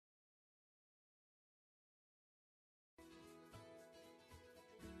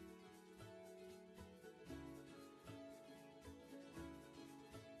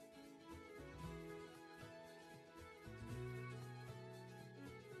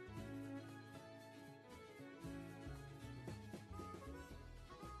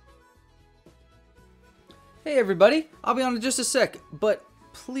Hey everybody, I'll be on in just a sec, but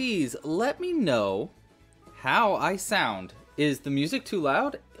please let me know how I sound. Is the music too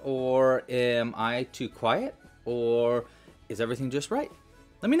loud, or am I too quiet, or is everything just right?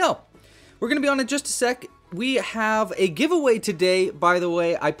 Let me know. We're going to be on in just a sec. We have a giveaway today, by the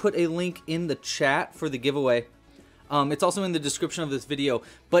way. I put a link in the chat for the giveaway. It's also in the description of this video,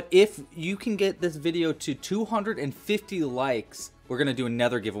 but if you can get this video to 250 likes, we're going to do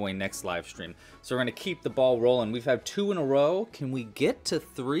another giveaway next live stream. So we're going to keep the ball rolling. We've had 2 in a row. Can we get to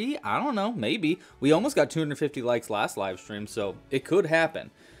 3? I don't know. Maybe. We almost got 250 likes last live stream, so it could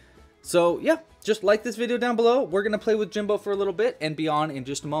happen. So yeah, just like this video down below. We're going to play with Jimbo for a little bit and be on in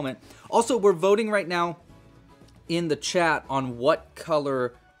just a moment. Also, we're voting right now in the chat on what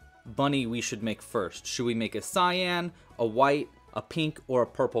color bunny we should make first. Should we make a cyan, a white, a pink, or a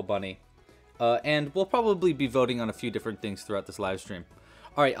purple bunny? And we'll probably be voting on a few different things throughout this live stream.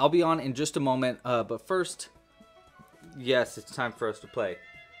 All right, I'll be on in just a moment. But first, yes, it's time for us to play.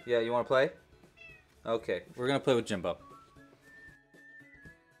 Yeah, you want to play? Okay, we're going to play with Jimbo.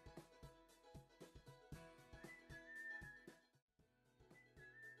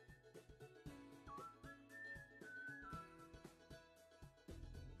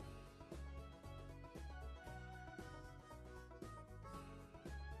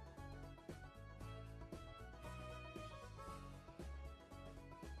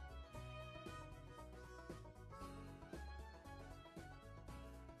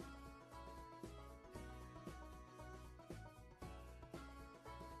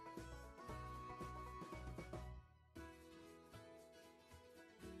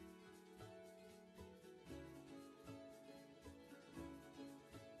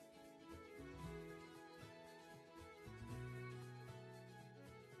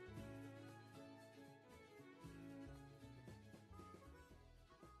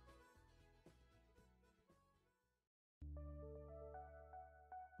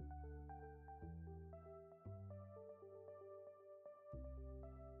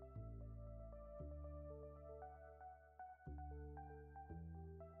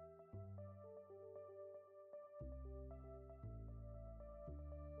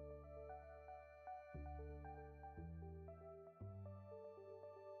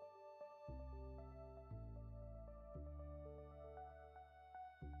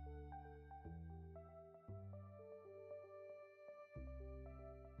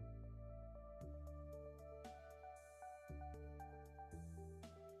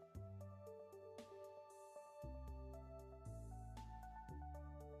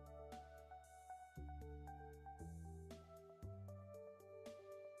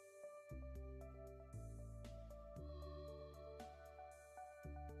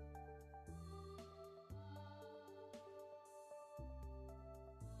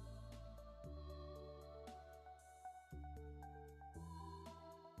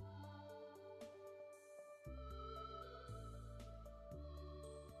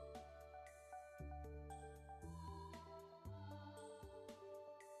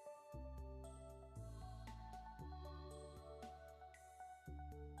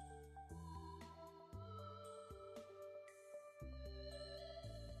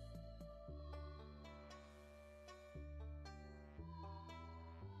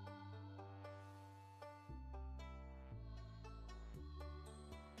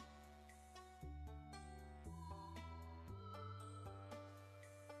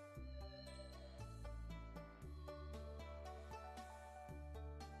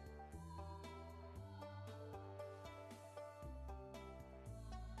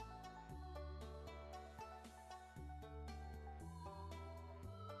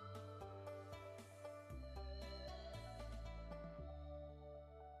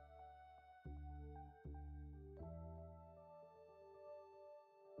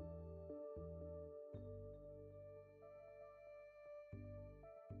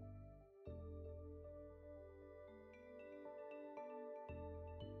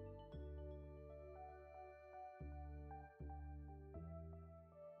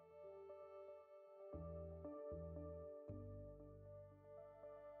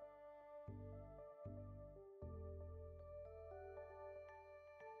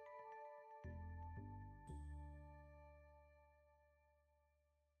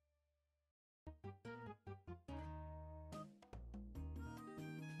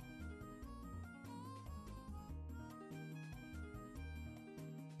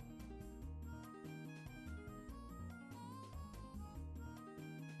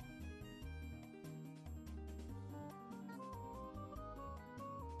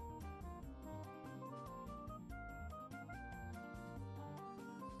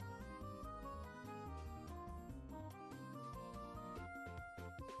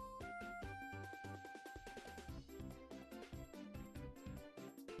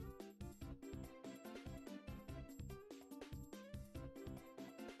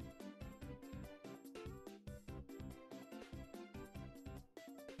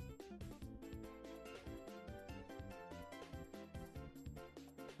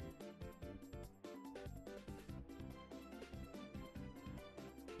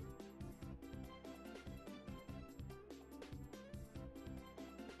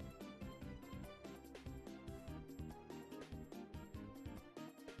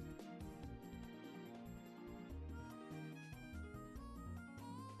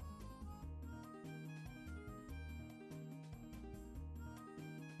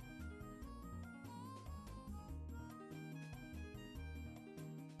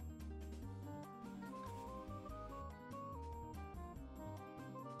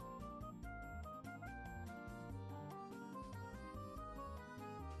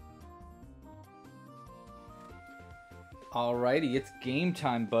 Alrighty, it's game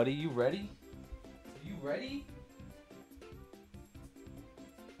time, buddy. You ready? You ready?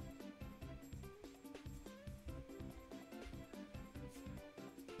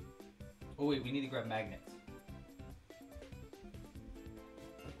 Oh wait, we need to grab magnets.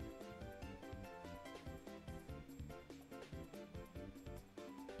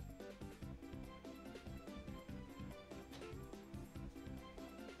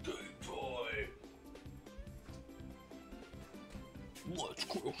 Let's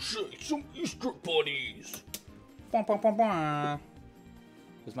crochet some Easter bunnies. Was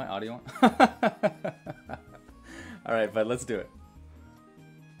my audio on? All right, bud, let's do it.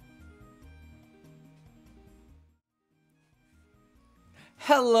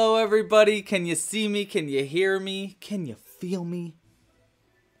 Hello, everybody. Can you see me? Can you hear me? Can you feel me?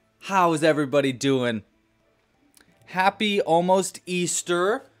 How is everybody doing? Happy almost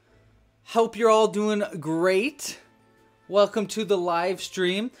Easter. Hope you're all doing great. Welcome to the live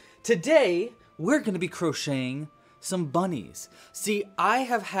stream. Today, we're going to be crocheting some bunnies. See, I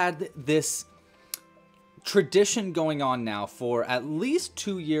have had this tradition going on now for at least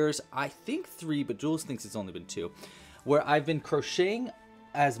 2 years. I think 3, but Jules thinks it's only been 2. Where I've been crocheting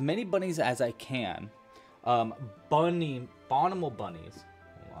as many bunnies as I can. Bonimal bunnies.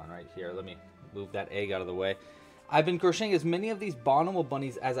 Hold on right here. Let me move that egg out of the way. I've been crocheting as many of these bonimal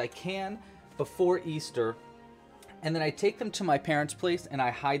bunnies as I can before Easter. And then I take them to my parents' place and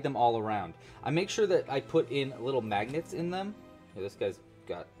I hide them all around. I make sure that I put in little magnets in them. Here, this guy's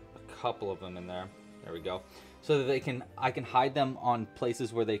got a couple of them in there. There we go. So that I can hide them on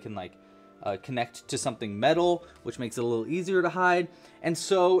places where they can like connect to something metal, which makes it a little easier to hide. And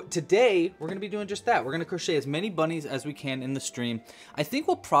so today we're going to be doing just that. We're going to crochet as many bunnies as we can in the stream. I think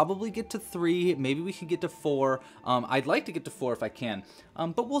we'll probably get to 3. Maybe we can get to 4. I'd like to get to 4 if I can,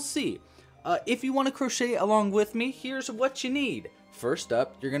 but we'll see. If you want to crochet along with me, here's what you need. First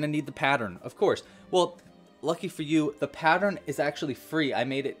up, you're going to need the pattern, of course. Well, lucky for you, the pattern is actually free. I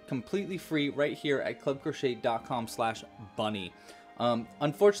made it completely free right here at clubcrochet.com/bunny.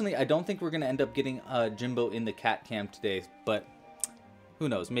 Unfortunately, I don't think we're going to end up getting Jimbo in the cat cam today, but who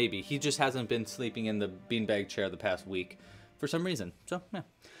knows, maybe. He just hasn't been sleeping in the beanbag chair the past week for some reason, so yeah.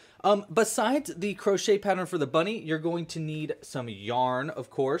 Besides the crochet pattern for the bunny, you're going to need some yarn, of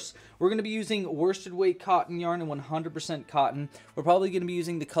course. We're going to be using worsted weight cotton yarn and 100% cotton. We're probably going to be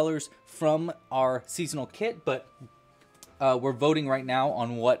using the colors from our seasonal kit, but we're voting right now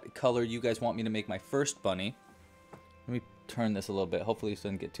on what color you guys want me to make my first bunny. Let me turn this a little bit. Hopefully this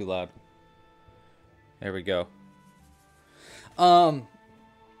doesn't get too loud. There we go. So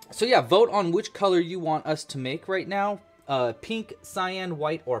yeah, vote on which color you want us to make right now. Pink, cyan,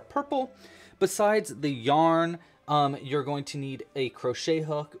 white, or purple. Besides the yarn, you're going to need a crochet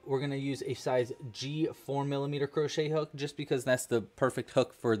hook. We're going to use a size G 4mm crochet hook just because that's the perfect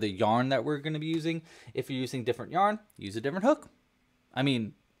hook for the yarn that we're going to be using. If you're using different yarn, use a different hook. I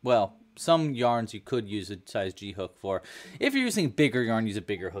mean, well, some yarns you could use a size G hook for. If you're using bigger yarn, use a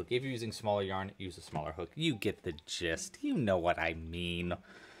bigger hook. If you're using smaller yarn, use a smaller hook. You get the gist. You know what I mean.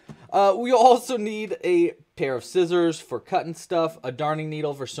 We also need a pair of scissors for cutting stuff, a darning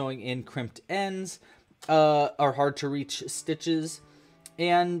needle for sewing in crimped ends, or hard to reach stitches,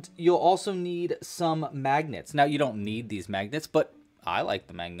 and you'll also need some magnets. Now, you don't need these magnets, but I like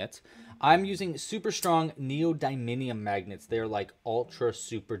the magnets. I'm using super strong neodymium magnets. They're like ultra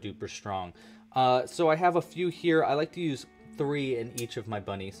super duper strong. So I have a few here. I like to use 3 in each of my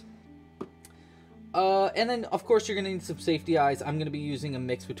bunnies. And then, of course, you're going to need some safety eyes. I'm going to be using a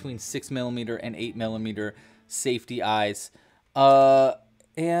mix between 6mm and 8mm safety eyes.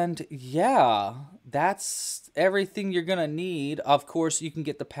 And yeah, that's everything you're going to need. Of course, you can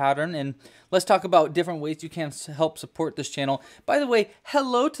get the pattern. And let's talk about different ways you can help support this channel. By the way,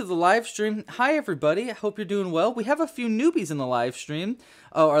 hello to the live stream. Hi, everybody. I hope you're doing well. We have a few newbies in the live stream,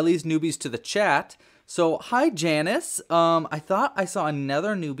 or at least newbies to the chat. So, hi, Janice. I thought I saw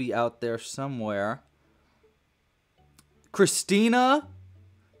another newbie out there somewhere. Christina,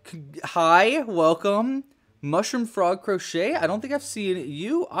 hi, welcome. Mushroom Frog Crochet, I don't think I've seen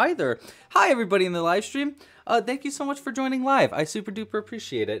you either. Hi, everybody in the live stream. Thank you so much for joining live. I super duper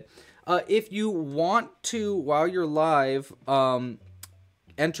appreciate it. If you want to, while you're live,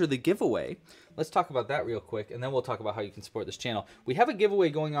 enter the giveaway. Let's talk about that real quick, and then we'll talk about how you can support this channel. We have a giveaway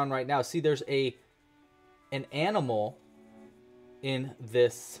going on right now. See, there's an animal in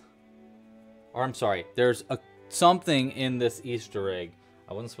this, or I'm sorry, there's something in this Easter egg.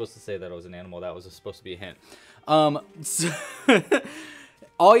 I wasn't supposed to say that it was an animal. That was supposed to be a hint. So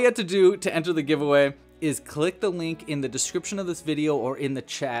all you have to do to enter the giveaway is click the link in the description of this video or in the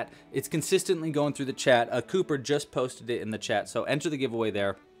chat. It's consistently going through the chat. Cooper just posted it in the chat, so enter the giveaway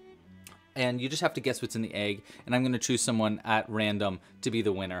there. And you just have to guess what's in the egg, and I'm going to choose someone at random to be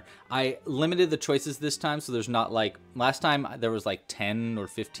the winner. I limited the choices this time, so there's not like... Last time there was like 10 or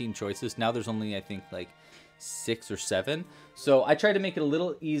 15 choices. Now there's only, I think, like 6 or 7. So I tried to make it a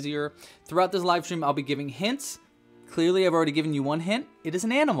little easier. Throughout this live stream, I'll be giving hints. Clearly, I've already given you one hint. It is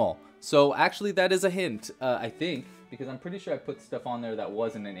an animal. So actually, that is a hint, I think, because I'm pretty sure I put stuff on there that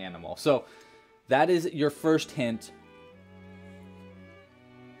wasn't an animal. So that is your first hint.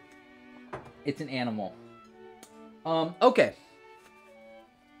 It's an animal. Okay.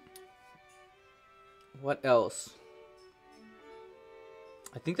 What else?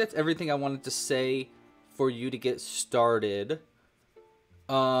 I think that's everything I wanted to say for you to get started.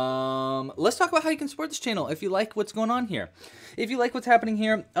 Let's talk about how you can support this channel if you like what's going on here. If you like what's happening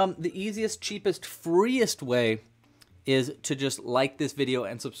here, the easiest, cheapest, freest way is to just like this video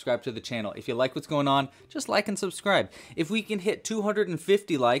and subscribe to the channel. If you like what's going on, just like and subscribe. If we can hit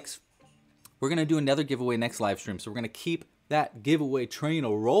 250 likes, we're going to do another giveaway next live stream. So we're going to keep that giveaway train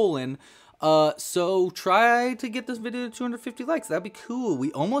a-rolling. So try to get this video to 250 likes. That'd be cool.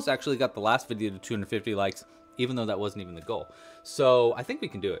 We almost actually got the last video to 250 likes, even though that wasn't even the goal. So I think we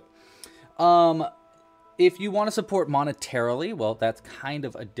can do it. If you want to support monetarily, well, that's kind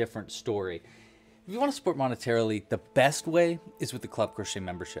of a different story. If you want to support monetarily, the best way is with the Club Crochet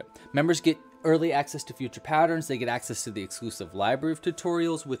membership. Members get early access to future patterns. They get access to the exclusive library of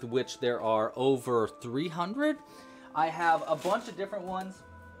tutorials, with which there are over 300. I have a bunch of different ones,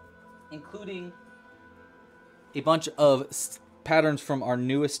 including a bunch of patterns from our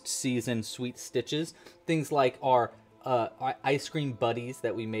newest season, Sweet Stitches. Things like our ice cream buddies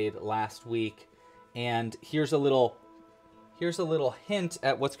that we made last week. And here's a little hint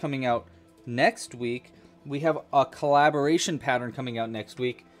at what's coming out next week. We have a collaboration pattern coming out next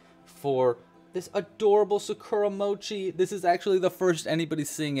week for this adorable Sakura Mochi. This is actually the first anybody's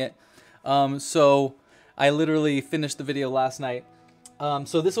seeing it. So I literally finished the video last night.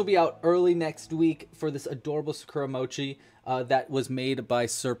 So this will be out early next week for this adorable Sakura Mochi that was made by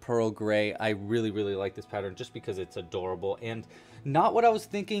Sir Pearl Grey. I really, really like this pattern just because it's adorable and not what I was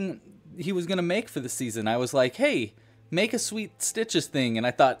thinking he was going to make for the season. I was like, hey, make a Sweet Stitches thing. And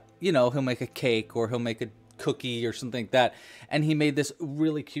I thought, you know, he'll make a cake or he'll make a cookie or something like that. And he made this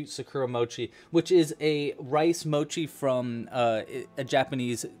really cute Sakura Mochi, which is a rice mochi from a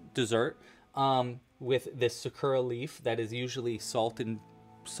Japanese dessert. With this sakura leaf that is usually salted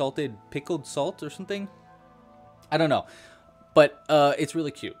pickled salt or something. I don't know. But it's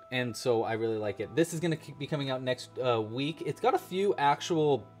really cute. And so I really like it. This is going to be coming out next week. It's got a few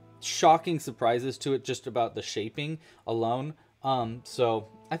actual shocking surprises to it just about the shaping alone. So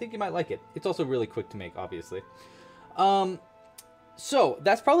I think you might like it. It's also really quick to make, obviously. So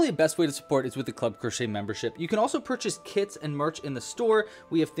that's probably the best way to support is with the Club Crochet membership. You can also purchase kits and merch in the store.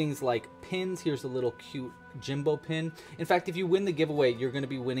 We have things like pins. Here's a little cute Jimbo pin. In fact, if you win the giveaway, you're going to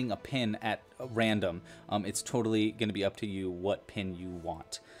be winning a pin at random. It's totally going to be up to you what pin you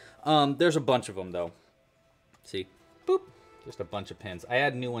want. There's a bunch of them, though. See? Boop. Just a bunch of pins. I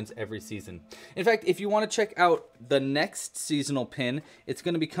add new ones every season. In fact, if you want to check out the next seasonal pin, it's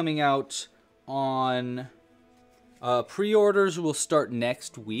going to be coming out on... pre-orders will start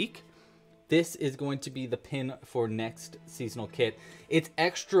next week. This is going to be the pin for next seasonal kit. It's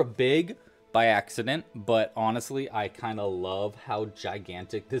extra big by accident, but honestly, I kind of love how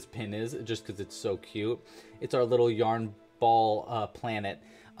gigantic this pin is just because it's so cute. It's our little yarn ball planet.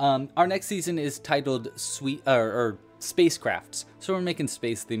 Our next season is titled Spacecrafts. So we're making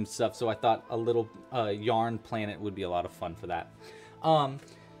space themed stuff. So I thought a little yarn planet would be a lot of fun for that.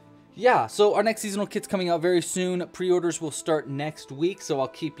 Yeah, so our next seasonal kit's coming out very soon. Pre-orders will start next week, so I'll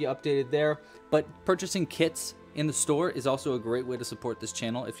keep you updated there. But purchasing kits in the store is also a great way to support this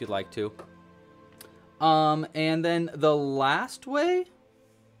channel if you'd like to. And then the last way,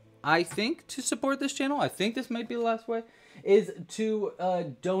 I think, to support this channel, I think this might be the last way, is to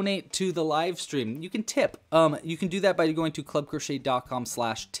donate to the live stream. You can tip. You can do that by going to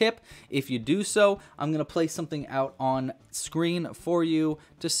clubcrochet.com/tip. If you do so, I'm going to play something out on screen for you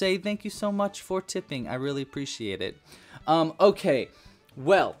to say thank you so much for tipping. I really appreciate it. Okay,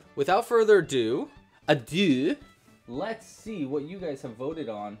 well, without further ado, let's see what you guys have voted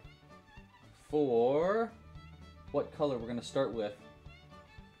on for what color we're going to start with.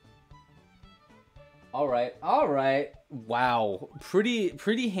 All right. Wow.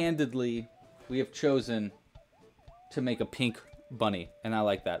 Pretty handedly, we have chosen to make a pink bunny. And I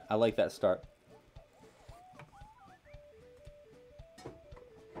like that. I like that start.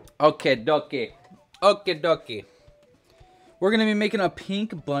 Okay, dokie. Okie dokie. We're going to be making a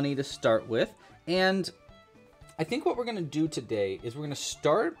pink bunny to start with. And I think what we're going to do today is we're going to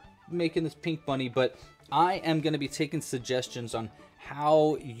start making this pink bunny, but I am going to be taking suggestions on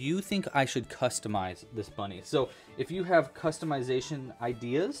how you think I should customize this bunny. So if you have customization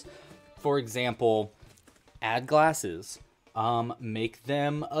ideas, for example, add glasses, make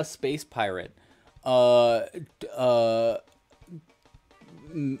them a space pirate,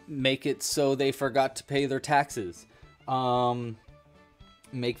 make it so they forgot to pay their taxes,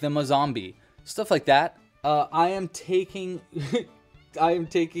 make them a zombie, stuff like that. I am taking I am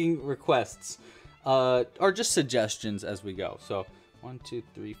taking requests or just suggestions as we go. So 1, 2,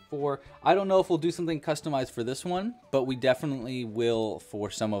 3, 4. I don't know if we'll do something customized for this one, but we definitely will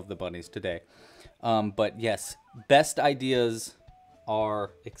for some of the bunnies today. But yes, best ideas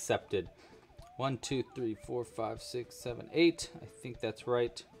are accepted. 1, 2, 3, 4, 5, 6, 7, 8. I think that's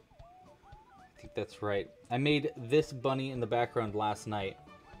right. I made this bunny in the background last night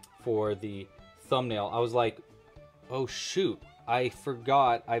for the thumbnail. I was like, oh shoot, I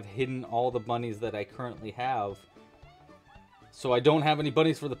forgot I've hidden all the bunnies that I currently have. So I don't have any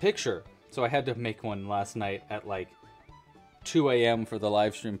bunnies for the picture. So I had to make one last night at like 2 a.m. for the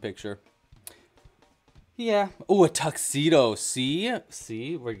live stream picture. Yeah. Oh, a tuxedo. See,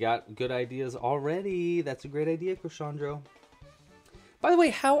 we got good ideas already. That's a great idea, Crochandro. By the way,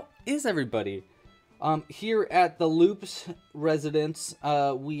 how is everybody? Here at the Loops residence,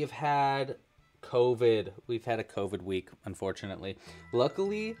 we have had COVID. We've had a COVID week, unfortunately.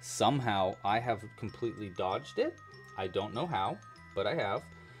 Luckily, somehow, I have completely dodged it. I don't know how, but I have.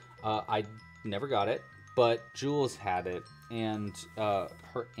 I never got it, but Jules had it, and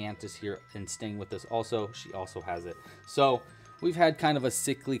her aunt is here and staying with us also. She also has it. So we've had kind of a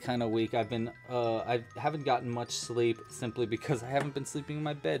sickly kind of week. I haven't gotten much sleep simply because I haven't been sleeping in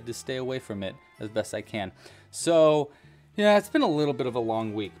my bed to stay away from it as best I can. So yeah, it's been a little bit of a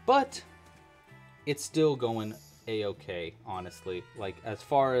long week, but it's still going a-okay, honestly. Like, as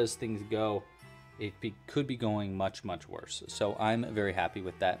far as things go, could be going much, much worse. So I'm very happy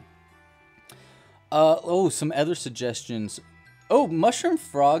with that. Oh, some other suggestions. Oh, Mushroom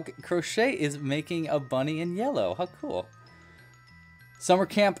Frog Crochet is making a bunny in yellow. How cool. Summer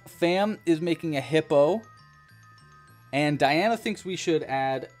Camp Fam is making a hippo. And Diana thinks we should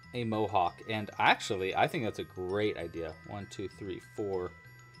add a mohawk. And actually, I think that's a great idea. 1, 2, 3, 4,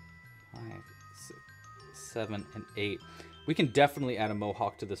 5, 6, 7, and 8. We can definitely add a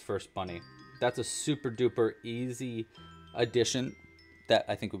mohawk to this first bunny. That's a super duper easy addition that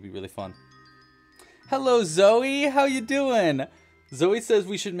I think would be really fun. Hello, Zoe. How you doing? Zoe says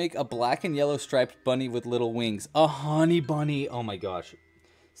we should make a black and yellow striped bunny with little wings. A honey bunny. Oh my gosh.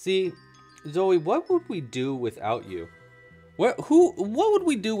 See, Zoe, what would we do without you? What would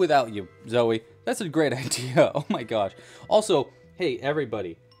we do without you, Zoe? That's a great idea. Oh my gosh. Also, hey,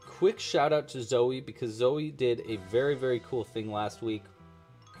 everybody, quick shout out to Zoe because Zoe did a very, very cool thing last week.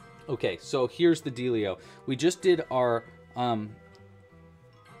 Okay, so here's the dealio. We just did our,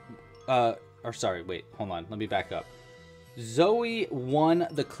 sorry, wait, hold on. Let me back up. Zoe won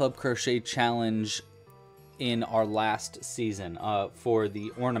the Club Crochet Challenge in our last season for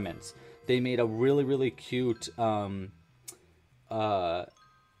the ornaments. They made a really, really cute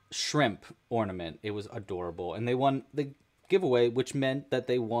shrimp ornament. It was adorable. And they won the giveaway, which meant that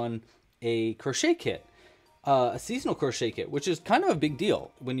they won a crochet kit. A seasonal crochet kit, which is kind of a big deal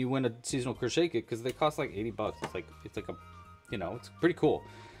when you win a seasonal crochet kit because they cost like $80. It's like a, you know, it's pretty cool.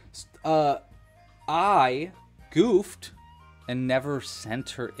 I goofed and never sent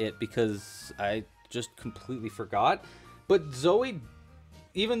her it because I just completely forgot. But Zoe,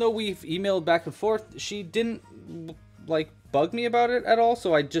 even though we've emailed back and forth, she didn't like bug me about it at all.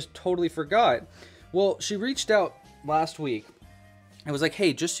 So I just totally forgot. Well, she reached out last week. I was like,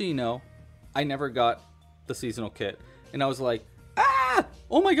 hey, just so you know, I never got the seasonal kit. And I was like,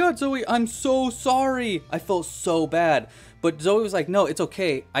 oh my god, Zoe, I'm so sorry. I felt so bad. But Zoe was like, no, it's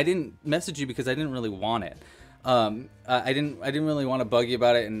okay. I didn't message you because I didn't really want it. I didn't really want to bug you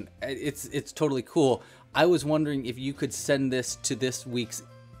about it, and it's totally cool. I was wondering if you could send this to this week's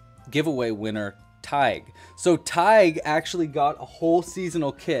giveaway winner, Tig. So Tig actually got a whole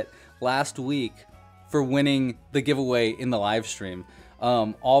seasonal kit last week for winning the giveaway in the live stream.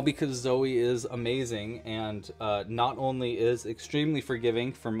 All because Zoe is amazing and not only is extremely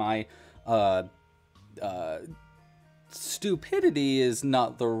forgiving for my stupidity is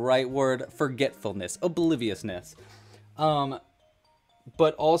not the right word, forgetfulness, obliviousness,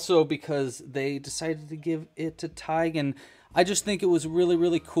 but also because they decided to give it to Tig, and I just think it was really,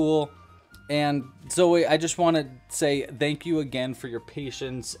 really cool. And Zoe, I just want to say thank you again for your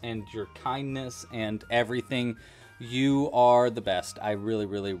patience and your kindness and everything. You are the best. I really,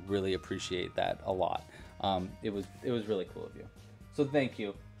 really, really appreciate that a lot. It was really cool of you. So thank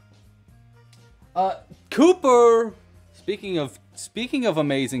you. Cooper. Speaking of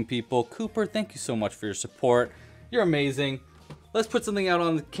amazing people, Cooper, thank you so much for your support. You're amazing. Let's put something out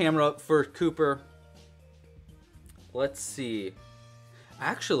on the camera for Cooper. Let's see.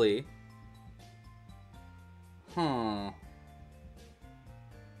 Actually, I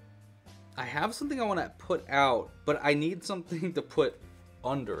have something I want to put out, but I need something to put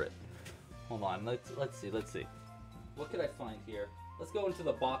under it. Hold on. Let's see. What could I find here? Let's go into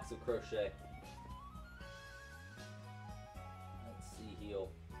the box of crochet. Let's see here.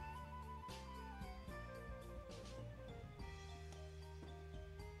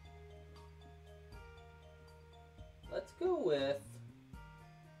 Let's go with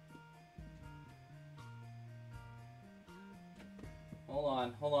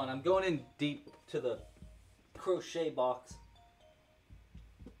Hold on. I'm going in deep to the crochet box.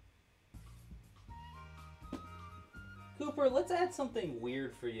 Cooper, let's add something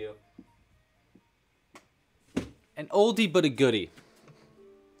weird for you. An oldie but a goodie.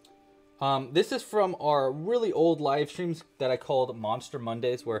 This is from our really old live streams that I called Monster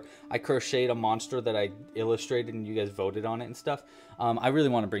Mondays, where I crocheted a monster that I illustrated and you guys voted on it and stuff. I really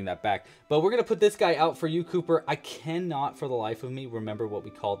want to bring that back. But we're going to put this guy out for you, Cooper. I cannot for the life of me remember what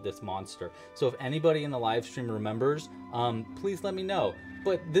we called this monster. So if anybody in the live stream remembers, please let me know.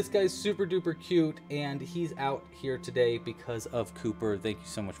 But this guy's super duper cute, and he's out here today because of Cooper. Thank you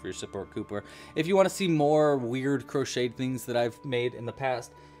so much for your support, Cooper. If you want to see more weird crocheted things that I've made in the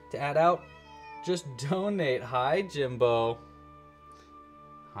past to add out, just donate. Hi, Jimbo.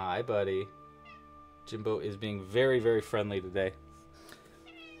 Hi, buddy. Jimbo is being very, very friendly today.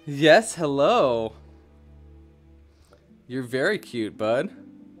 Yes, hello. You're very cute, bud.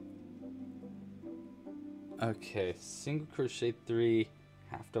 Okay, single crochet 3,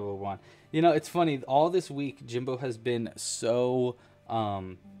 half double 1. You know, it's funny. All this week, Jimbo has been so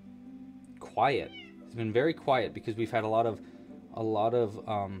quiet. He's been very quiet because we've had a lot of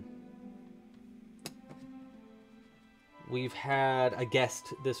we've had a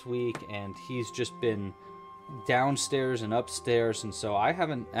guest this week, and he's just been downstairs and upstairs, and so I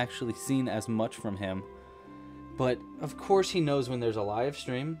haven't actually seen as much from him. But of course he knows when there's a live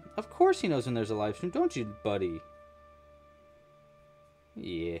stream. Of course he knows when there's a live stream, don't you, buddy?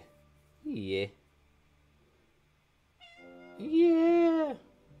 Yeah. Yeah. Yeah.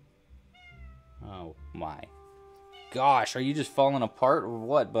 Oh my gosh, are you just falling apart or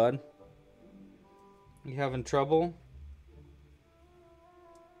what, bud? You having trouble?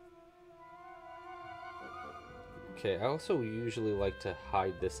 Okay, I also usually like to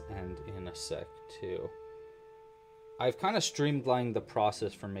hide this end in a sec too. I've kind of streamlined the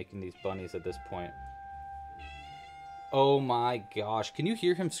process for making these bunnies at this point. Oh my gosh, can you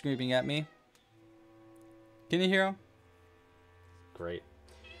hear him screaming at me? Can you hear him? Great.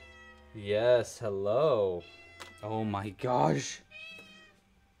 Yes, hello. Oh my gosh.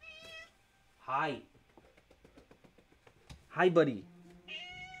 Hi. Hi, buddy.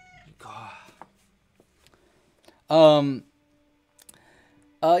 God.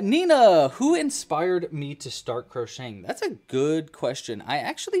 Nina, who inspired me to start crocheting? That's a good question. I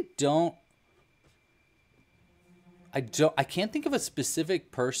actually I can't think of a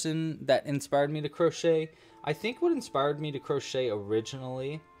specific person that inspired me to crochet. I think what inspired me to crochet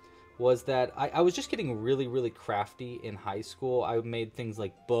originally was that I was just getting really, really crafty in high school. I made things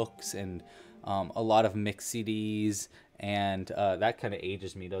like books and a lot of mix CDs, and that kind of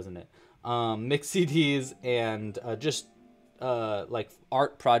ages me, doesn't it? Mix CDs and just like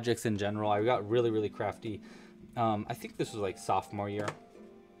art projects in general. I got really, really crafty. I think this was like sophomore year.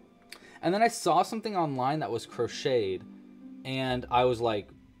 And then I saw something online that was crocheted, and I was like,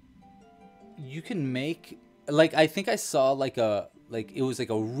 you can make, like, I think I saw like it was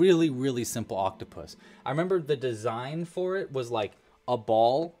like a really, really simple octopus. I remember the design for it was like a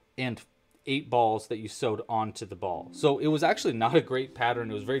ball and 8 balls that you sewed onto the ball. So it was actually not a great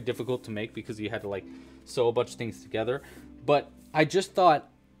pattern. It was very difficult to make because you had to like sew a bunch of things together. But I just thought,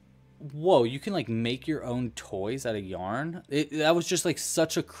 whoa, you can like make your own toys out of yarn. That was just like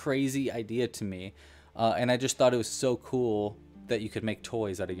such a crazy idea to me. And I just thought it was so cool that you could make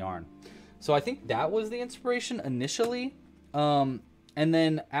toys out of yarn. So I think that was the inspiration initially. And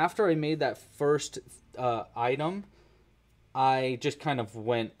then after I made that first item, I just kind of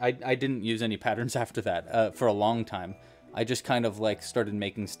went, I didn't use any patterns after that for a long time. I just kind of like started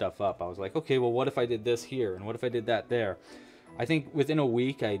making stuff up. I was like, okay, well, what if I did this here? And what if I did that there? I think within a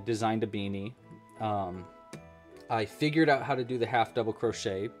week I designed a beanie. I figured out how to do the half double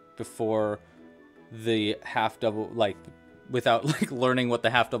crochet before the half double, like without like learning what the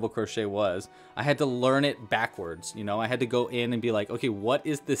half double crochet was. I had to learn it backwards, you know. I had to go in and be like, okay, what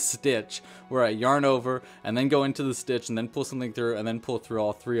is this stitch where I yarn over and then go into the stitch and then pull something through and then pull through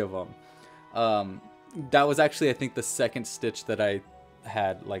all three of them. That was actually, I think, the second stitch that I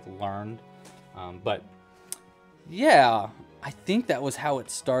had like learned. But yeah, I think that was how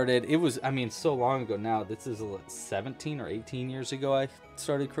it started. It was, I mean, so long ago now. This is 17 or 18 years ago I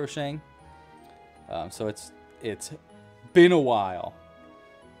started crocheting. So it's been a while.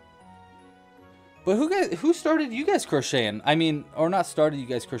 But who started you guys crocheting? I mean, or not started you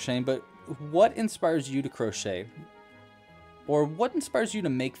guys crocheting, but what inspires you to crochet? Or what inspires you to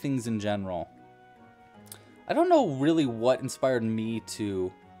make things in general? I don't know really what inspired me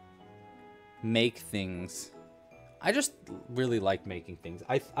to make things. I just really like making things.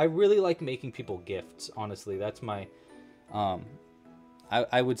 I really like making people gifts, honestly. That's my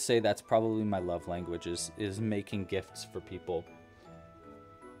I would say that's probably my love language is making gifts for people.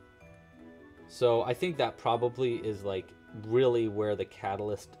 So I think that probably is like really where the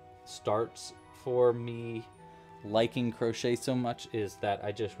catalyst starts for me liking crochet so much, is that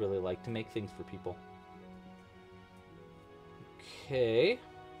I just really like to make things for people. Okay.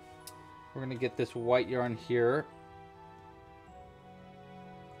 We're gonna get this white yarn here.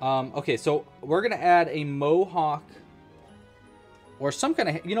 Okay, so we're gonna add a mohawk or some kind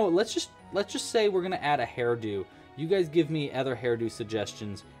of, you know, let's just say we're gonna add a hairdo. You guys give me other hairdo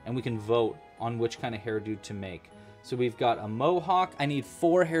suggestions and we can vote on which kind of hairdo to make. So we've got a mohawk. I need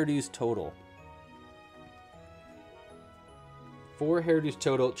 4 hairdos total. 4 hairdos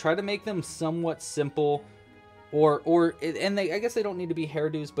total. Try to make them somewhat simple, and I guess they don't need to be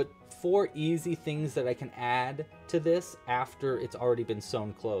hairdos, but 4 easy things that I can add to this after it's already been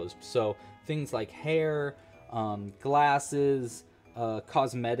sewn closed. So things like hair, glasses,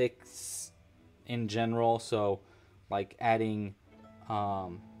 cosmetics in general. So like adding,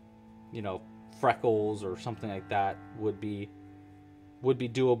 you know, freckles or something like that would be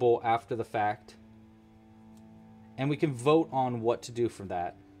doable after the fact. And we can vote on what to do for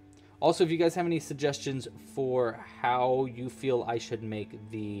that. Also, if you guys have any suggestions for how you feel I should make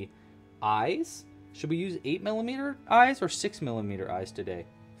the eyes, should we use 8mm eyes or 6mm eyes today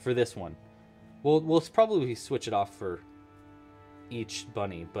for this one? We'll probably switch it off for each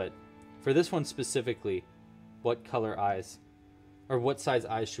bunny, but for this one specifically, what color eyes or what size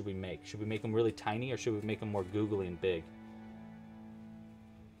eyes should we make? Should we make them really tiny or should we make them more googly and big?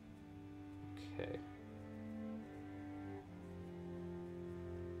 Okay.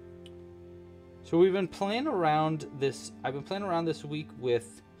 So we've been playing around this. I've been playing around this week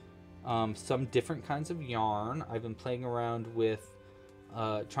with some different kinds of yarn. I've been playing around with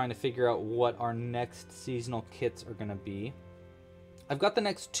trying to figure out what our next seasonal kits are going to be. I've got the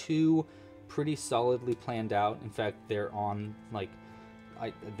next 2 pretty solidly planned out. In fact, they're on, like,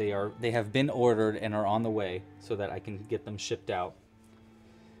 they have been ordered and are on the way so that I can get them shipped out.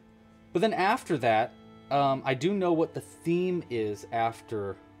 But then after that, I do know what the theme is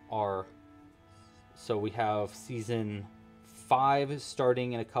after our. So we have season 5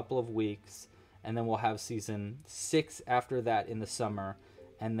 starting in a couple of weeks, and then we'll have season 6 after that in the summer,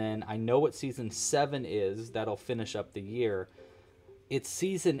 and then I know what season 7 is. That'll finish up the year. It's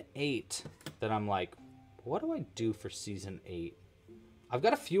season 8 that I'm like, what do I do for season 8? I've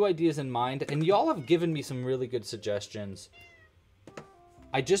got a few ideas in mind, and y'all have given me some really good suggestions.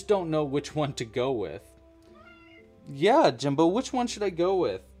 I just don't know which one to go with. Yeah, Jimbo, which one should I go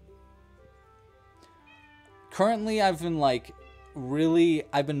with? Currently, I've been really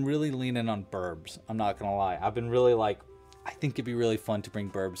leaning on burbs. I'm not gonna lie. I've been really like, I think it'd be really fun to bring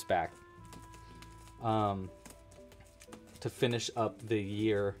burbs back. To finish up the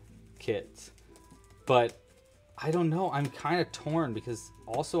year kits. But I don't know. I'm kind of torn because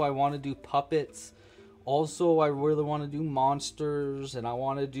also I want to do puppets. Also, I really want to do monsters, and I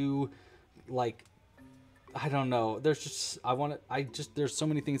want to do like, I don't know. There's so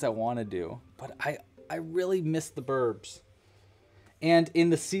many things I want to do, but I really miss the burbs. And in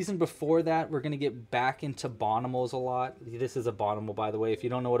the season before that, we're going to get back into bonimals a lot. This is a bonimal, by the way. If you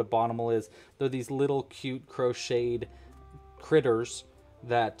don't know what a bonimal is, they're these little cute crocheted critters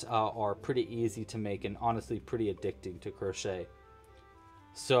that are pretty easy to make and honestly pretty addicting to crochet.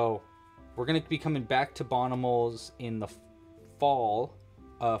 So we're going to be coming back to bonimals in the fall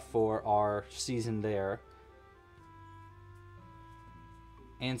for our season there.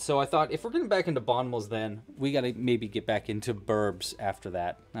 And so I thought, if we're getting back into bonimals, then we got to maybe get back into burbs after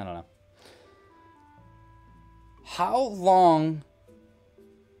that. I don't know. How long...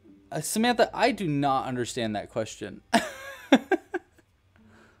 Samantha, I do not understand that question.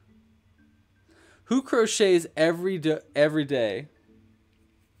 Who crochets every day?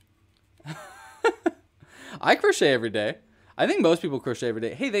 I crochet every day. I think most people crochet every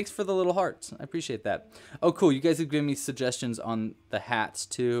day. Hey, thanks for the little hearts. I appreciate that. Oh, cool. You guys have given me suggestions on the hats,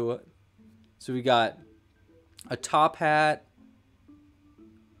 too. So we got a top hat.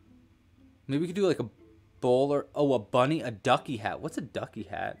 Maybe we could do like a bowler. Oh, a bunny, a ducky hat. What's a ducky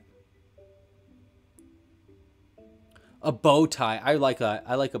hat? A bow tie. I like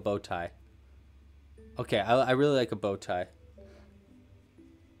a bow tie. Okay, I really like a bow tie.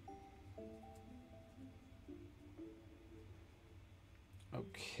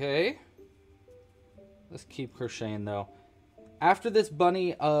 Okay. Let's keep crocheting though. After this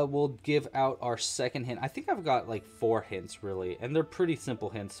bunny, we'll give out our second hint. I think I've got like 4 hints really, and they're pretty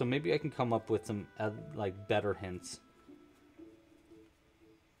simple hints. So maybe I can come up with some like better hints.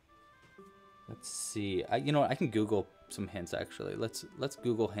 Let's see. You know what? I can Google some hints actually. Let's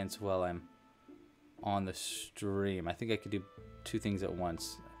Google hints while I'm on the stream. I think I could do 2 things at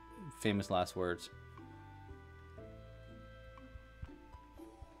once. Famous last words.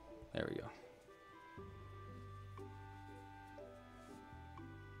 There we go.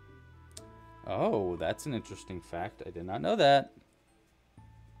 Oh, that's an interesting fact. I did not know that.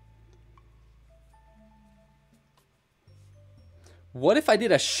 What if I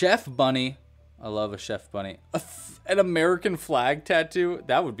did a chef bunny? I love a chef bunny. An American flag tattoo?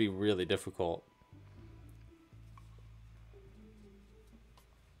 That would be really difficult.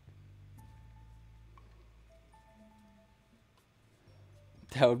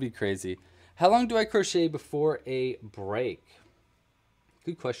 That would be crazy. How long do I crochet before a break?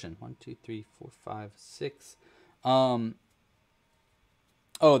 Good question. 1, 2, 3, 4, 5, 6. Oh,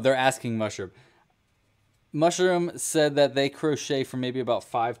 they're asking Mushroom. Mushroom said that they crochet for maybe about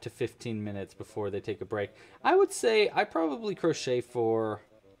 5 to 15 minutes before they take a break. I would say I probably crochet for...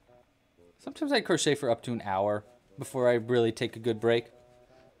 Sometimes I crochet for up to an hour before I really take a good break.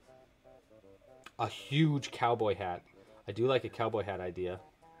 A huge cowboy hat. I do like a cowboy hat idea.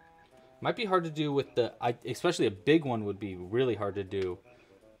 Might be hard to do with the... especially a big one would be really hard to do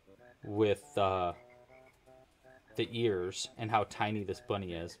with the ears and how tiny this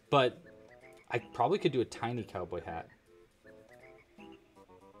bunny is. But I probably could do a tiny cowboy hat.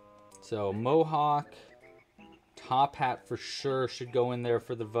 So mohawk, top hat for sure should go in there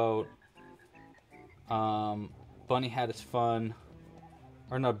for the vote. Bunny hat is fun.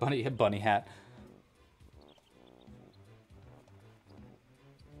 Or no, bunny hat.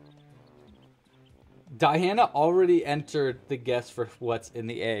 Diana already entered the guess for what's in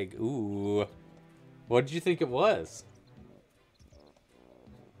the egg. Ooh. What did you think it was?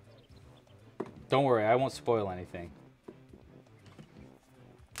 Don't worry, I won't spoil anything.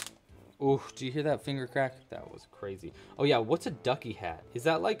 Ooh, do you hear that finger crack? That was crazy. Oh yeah, what's a ducky hat? Is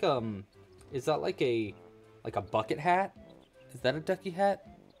that like a bucket hat? Is that a ducky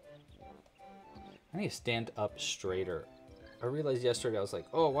hat? I need to stand up straighter. I realized yesterday, I was like,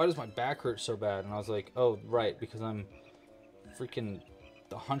 oh, why does my back hurt so bad? And I was like, oh, right, because I'm freaking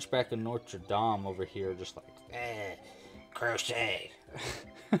the Hunchback of Notre Dame over here, just like, crochet.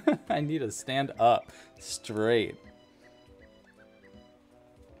 I need to stand up straight.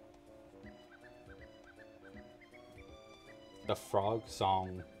 The frog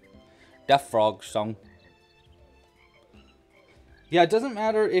song. The frog song. Yeah, it doesn't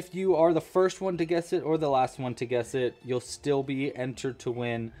matter if you are the first one to guess it or the last one to guess it. You'll still be entered to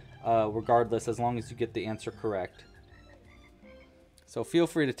win regardless, as long as you get the answer correct. So feel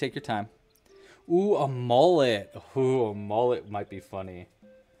free to take your time. Ooh, a mullet. Ooh, a mullet might be funny.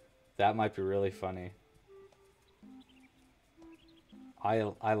 That might be really funny.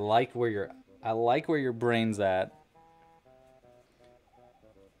 I like where your brain's at.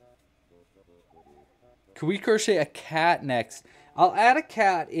 Could we crochet a cat next? I'll add a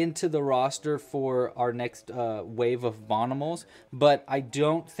cat into the roster for our next wave of Bonimals, but I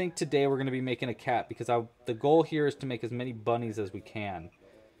don't think today we're going to be making a cat because the goal here is to make as many bunnies as we can.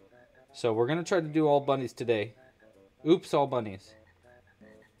 So we're going to try to do all bunnies today. Oops, all bunnies.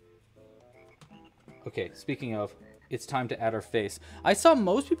 Okay, speaking of, it's time to add our face. I saw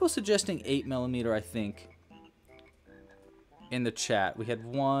most people suggesting 8mm, I think, in the chat. We had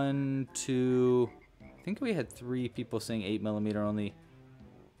 1, 2... I think we had 3 people saying 8mm only.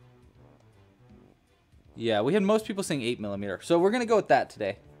 Yeah, we had most people saying 8mm. So we're going to go with that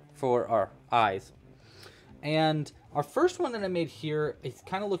today for our eyes. And our first one that I made here is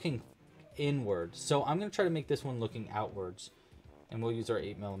kind of looking inward. So I'm going to try to make this one looking outwards. And we'll use our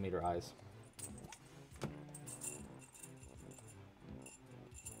 8mm eyes.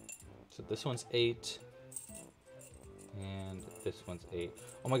 So this one's 8. And this one's 8.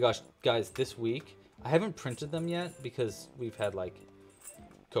 Oh my gosh, guys, this week, I haven't printed them yet because we've had like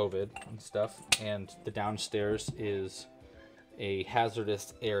COVID and stuff. And the downstairs is a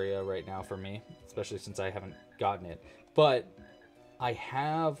hazardous area right now for me, especially since I haven't gotten it. But I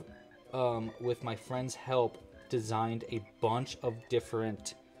have, with my friend's help, designed a bunch of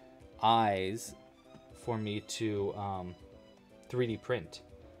different eyes for me to 3D print,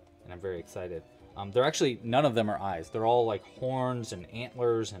 and I'm very excited. They're actually, none of them are eyes. They're all like horns and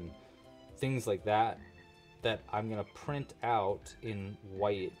antlers and things like that I'm gonna print out in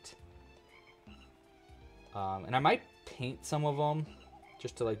white. And I might paint some of them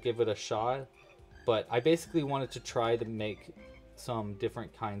just to like give it a shot, but I basically wanted to try to make some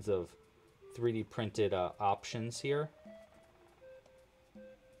different kinds of 3D printed options here.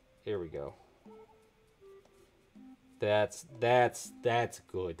 Here we go. That's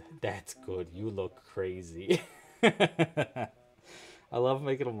good. That's good. You look crazy. I love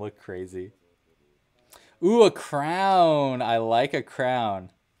making them look crazy. Ooh, a crown. I like a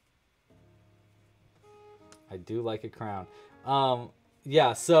crown. I do like a crown.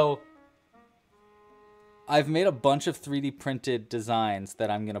 Yeah, so I've made a bunch of 3D printed designs that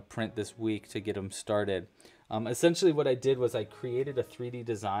I'm going to print this week to get them started. Essentially what I did was I created a 3D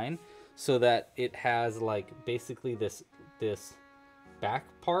design so that it has like basically this back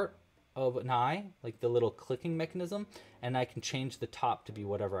part of an eye, like the little clicking mechanism, and I can change the top to be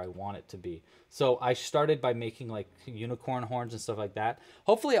whatever I want it to be. So I started by making like unicorn horns and stuff like that.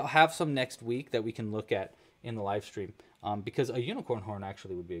 Hopefully I'll have some next week that we can look at in the live stream, because a unicorn horn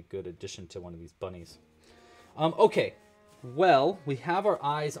actually would be a good addition to one of these bunnies. Okay, well, we have our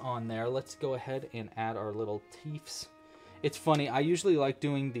eyes on there. Let's go ahead and add our little teeths. It's funny, I usually like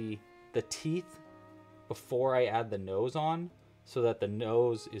doing the teeth before I add the nose on, so that the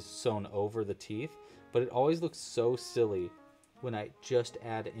nose is sewn over the teeth, but it always looks so silly when I just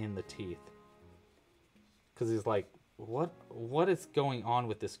add in the teeth. Because it's like, what is going on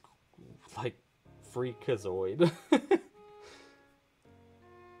with this, like, freakazoid? There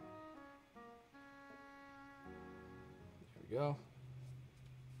we go.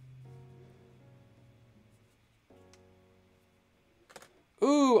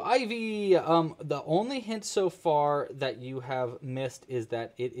 Ooh, Ivy! The only hint so far that you have missed is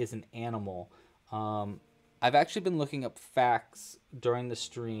that it is an animal. I've actually been looking up facts during the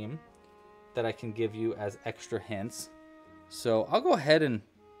stream that I can give you as extra hints. So I'll go ahead and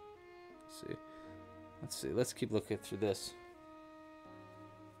see. Let's see. Let's keep looking through this.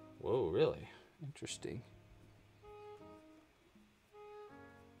 Whoa, really? Interesting.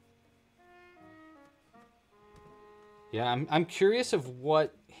 Yeah, I'm curious of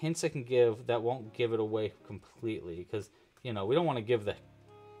what hints I can give that won't give it away completely, because, you know, we don't want to give the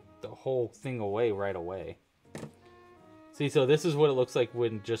whole thing away right away. See, so this is what it looks like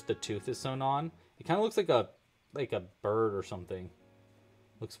when just the tooth is sewn on. It kind of looks like a bird or something.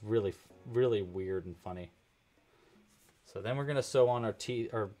 Looks really, really weird and funny. So then we're gonna sew on our teeth,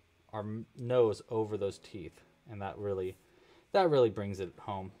 or our nose over those teeth, and that really brings it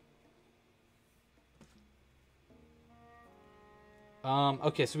home.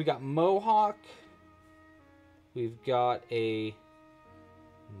 Okay, so we got mohawk. We've got a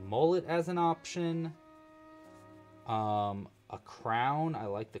mullet as an option. A crown. I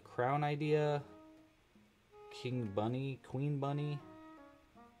like the crown idea. King bunny, queen bunny.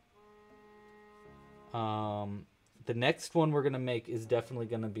 The next one we're gonna make is definitely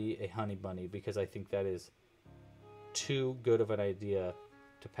gonna be a honey bunny, because I think that is too good of an idea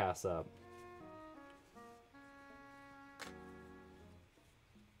to pass up.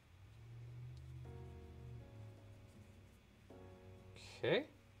 Okay,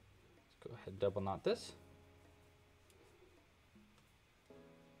 let's go ahead and double knot this.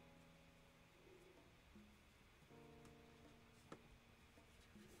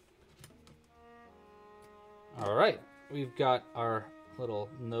 All right, we've got our little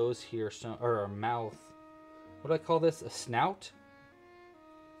nose here, so, or our mouth. What do I call this? A snout?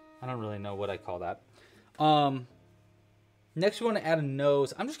 I don't really know what I call that. Next we want to add a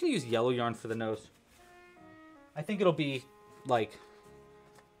nose. I'm just going to use yellow yarn for the nose. I think it'll be like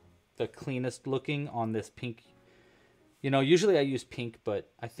the cleanest looking on this pink. You know, usually I use pink,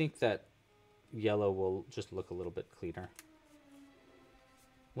 but I think that yellow will just look a little bit cleaner.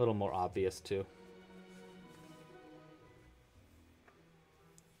 A little more obvious too.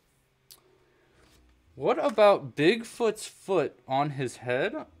 What about Bigfoot's foot on his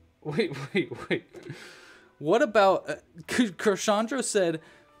head? Wait. What about... Crochandro said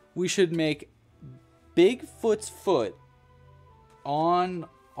we should make Bigfoot's foot on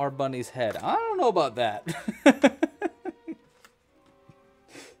our bunny's head. I don't know about that.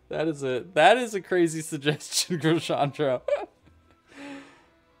 That is a crazy suggestion, Groshandra.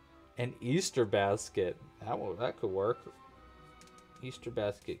 An Easter basket. That could work. Easter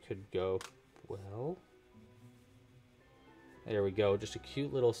basket could go well. There we go. Just a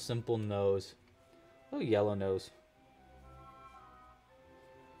cute little simple nose. A little yellow nose.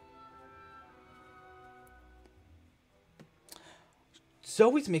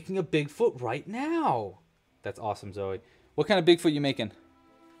 Zoe's making a Bigfoot right now. That's awesome, Zoe. What kind of Bigfoot you making?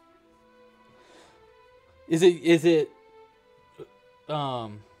 Is it a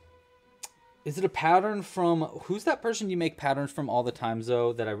pattern from, who's that person you make patterns from all the time,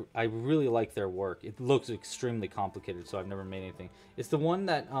 Zoe, that I really like their work. It looks extremely complicated, so I've never made anything. It's the one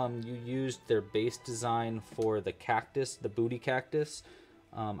that you used their base design for the cactus, the booty cactus.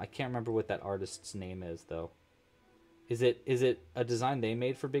 I can't remember what that artist's name is, though. Is it a design they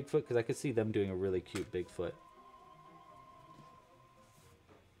made for Bigfoot? Because I could see them doing a really cute Bigfoot.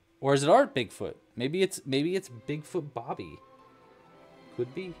 Or is it our Bigfoot? Maybe it's Bigfoot Bobby.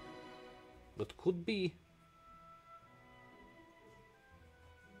 Could be. What could be?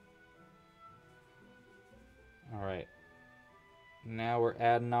 All right. Now we're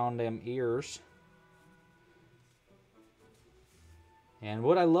adding on them ears. And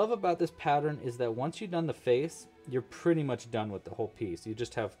what I love about this pattern is that once you've done the face, you're pretty much done with the whole piece. You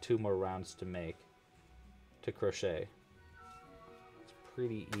just have 2 more rounds to make, to crochet. It's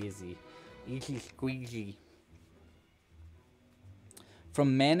pretty easy. Easy squeezy.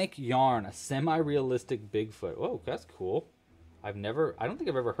 From Manic Yarn, a semi-realistic Bigfoot. Whoa, that's cool. I don't think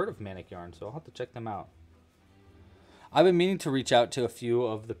I've ever heard of Manic Yarn, so I'll have to check them out. I've been meaning to reach out to a few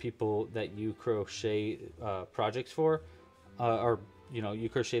of the people that you crochet projects for, or you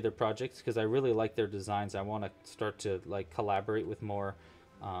crochet their projects, because I really like their designs. I want to start to like collaborate with more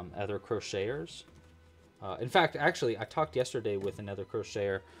other crocheters. In fact, actually, I talked yesterday with another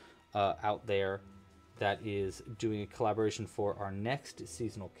crocheter out there that is doing a collaboration for our next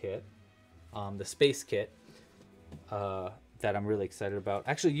seasonal kit, the space kit, that I'm really excited about.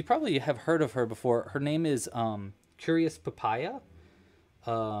 Actually, you probably have heard of her before. Her name is Curious Papaya.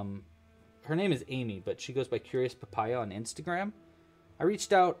 Her name is Amy, but she goes by Curious Papaya on Instagram. I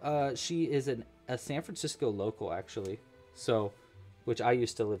reached out. She is a San Francisco local, actually, so, which I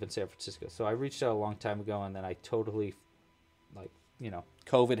used to live in San Francisco. So I reached out a long time ago, and then I totally,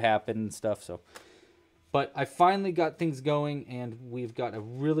 COVID happened and stuff. So, but I finally got things going, and we've got a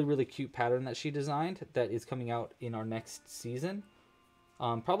really, really cute pattern that she designed that is coming out in our next season.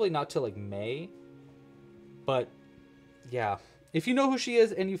 Probably not till like May, but yeah. If you know who she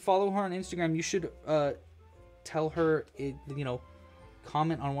is and you follow her on Instagram, you should tell her,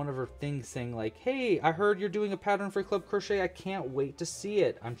 comment on one of her things saying like, hey, I heard you're doing a pattern for Club Crochet. I can't wait to see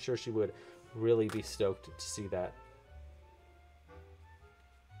it. I'm sure she would really be stoked to see that.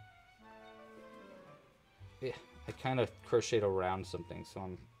 Yeah, I kind of crocheted around something, so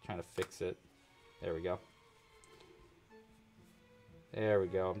I'm trying to fix it. There we go. There we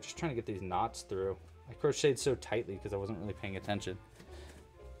go. I'm just trying to get these knots through. I crocheted so tightly because I wasn't really paying attention.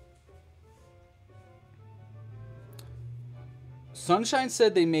 Sunshine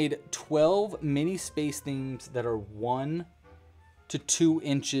said they made 12 mini space themes that are 1 to 2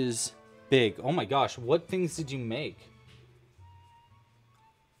 inches big. Oh my gosh, what things did you make?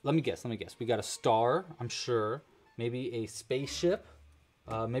 Let me guess. We got a star, I'm sure. Maybe a spaceship.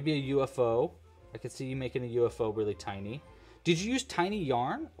 Maybe a UFO. I could see you making a UFO really tiny. Did you use tiny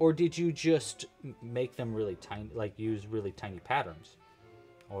yarn, or did you just make them really tiny, like use really tiny patterns?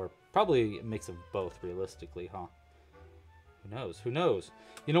 Or probably a mix of both, realistically, huh? Who knows? Who knows?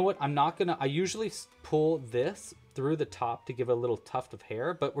 You know what? I usually pull this through the top to give a little tuft of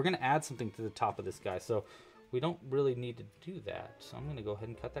hair, but we're gonna add something to the top of this guy, so we don't really need to do that. So I'm gonna go ahead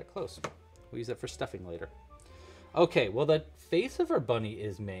and cut that close. We'll use that for stuffing later. Okay, well, the face of our bunny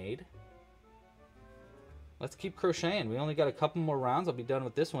is made. Let's keep crocheting. We only got a couple more rounds. I'll be done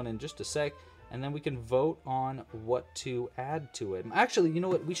with this one in just a sec, and then we can vote on what to add to it. Actually, you know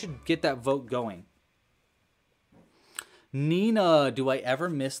what? We should get that vote going. Nina, do I ever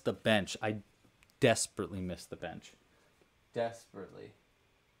miss the bench? I desperately miss the bench. Desperately.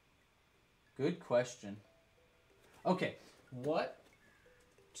 Good question. Okay, what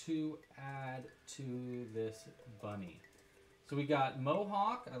to add to this bunny? So we got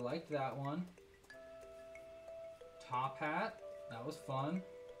mohawk. I liked that one. Top hat. That was fun.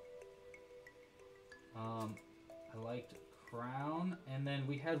 I liked crown. And then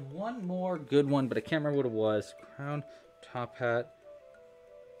we had one more good one, but I can't remember what it was. Crown, top hat,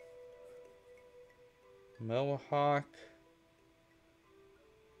 mohawk.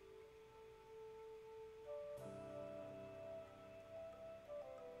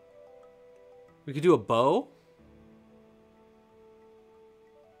 We could do a bow.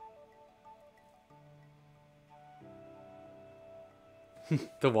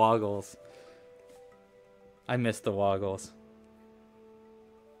 The woggles. I miss the woggles.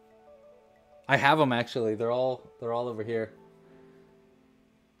 I have them actually. They're all over here.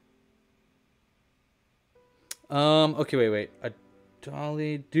 Okay, wait. A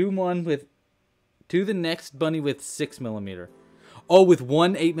dolly. Do the next bunny with 6mm. Oh, with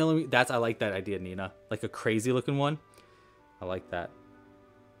one 8mm. I like that idea, Nina. Like a crazy looking one. I like that.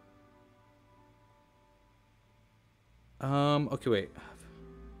 Okay, wait.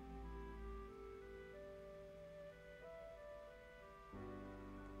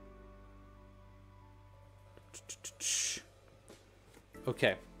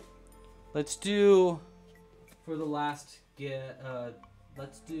 Okay. Let's do, for the last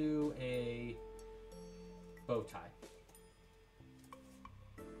let's do a bow tie.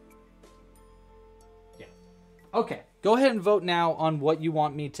 Yeah. Okay. Go ahead and vote now on what you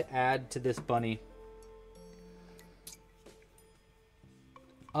want me to add to this bunny.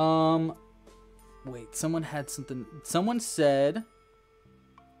 Wait, someone had something. Someone said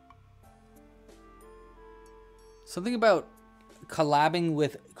something about collabing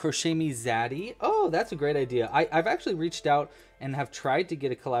with Crochet Me Zaddy. Oh, that's a great idea. I've actually reached out and have tried to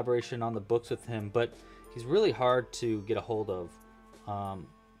get a collaboration on the books with him, but he's really hard to get a hold of.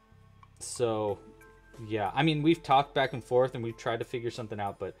 So, yeah. I mean, we've talked back and forth and we've tried to figure something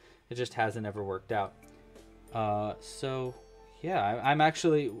out, but it just hasn't ever worked out. So, yeah, I'm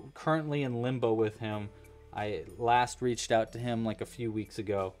actually currently in limbo with him. I last reached out to him like a few weeks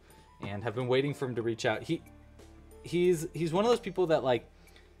ago and have been waiting for him to reach out. He's one of those people that like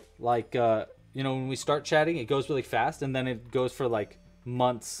you know, when we start chatting, it goes really fast, and then it goes for like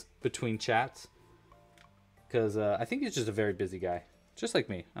months between chats. Because I think he's just a very busy guy, just like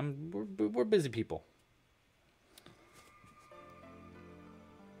me. We're busy people.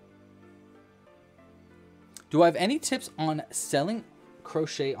 Do I have any tips on selling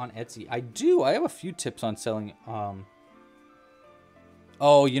crochet on Etsy? I do. I have a few tips on selling.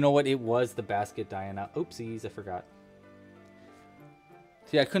 Oh, you know what? It was the basket, Diana. Oopsies, I forgot.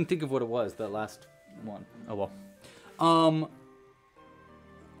 See, I couldn't think of what it was, that last one. Oh, well.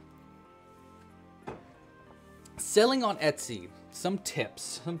 Selling on Etsy. Some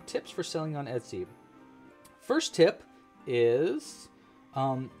tips. Some tips for selling on Etsy. First tip is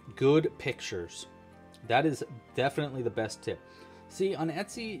good pictures. That is definitely the best tip. See, on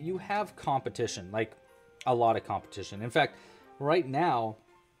Etsy, you have competition, like a lot of competition. In fact, right now,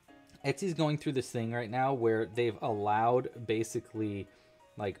 Etsy's going through this thing right now where they've allowed basically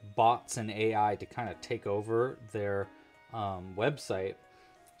like bots and AI to kind of take over their website.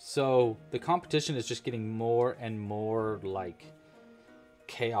 So the competition is just getting more and more like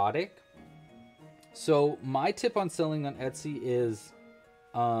chaotic. So my tip on selling on Etsy is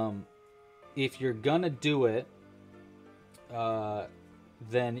if you're gonna do it,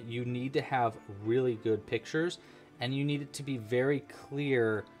 then you need to have really good pictures and you need it to be very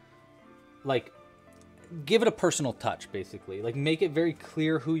clear. Like, give it a personal touch, basically. Like, make it very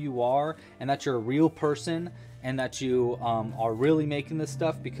clear who you are and that you're a real person and that you are really making this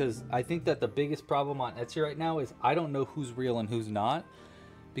stuff. Because I think that the biggest problem on Etsy right now is I don't know who's real and who's not.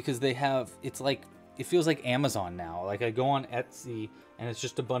 Because they have, it's like, it feels like Amazon now. Like, I go on Etsy and it's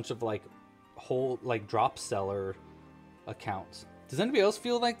just a bunch of like whole like drop seller accounts. Does anybody else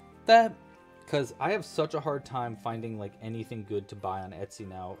feel like that? Because I have such a hard time finding like anything good to buy on Etsy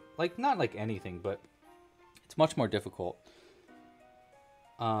now. Like, not like anything, but it's much more difficult.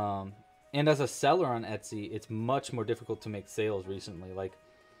 And as a seller on Etsy, it's much more difficult to make sales recently. Like,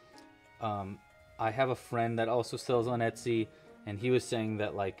 I have a friend that also sells on Etsy, and he was saying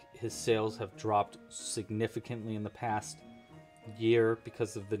that like his sales have dropped significantly in the past year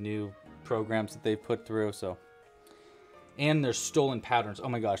because of the new programs that they put through. So, and there's stolen patterns. Oh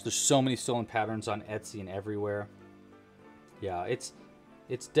my gosh, there's so many stolen patterns on Etsy and everywhere. Yeah, it's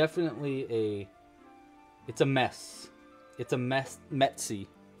definitely it's a mess. It's a messy.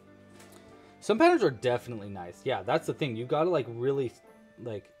 Some patterns are definitely nice. Yeah, that's the thing. You gotta like really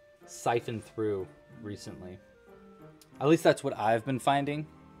like siphon through recently. At least that's what I've been finding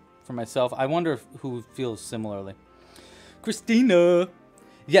for myself. I wonder who feels similarly. Christina.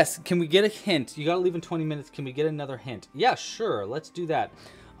 Yes, can we get a hint? You gotta leave in 20 minutes. Can we get another hint? Yeah, sure. Let's do that.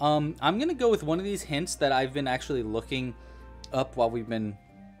 I'm gonna go with one of these hints that I've been actually looking up while we've been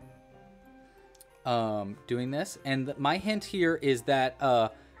doing this. And my hint here is that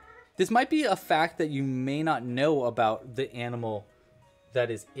this might be a fact that you may not know about the animal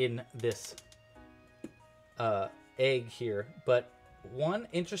that is in this egg here. But one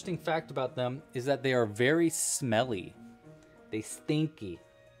interesting fact about them is that they are very smelly. They stinky.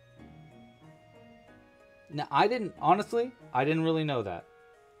 Now, I didn't really know that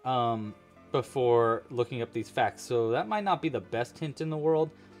before looking up these facts. So that might not be the best hint in the world,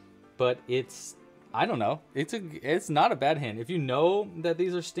 but I don't know. It's not a bad hint. If you know that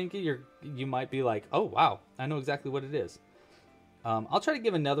these are stinky, you might be like, oh wow, I know exactly what it is. I'll try to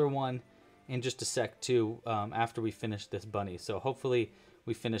give another one in just a sec too, after we finish this bunny. So hopefully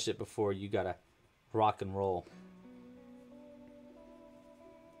we finish it before you gotta rock and roll.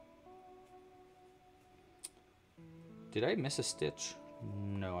 Did I miss a stitch?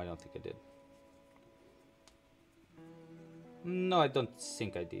 No, I don't think I did. No, I don't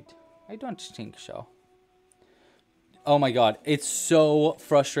think I did. I don't think so. Oh my god, it's so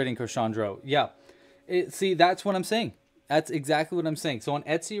frustrating, Crochandro. Yeah, see, that's what I'm saying. That's exactly what I'm saying. So on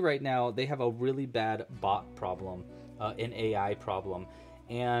Etsy right now, they have a really bad bot problem, an AI problem,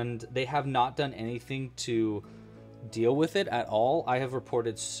 and they have not done anything to deal with it at all. I have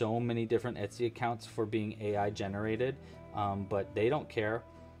reported so many different Etsy accounts for being AI generated, but they don't care.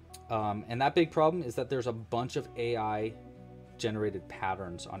 And that big problem is that there's a bunch of AI generated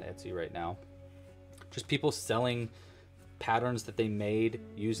patterns on Etsy right now. Just people selling patterns that they made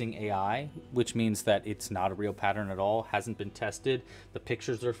using AI, which means that it's not a real pattern at all, hasn't been tested, the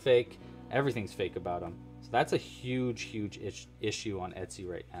pictures are fake, everything's fake about them. So that's a huge issue on Etsy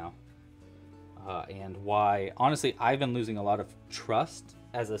right now. And why, honestly, I've been losing a lot of trust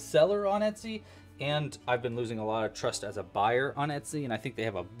as a seller on Etsy, and I've been losing a lot of trust as a buyer on Etsy, and I think they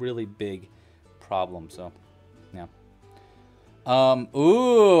have a really big problem. So yeah.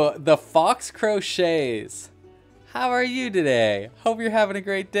 Ooh, the Fox Crochets. How are you today? Hope you're having a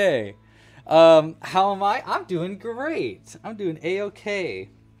great day. How am I? I'm doing great. I'm doing A-okay.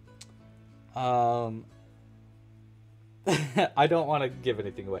 I don't want to give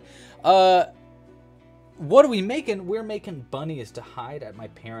anything away. What are we making? We're making bunnies to hide at my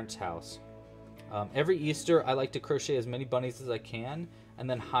parents' house. Every Easter, I like to crochet as many bunnies as I can and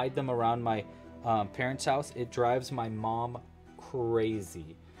then hide them around my parents' house. It drives my mom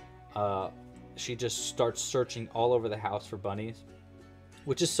crazy. She just starts searching all over the house for bunnies,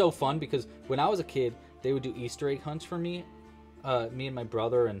 which is so fun because when I was a kid, they would do Easter egg hunts for me, me and my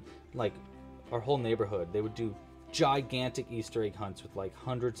brother, and like our whole neighborhood. They would do gigantic Easter egg hunts with like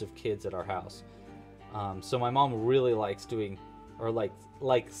hundreds of kids at our house. So my mom really likes doing, or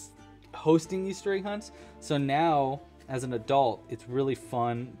likes hosting Easter egg hunts. So now, as an adult, it's really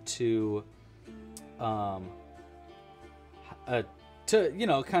fun to you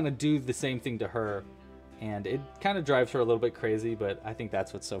know, kind of do the same thing to her, and it kind of drives her a little bit crazy, but I think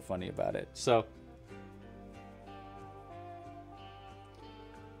that's what's so funny about it. So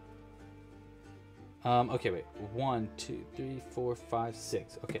okay, wait, 1 2 3 4 5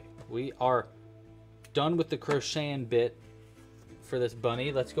 6. Okay, we are done with the crocheting bit for this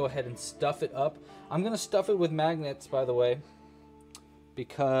bunny. Let's go ahead and stuff it up. I'm gonna stuff it with magnets, by the way,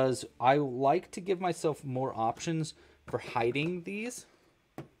 because I like to give myself more options for hiding these.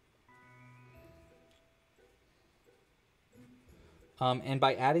 And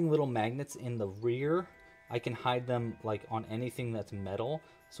by adding little magnets in the rear, I can hide them like on anything that's metal.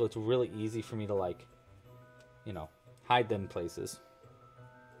 So it's really easy for me to, like, you know, hide them places.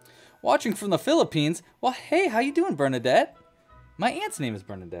 Watching from the Philippines. Well, hey, how you doing, Bernadette? My aunt's name is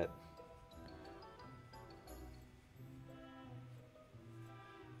Bernadette.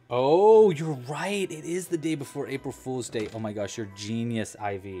 Oh, you're right. It is the day before April Fool's Day. Oh my gosh, you're genius,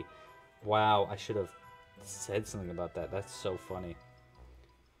 Ivy. Wow, I should have said something about that. That's so funny.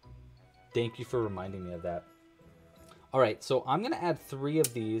 Thank you for reminding me of that. All right, so I'm going to add 3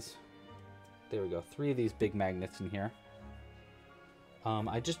 of these. There we go. 3 of these big magnets in here.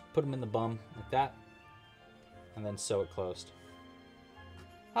 I just put them in the bum like that, and then sew it closed.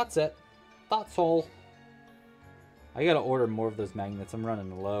 That's it. That's all. I gotta order more of those magnets. I'm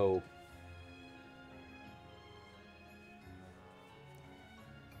running low.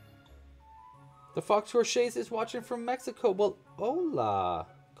 The Fox Crochets is watching from Mexico. Well, hola.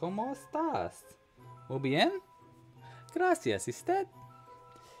 ¿Cómo estás? Muy bien? Gracias, usted.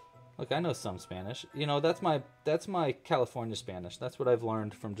 Look, I know some Spanish. You know, that's my California Spanish. That's what I've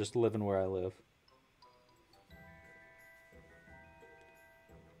learned from just living where I live.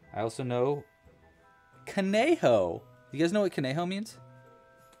 I also know conejo. You guys know what conejo means?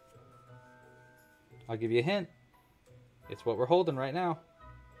 I'll give you a hint. It's what we're holding right now.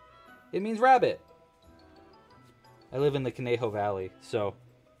 It means rabbit. I live in the Conejo Valley, so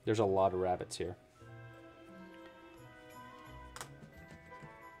there's a lot of rabbits here.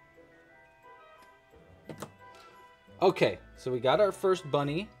 Okay, so we got our first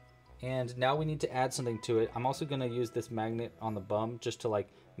bunny, and now we need to add something to it. I'm also gonna use this magnet on the bum just to like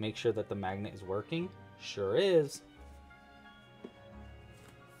make sure that the magnet is working. Sure is.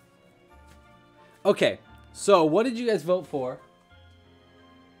 Okay, so what did you guys vote for?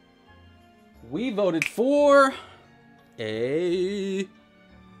 We voted for a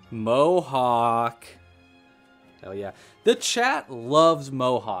mohawk. Hell yeah. The chat loves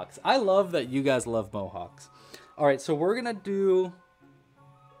mohawks. I love that you guys love mohawks. All right, so we're gonna do,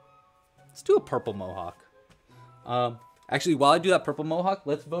 let's do a purple mohawk. Actually, while I do that purple mohawk,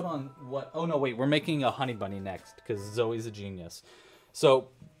 let's vote on what, oh no, wait, we're making a honey bunny next because Zoe's a genius. So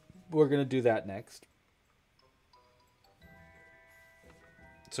we're gonna do that next.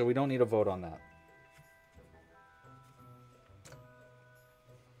 So we don't need a vote on that.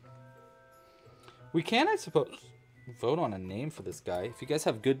 We can, I suppose, vote on a name for this guy. If you guys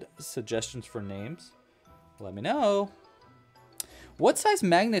have good suggestions for names, let me know. What size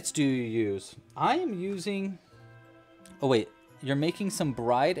magnets do you use? I am using... Oh, wait. You're making some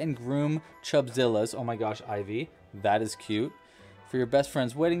bride and groom chubzillas. Oh my gosh, Ivy. That is cute. For your best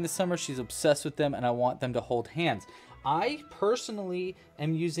friend's wedding this summer, she's obsessed with them, and I want them to hold hands. I personally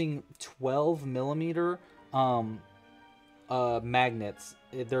am using 12 millimeter magnets.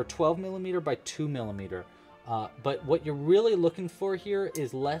 They're 12 millimeter by 2 millimeter. But what you're really looking for here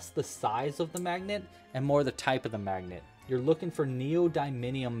is less the size of the magnet and more the type of the magnet. You're looking for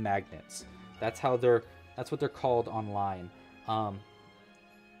neodymium magnets. That's what they're called online. Hold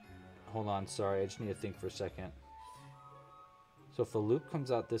on, sorry, I just need to think for a second. So if the loop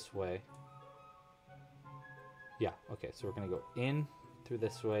comes out this way, yeah, okay, so we're gonna go in through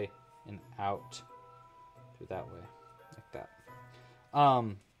this way and out through that way, like that.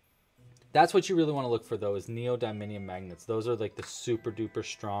 That's what you really want to look for though, is neodymium magnets. Those are like the super duper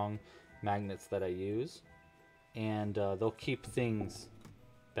strong magnets that I use, and they'll keep things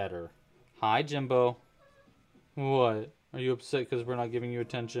better. Hi, Jimbo. What? Are you upset because we're not giving you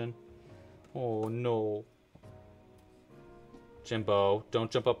attention? Oh no. Jimbo, don't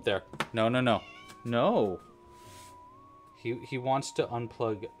jump up there. No, no, no. No. He wants to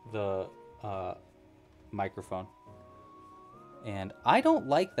unplug the microphone. And I don't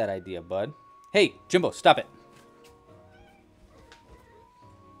like that idea, bud. Hey, Jimbo, stop it.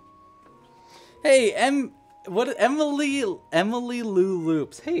 Hey, Emily Lou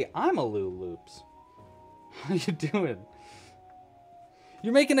Loops. Hey, I'm a Lou Loops. How you doing?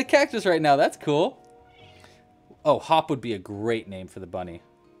 You're making a cactus right now. That's cool. Oh, Hop would be a great name for the bunny.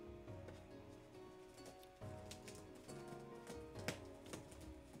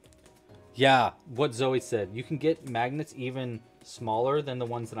 Yeah, what Zoe said. You can get magnets even smaller than the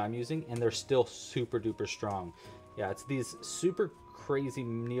ones that I'm using, and they're still super duper strong. Yeah, it's these super crazy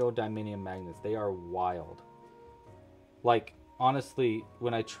neodymium magnets. They are wild. Like, honestly,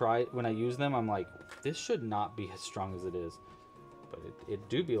 when I use them, I'm like, this should not be as strong as it is. But it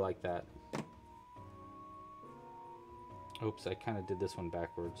do be like that. Oops, I kind of did this one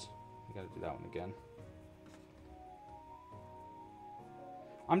backwards. I gotta do that one again.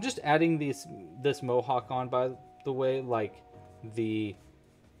 I'm just adding this mohawk on, by the way, like the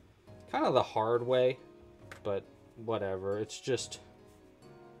kind of the hard way, but whatever. It's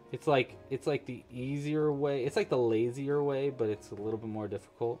like the easier way. It's like the lazier way, but it's a little bit more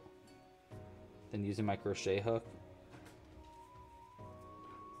difficult than using my crochet hook.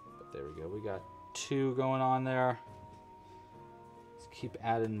 But there we go. We got 2 going on there. Let's keep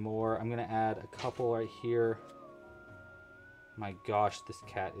adding more. I'm gonna add a couple right here. My gosh, this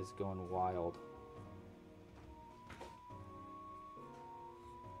cat is going wild.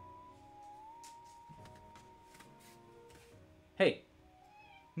 Hey,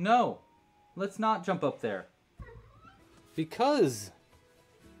 no, let's not jump up there. Because,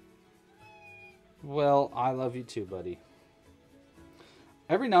 well, I love you too, buddy.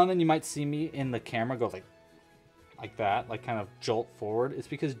 Every now and then you might see me in the camera go like that, like kind of jolt forward. It's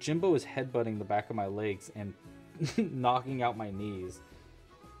because Jimbo is headbutting the back of my legs and knocking out my knees.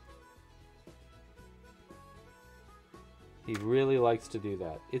 He really likes to do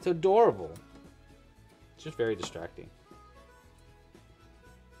that. It's adorable. It's just very distracting.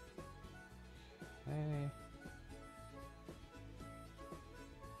 Okay.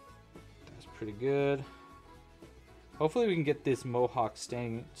 That's pretty good. Hopefully we can get this mohawk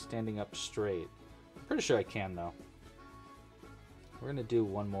standing up straight. I'm pretty sure I can though. We're gonna do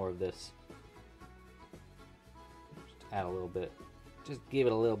one more of this. Add a little bit. Just give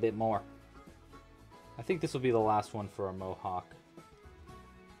it a little bit more. I think this will be the last one for our mohawk.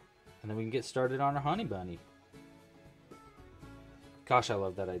 And then we can get started on our honey bunny. Gosh, I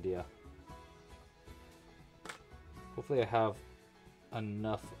love that idea. Hopefully I have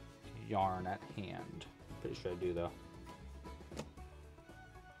enough yarn at hand. Pretty sure I do though.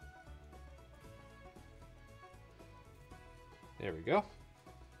 There we go.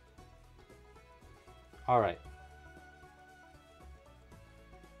 All right.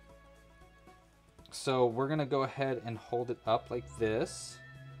 So we're gonna go ahead and hold it up like this.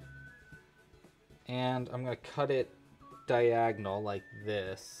 And I'm gonna cut it diagonal like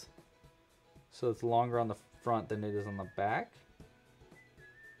this. So it's longer on the front than it is on the back.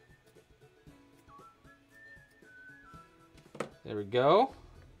 There we go.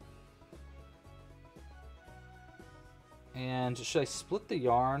 And should I split the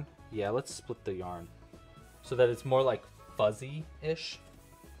yarn? Yeah, let's split the yarn so that it's more like fuzzy-ish.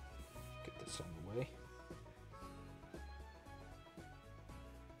 Get this on the way.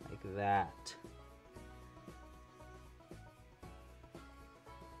 Like that.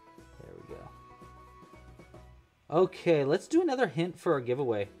 There we go. Okay, let's do another hint for our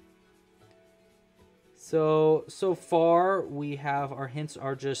giveaway. So far we have, our hints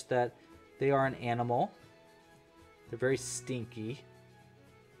are just that they are an animal. They're very stinky,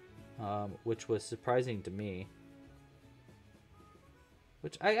 which was surprising to me.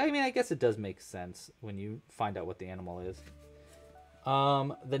 Which, I mean, I guess it does make sense when you find out what the animal is.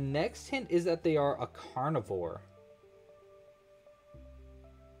 The next hint is that they are a carnivore.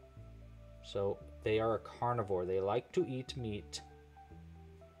 So they are a carnivore. They like to eat meat.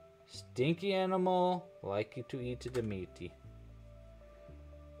 Stinky animal, like to eat the meaty.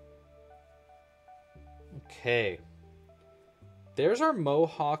 Okay. There's our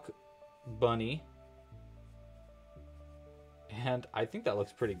mohawk bunny. And I think that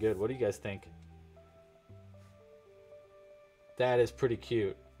looks pretty good. What do you guys think? That is pretty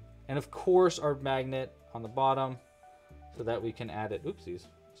cute. And of course our magnet on the bottom so that we can add it. Oopsies.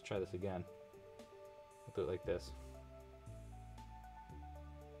 Let's try this again. We'll do it like this.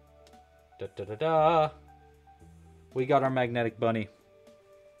 Da, da, da, da. We got our magnetic bunny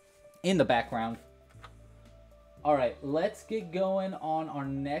in the background. All right, let's get going on our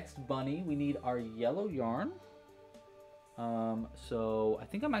next bunny. We need our yellow yarn. So I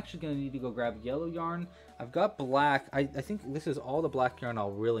think I'm actually gonna need to go grab yellow yarn. I've got black. I think this is all the black yarn I'll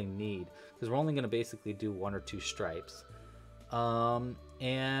really need because we're only gonna basically do 1 or 2 stripes. And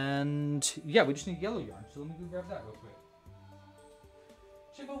yeah, we just need yellow yarn. So let me go grab that real quick.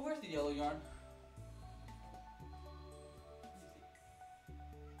 Chippo, where's the yellow yarn?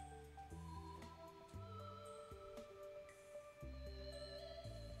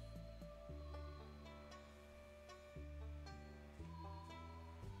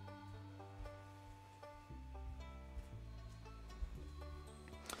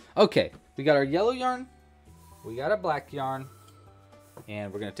 Okay, we got our yellow yarn, we got our black yarn,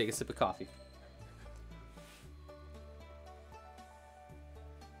 and we're gonna take a sip of coffee.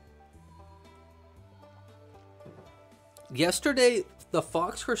 Yesterday, the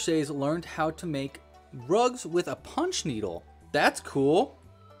Fox Crochets learned how to make rugs with a punch needle. That's cool.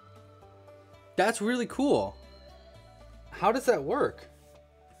 That's really cool. How does that work?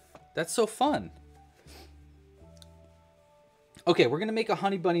 That's so fun. Okay, we're gonna make a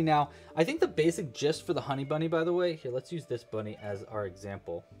honey bunny now. I think the basic gist for the honey bunny, by the way, here, let's use this bunny as our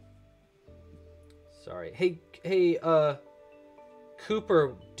example. Sorry. Hey,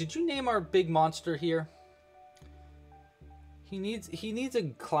 Cooper, did you name our big monster here? He needs a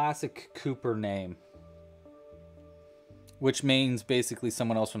classic Cooper name. Which means basically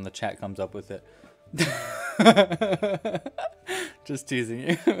someone else from the chat comes up with it. Just teasing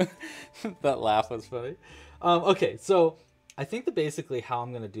you. That laugh was funny. Okay, so I think that basically how I'm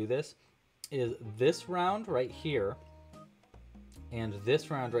going to do this is this round right here and this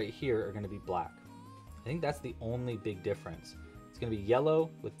round right here are going to be black. I think that's the only big difference. It's going to be yellow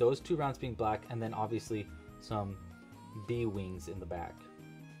with those 2 rounds being black and then obviously some bee wings in the back.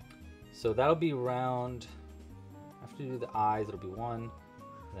 So that'll be round, after you do the eyes, it'll be 1. And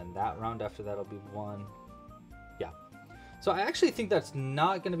then that round after that'll be 1. Yeah. So I actually think that's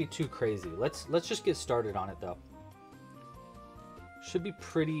not going to be too crazy. Let's just get started on it though. Should be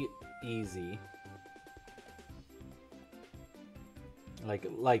pretty easy.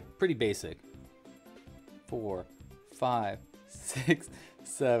 Like pretty basic. 4, 5, 6,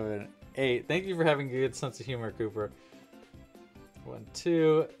 7, 8. Thank you for having a good sense of humor, Cooper. 1,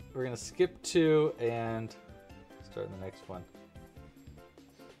 2. We're gonna skip 2 and start the next one.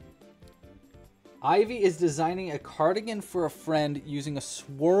 Ivy is designing a cardigan for a friend using a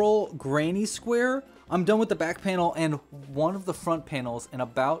swirl granny square. I'm done with the back panel and one of the front panels and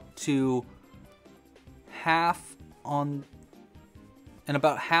about to half on and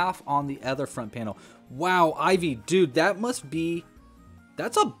about half on the other front panel. Wow, Ivy, dude, that's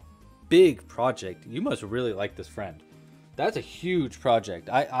a big project. You must really like this friend. That's a huge project.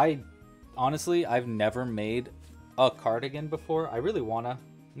 I honestly, I've never made a cardigan before. I really want to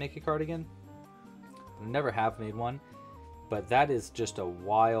make a cardigan. I never have made one, but that is just a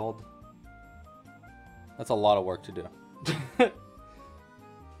wild... That's a lot of work to do.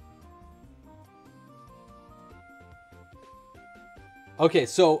 Okay,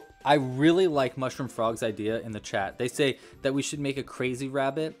 so I really like Mushroom Frog's idea in the chat. They say that we should make a crazy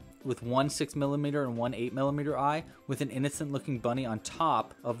rabbit with one 6mm and one 8mm eye with an innocent looking bunny on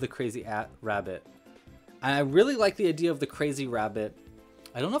top of the crazy rabbit. And I really like the idea of the crazy rabbit.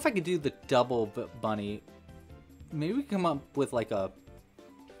 I don't know if I could do the double bunny. Maybe we can come up with like a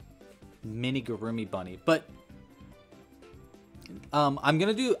mini Gurumi bunny. But I'm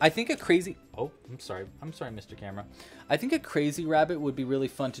gonna do, I think a crazy, oh, I'm sorry, Mr. Camera. I think a crazy rabbit would be really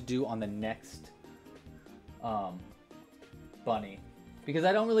fun to do on the next bunny. Because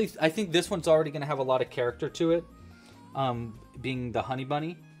I think this one's already gonna have a lot of character to it, being the honey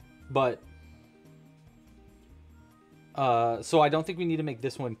bunny. But, so I don't think we need to make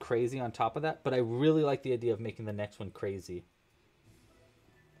this one crazy on top of that, but I really like the idea of making the next one crazy.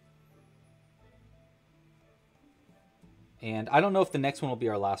 And I don't know if the next one will be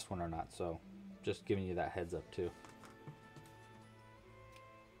our last one or not, so just giving you that heads up too.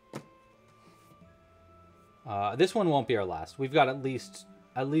 This one won't be our last. We've got at least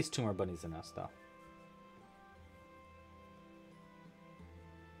 2 more bunnies in us, though.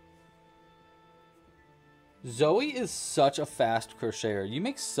 Zoe is such a fast crocheter. You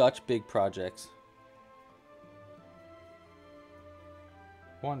make such big projects.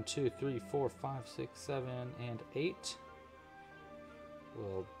 1, 2, 3, 4, 5, 6, 7, and 8.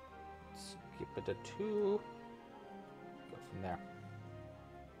 We'll skip it to 2. Go from there.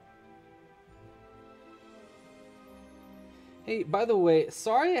 Hey, by the way,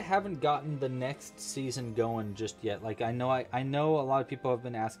 sorry I haven't gotten the next season going just yet. Like, I know a lot of people have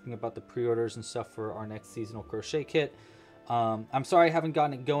been asking about the pre-orders and stuff for our next seasonal crochet kit. I'm sorry I haven't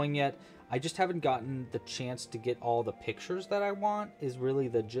gotten it going yet. I just haven't gotten the chance to get all the pictures that I want, is really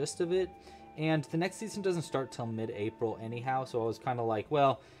the gist of it. And the next season doesn't start till mid-April anyhow, so I was kind of like,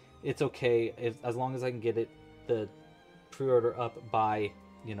 well, it's okay as long as I can get the pre-order up by,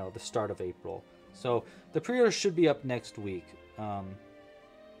 you know, the start of April. So the pre-order should be up next week,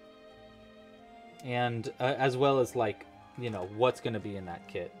 and as well as, like, you know, what's going to be in that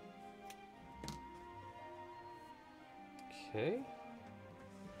kit. Okay,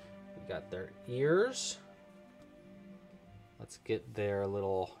 we got their ears. Let's get their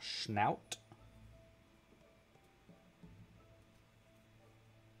little snout.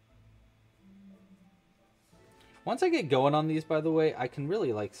 Once I get going on these, by the way, I can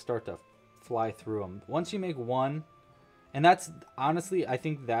really, like, start to fly through them. Once you make one, and that's honestly, I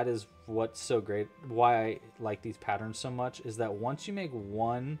think that is what's so great, why I like these patterns so much, is that once you make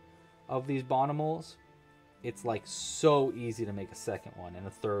one of these bonimals, it's like so easy to make a second one and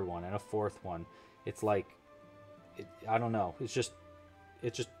a third one and a fourth one. It's like, I don't know, it's just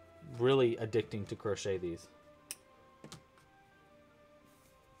really addicting to crochet these.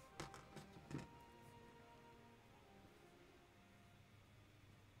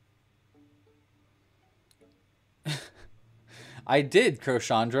 I did,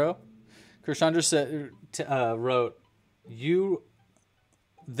 Crochandro. Crochandro said, wrote,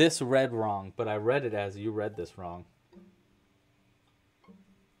 this read wrong, but I read it as you read this wrong.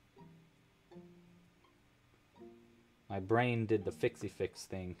 My brain did the fixie fix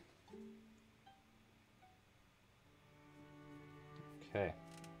thing. Okay.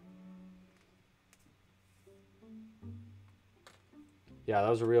 Yeah, that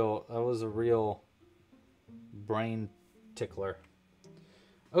was a real brain tickler.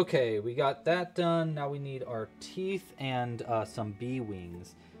 Okay, we got that done. Now we need our teeth and some bee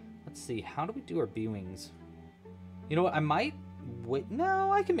wings. Let's see, how do we do our bee wings? You know what, I might wait.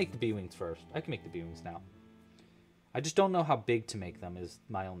 No, I can make the bee wings first. I can make the bee wings now. I just don't know how big to make them is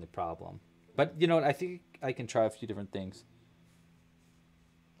my only problem. But you know what, I think I can try a few different things.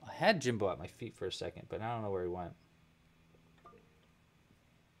 I had Jimbo at my feet for a second, but I don't know where he went.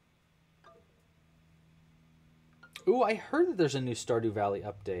 Ooh, I heard that there's a new Stardew Valley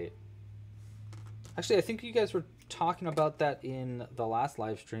update. Actually, I think you guys were talking about that in the last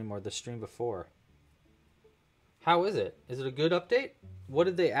live stream or the stream before. How is it? Is it a good update? What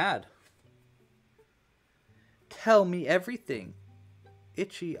did they add? Tell me everything.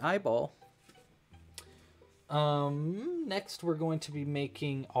 Itchy eyeball. Next we're going to be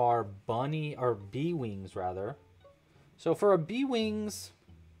making our bee wings rather. So for our bee wings,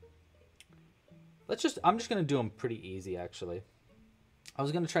 I'm just going to do them pretty easy, actually. I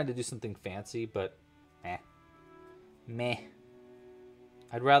was going to try to do something fancy, but meh. Meh.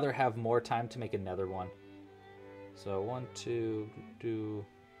 I'd rather have more time to make another one. So 1, 2, do.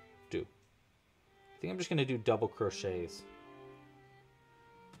 I think I'm just going to do double crochets.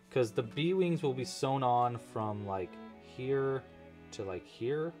 Because the bee wings will be sewn on from like here to like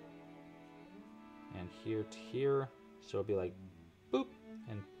here. And here to here. So it'll be like boop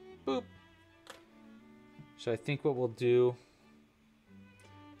and boop. So I think what we'll do,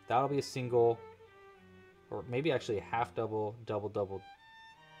 that'll be a single, or maybe actually a half double, double, double.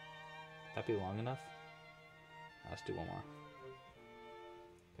 That be long enough? Let's do one more.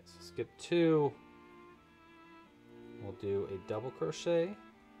 Okay, so skip 2. We'll do a double crochet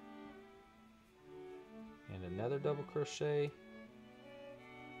and another double crochet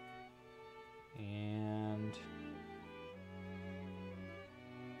and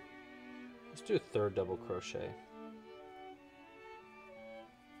let's do a third double crochet.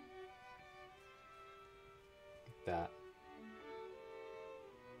 Like that.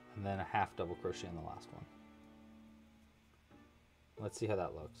 And then a half double crochet in the last one. Let's see how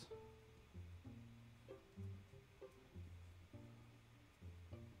that looks.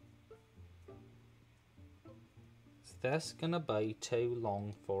 Is this gonna be too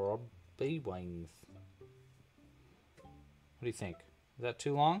long for our bee wings? What do you think? Is that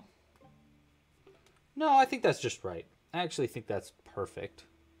too long? No, I think that's just right. I actually think that's perfect.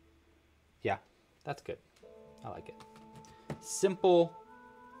 Yeah, that's good. I like it. Simple,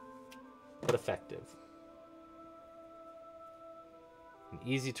 but effective. And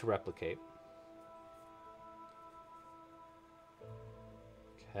easy to replicate.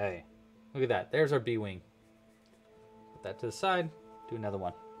 Okay. Look at that. There's our bee wing. Put that to the side. Do another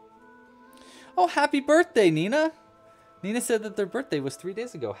one. Oh, happy birthday, Nina. Nina said that their birthday was 3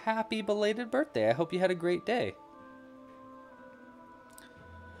 days ago. Happy belated birthday. I hope you had a great day.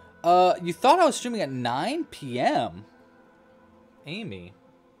 You thought I was streaming at 9 p.m.? Amy.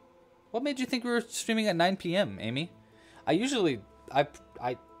 What made you think we were streaming at 9 p.m., Amy? I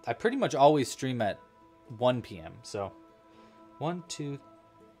pretty much always stream at 1 p.m. So 1, 2,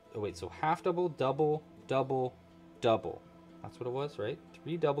 oh wait, so half double, double, double, double. That's what it was, right?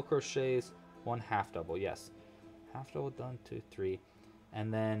 3 double crochets, 1 half double, yes. Half double done, 2, 3,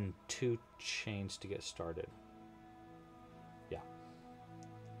 and then 2 chains to get started. Yeah.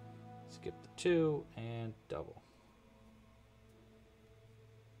 Skip the 2 and double.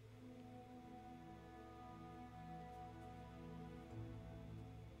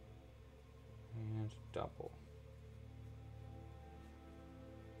 And double.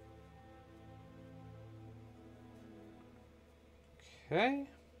 Okay.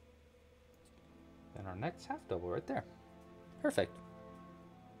 Then our next half double right there. Perfect.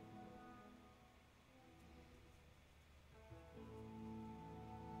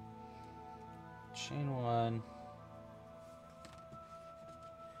 Chain 1.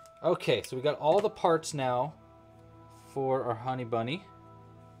 Okay, so we got all the parts now for our honey bunny.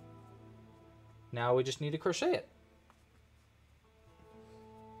 Now we just need to crochet it.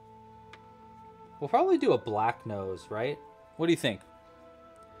 We'll probably do a black nose, right? What do you think?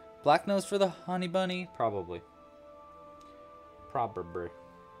 Black nose for the honey bunny? Probably. Probably.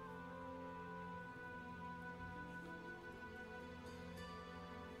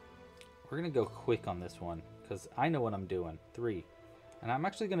 We're going to go quick on this one because I know what I'm doing. 3. And I'm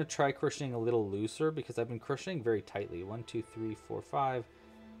actually going to try crocheting a little looser because I've been crocheting very tightly. 1, 2, 3, 4, 5,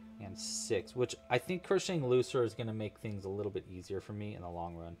 and 6. Which I think crocheting looser is going to make things a little bit easier for me in the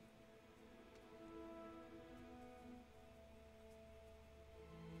long run.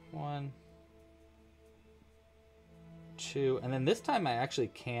 One, 2, and then this time I actually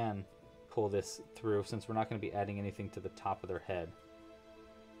can pull this through since we're not going to be adding anything to the top of their head.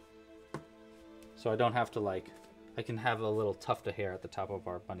 So I don't have to I can have a little tuft of hair at the top of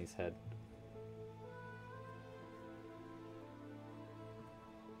our bunny's head.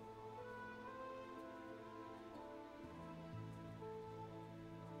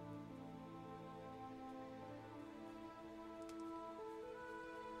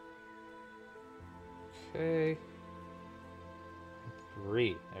 Okay.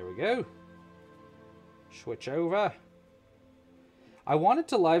 3. There we go. Switch over. I wanted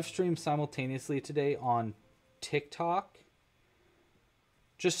to live stream simultaneously today on TikTok.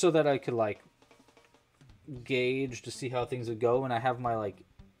 Just so that I could gauge to see how things would go. And I have my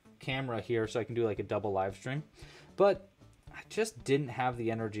camera here so I can do a double live stream. But I just didn't have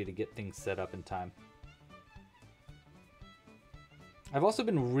the energy to get things set up in time. I've also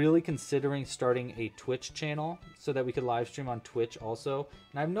been really considering starting a Twitch channel so that we could live stream on Twitch also.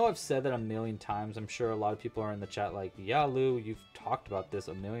 And I know I've said that a million times. I'm sure a lot of people are in the chat like, yeah, Lou, you've talked about this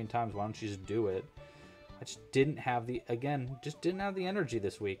a million times. Why don't you just do it? I just didn't have the energy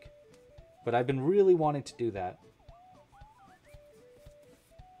this week. But I've been really wanting to do that.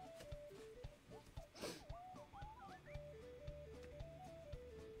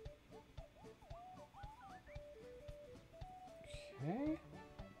 Okay.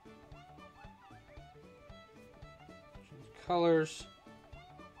 Change colors.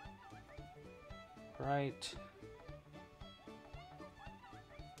 Right.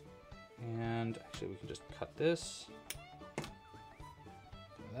 And actually we can just cut this.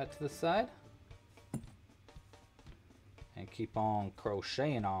 Throw that to the side. And keep on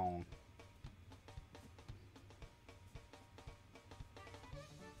crocheting on.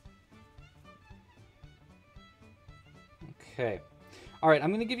 Okay. All right, I'm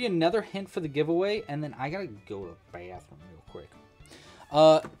going to give you another hint for the giveaway, and then I got to go to the bathroom real quick.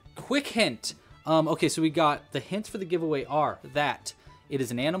 Quick hint. Okay, so we got the hints for the giveaway are that it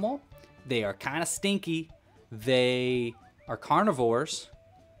is an animal, they are kind of stinky, they are carnivores,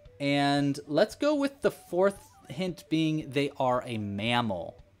 and let's go with the fourth hint being they are a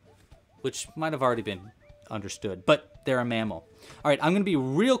mammal, which might have already been understood, but they're a mammal. All right, I'm going to be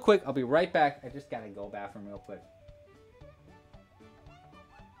real quick. I'll be right back. I just got to go bathroom real quick.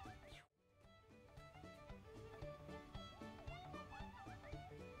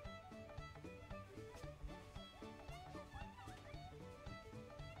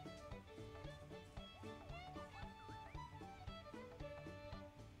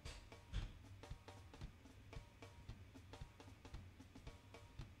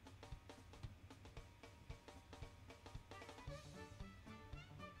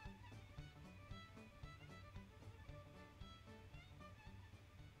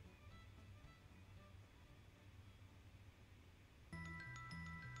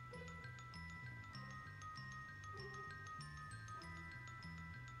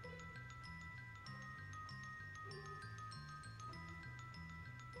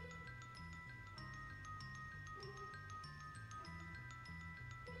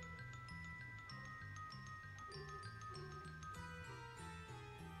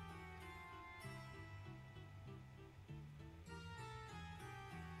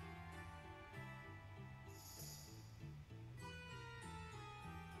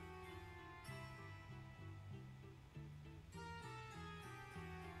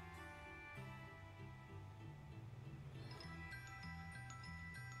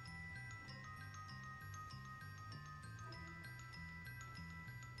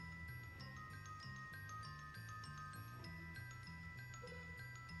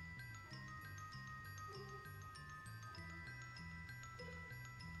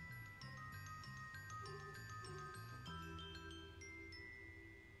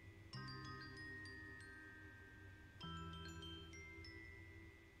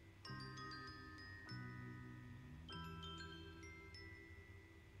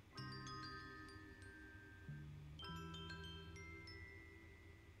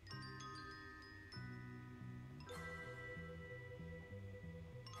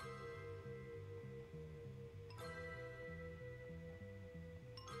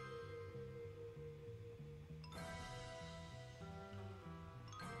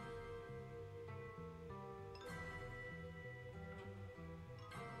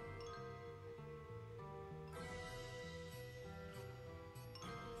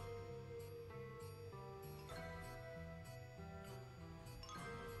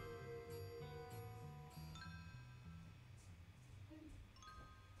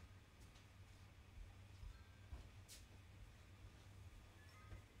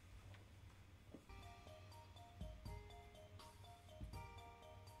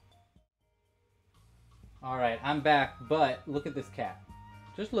 All right, I'm back, but look at this cat.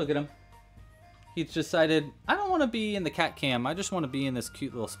 Just look at him. He's decided, I don't want to be in the cat cam. I just want to be in this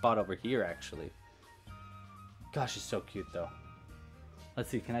cute little spot over here, actually. Gosh, he's so cute, though.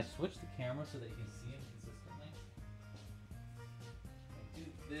 Let's see, can I switch the camera so that you can see him consistently? I do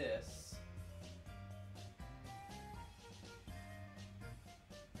this.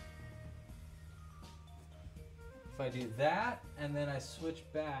 If I do that, and then I switch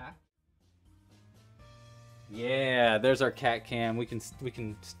back. Yeah, there's our cat cam. We can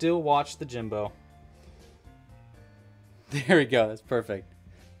still watch the Jimbo. There we go. That's perfect.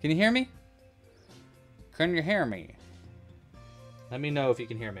 Can you hear me? Can you hear me? Let me know if you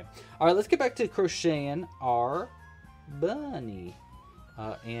can hear me. All right, let's get back to crocheting our bunny.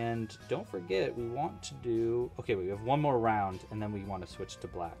 And don't forget, we want to do... Okay, we have one more round, and then we want to switch to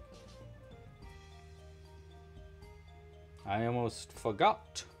black. I almost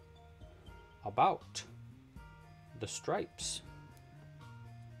forgot about the stripes.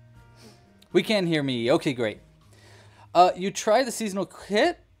 We can't hear me. Okay, great. You tried the seasonal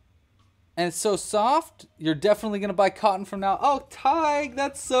kit, and it's so soft. You're definitely going to buy cotton from now. Oh, Tig,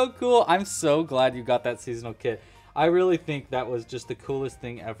 that's so cool. I'm so glad you got that seasonal kit. I really think that was just the coolest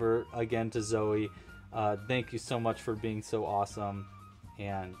thing ever. Again, to Zoe, thank you so much for being so awesome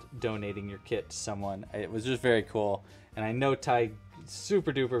and donating your kit to someone. It was just very cool. And I know Tig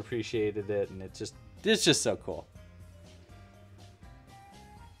super duper appreciated it, and it's just so cool.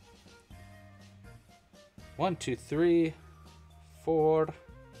 1, 2, 3, 4.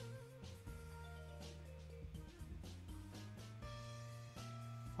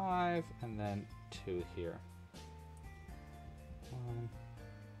 5, and then 2 here. 1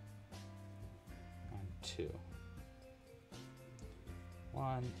 and 2.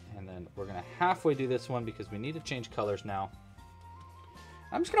 1, and then we're gonna halfway do this one because we need to change colors now.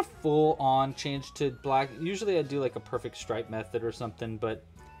 I'm just gonna full on change to black. Usually I do like a perfect stripe method or something, but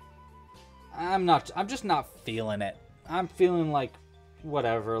I'm just not feeling it. I'm feeling like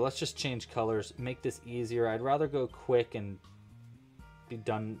whatever, let's just change colors, make this easier. I'd rather go quick and be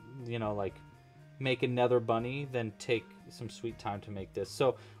done, you know, like make another bunny than take some sweet time to make this.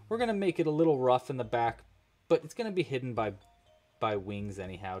 So we're gonna make it a little rough in the back, but it's gonna be hidden by wings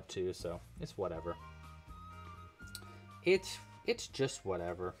anyhow too, so it's whatever. It's just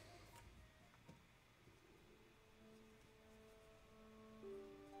whatever.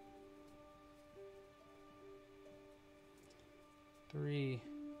 Three,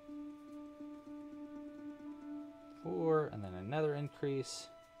 4, and then another increase.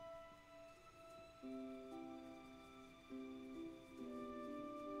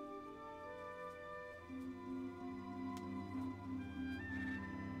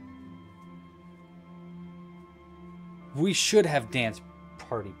 We should have dance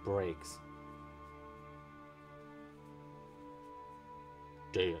party breaks.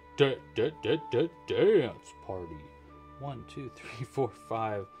 Dance party. 1, 2, 3, 4,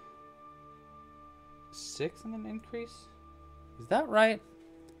 5, 6, and then increase? Is that right?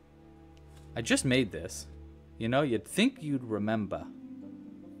 I just made this. You know, you'd think you'd remember.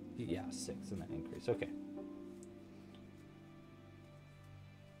 Yeah, 6 and then increase. Okay.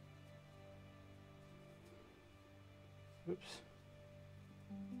 Oops.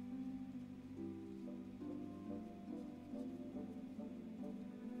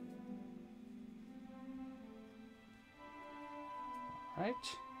 All right,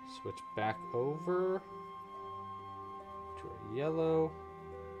 switch back over to our yellow.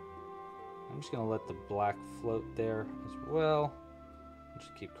 I'm just gonna let the black float there as well.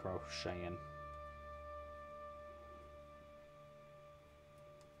 Just keep crocheting.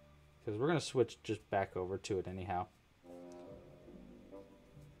 Because we're gonna switch just back over to it anyhow.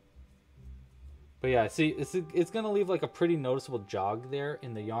 But yeah, see, it's going to leave like a pretty noticeable jog there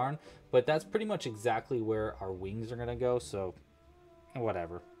in the yarn. But that's pretty much exactly where our wings are going to go. So,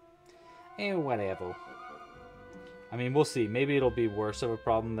 whatever. Whatever. I mean, we'll see. Maybe it'll be worse of a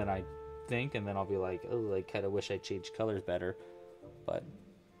problem than I think. And then I'll be like, oh, I kind of wish I changed colors better. But...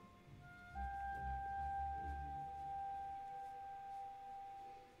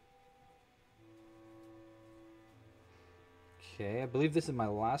 okay, I believe this is my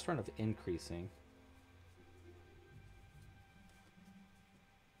last round of increasing.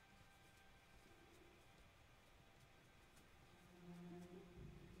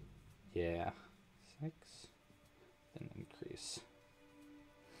 Yeah, 6, then increase.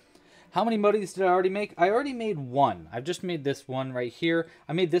 How many bunnies did I already make? I already made 1. I've just made this one right here.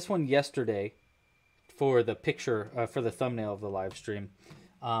 I made this one yesterday for the picture, for the thumbnail of the live stream.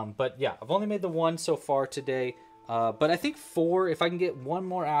 But yeah, I've only made the 1 so far today. But I think 4, if I can get 1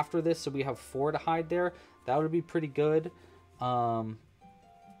 more after this, so we have 4 to hide there, that would be pretty good.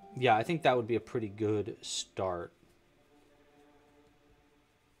 Yeah, I think that would be a pretty good start.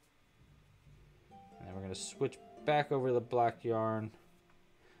 And then we're going to switch back over to the black yarn.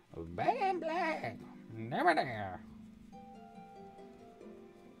 Bam, black! Never there!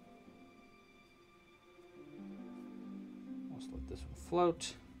 Let's let this one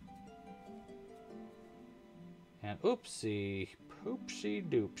float. And oopsie, poopsie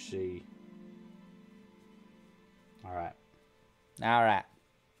doopsie. All right. All right.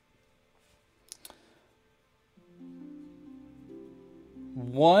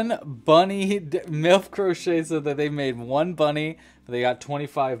 One bunny MILF crochet so that they made 1 bunny, but they got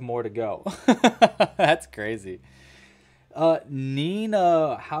 25 more to go. That's crazy.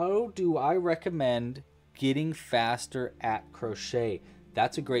 Nina, how do I recommend getting faster at crochet?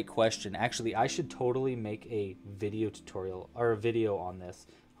 That's a great question. Actually, I should totally make a video tutorial or a video on this.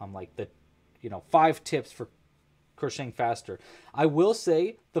 Like the, 5 tips for crocheting faster. I will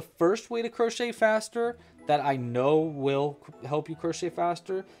say the first way to crochet faster that I know will help you crochet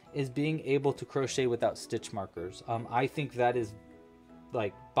faster is being able to crochet without stitch markers. I think that is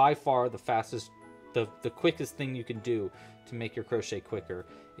like by far the fastest, the quickest thing you can do to make your crochet quicker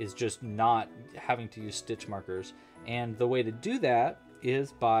is just not having to use stitch markers. And the way to do that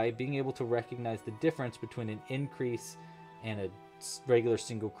is by being able to recognize the difference between an increase and a regular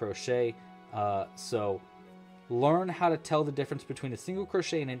single crochet. So learn how to tell the difference between a single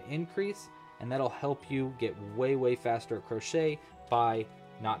crochet and an increase, and that'll help you get way faster at crochet by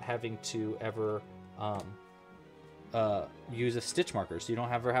not having to ever use a stitch marker. So you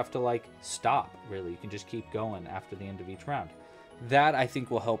don't ever have to like stop, really. You can just keep going after the end of each round. That I think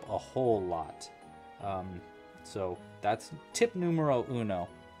will help a whole lot. So that's tip numero uno.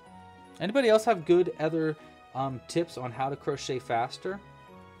 Anybody else have good other tips on how to crochet faster?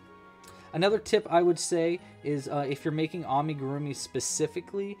 Another tip I would say is if you're making amigurumi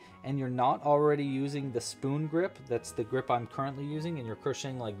specifically and you're not already using the spoon grip, that's the grip I'm currently using, and you're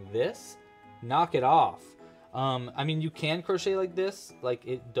crocheting like this, knock it off. I mean, you can crochet like this, like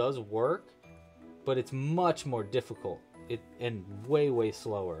it does work, but it's much more difficult and way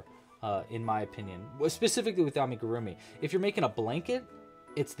slower, in my opinion, specifically with amigurumi. If you're making a blanket,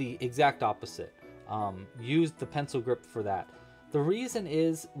 it's the exact opposite. Use the pencil grip for that. The reason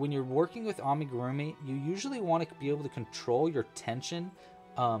is when you're working with amigurumi, you usually want to be able to control your tension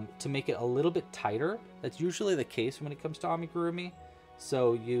to make it a little bit tighter. That's usually the case when it comes to amigurumi.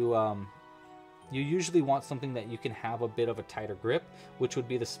 So you usually want something that you can have a bit of a tighter grip, which would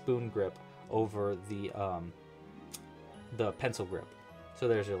be the spoon grip over the pencil grip. So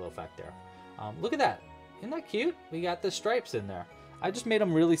there's your little fact there. Look at that. Isn't that cute? We got the stripes in there. I just made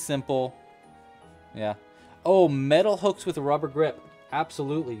them really simple. Yeah. Oh, metal hooks with a rubber grip.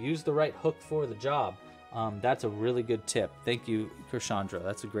 Absolutely. Use the right hook for the job. That's a really good tip. Thank you, Krishandra.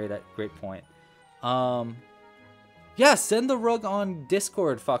 That's a great point. Yeah, send the rug on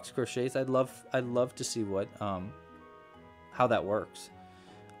Discord, Fox Crochets. I'd love to see what how that works.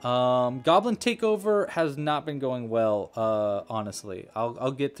 Goblin Takeover has not been going well, honestly.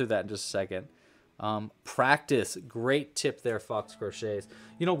 I'll get through that in just a second. Practice. Great tip there, Fox Crochets.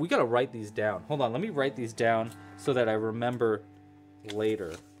 We got to write these down. Hold on. Let me write these down so that I remember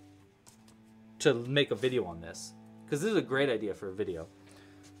later to make a video on this, because this is a great idea for a video.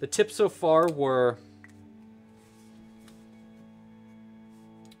 The tips so far were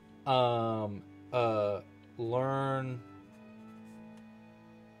learn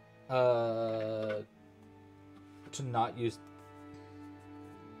to not use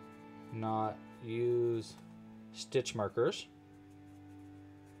stitch markers.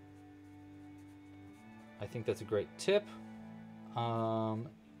 I think that's a great tip.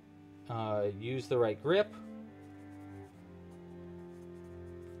 Use the right grip.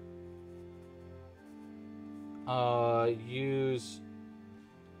 Use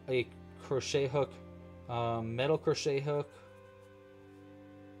a crochet hook, metal crochet hook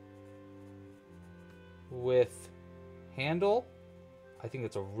with handle. I think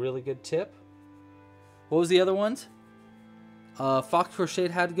that's a really good tip. What was the other ones? Fox Crochet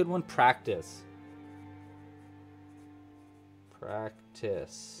had a good one. Practice.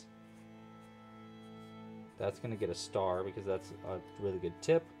 That's going to get a star because that's a really good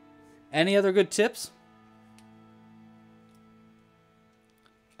tip. Any other good tips?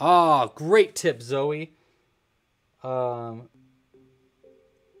 Great tip, Zoe. So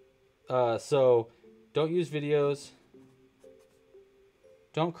don't use videos.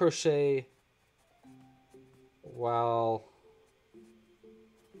 Don't crochet while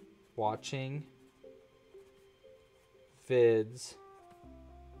watching vids.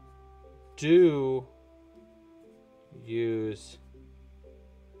 Do use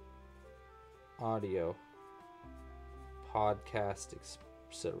audio, podcast,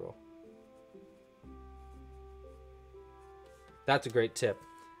 etc. That's a great tip.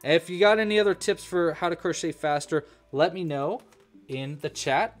 If you got any other tips for how to crochet faster, let me know in the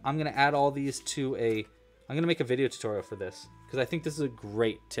chat. I'm going to add all these to I'm going to make a video tutorial for this because I think this is a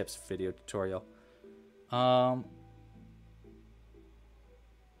great tips video tutorial.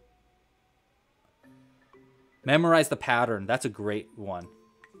 Memorize the pattern. That's a great one.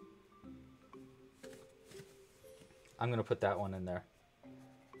 I'm going to put that one in there.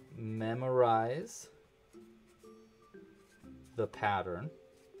 Memorize the pattern.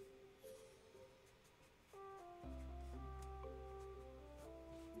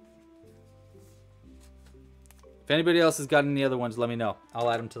 If anybody else has got any other ones, let me know. I'll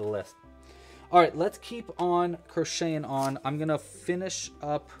add them to the list. All right, let's keep on crocheting on. I'm going to finish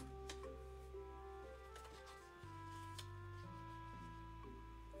up.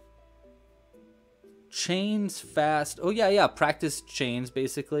 Chains fast. Oh, yeah. Practice chains,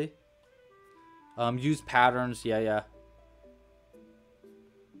 basically. Use patterns. Yeah.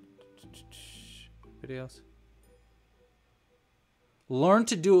 Videos. Learn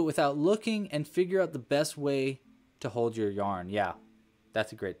to do it without looking and figure out the best way to hold your yarn. Yeah,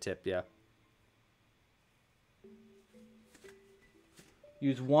 that's a great tip. Yeah.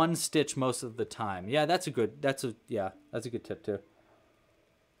 Use one stitch most of the time. Yeah, that's a good tip too.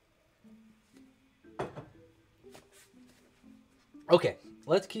 Okay,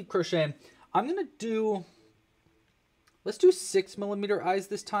 let's keep crocheting. Let's do 6mm eyes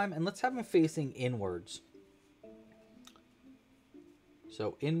this time, and let's have them facing inwards.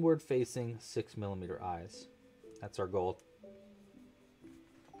 So inward facing 6mm eyes. That's our goal.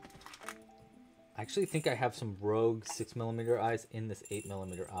 I actually think I have some rogue 6mm eyes in this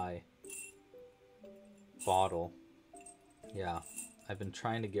 8mm eye bottle. Yeah, I've been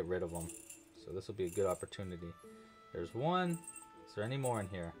trying to get rid of them. So this will be a good opportunity. There's one. Is there any more in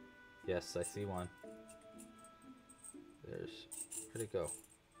here? Yes, I see one. Where'd it go?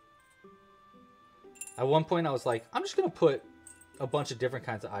 At one point I was like, I'm just going to put a bunch of different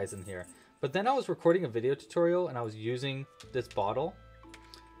kinds of eyes in here. But then I was recording a video tutorial and I was using this bottle.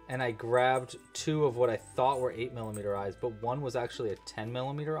 And I grabbed two of what I thought were 8mm eyes, but one was actually a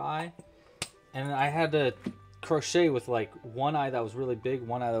 10mm eye. And I had to crochet with like one eye that was really big,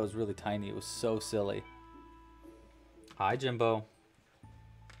 one eye that was really tiny. It was so silly. Hi, Jimbo.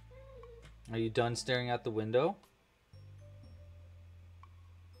 Are you done staring out the window?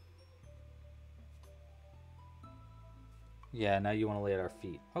 Yeah, now you want to lay at our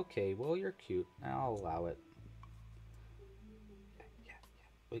feet. Okay, well, you're cute. I'll allow it. Yeah.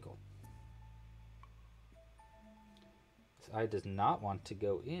 Wiggle. This eye does not want to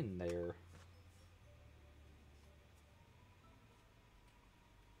go in there.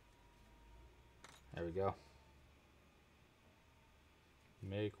 There we go.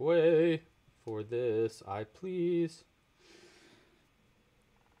 Make way for this eye, please.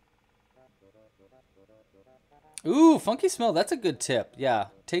 Ooh, funky smell. That's a good tip. Yeah.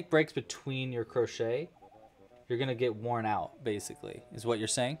 Take breaks between your crochet. You're going to get worn out, basically, is what you're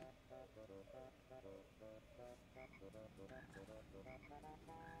saying.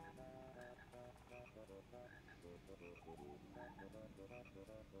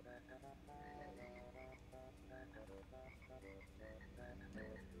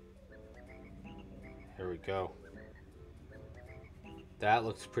 Here we go. That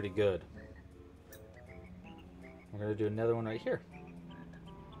looks pretty good. I'm going to do another one right here.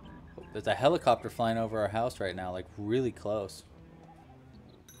 Oh, there's a helicopter flying over our house right now, like really close.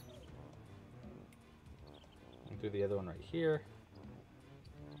 I'll do the other one right here.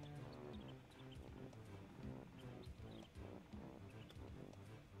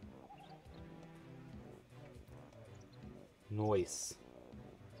 Nice.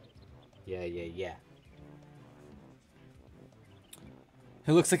 Yeah.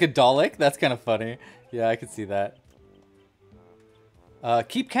 It looks like a Dalek. That's kind of funny. Yeah, I can see that.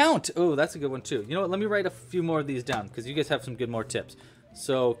 Keep count. Oh, that's a good one too. You know what? Let me write a few more of these down because you guys have some good more tips.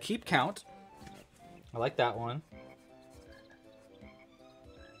 So keep count. I like that one.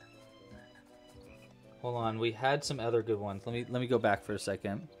 Hold on, we had some other good ones. Let me go back for a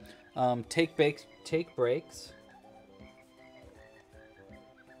second. Take breaks.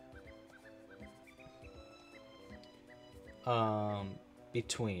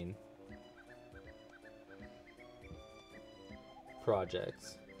 Between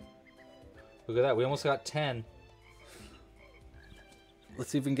projects. Look at that, we almost got 10.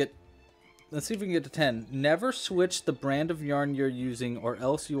 Let's see if we can get to 10. Never switch the brand of yarn you're using or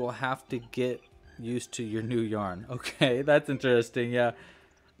else you will have to get used to your new yarn. Okay, that's interesting. Yeah.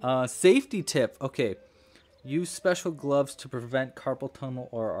 Safety tip. Okay. Use special gloves to prevent carpal tunnel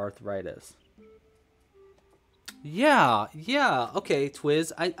or arthritis. Yeah. Okay,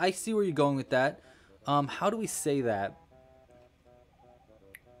 Twiz. I see where you're going with that. How do we say that?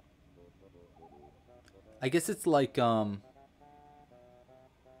 I guess it's like,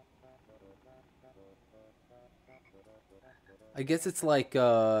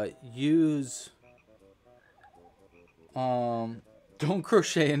 use, don't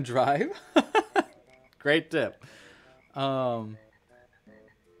crochet and drive. Great tip.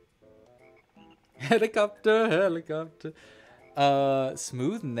 Helicopter.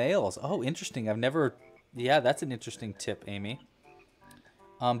 Smooth nails. Oh, interesting. Yeah, that's an interesting tip, Amy.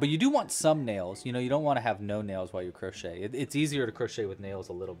 But you do want some nails. You know, you don't want to have no nails while you crochet. It's easier to crochet with nails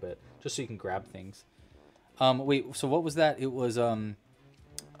a little bit, just so you can grab things. Wait, so what was that? It was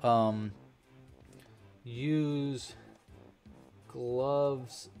use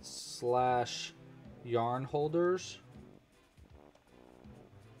gloves / yarn holders.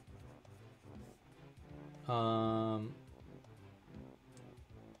 To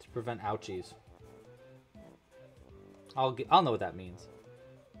prevent ouchies. I'll know what that means.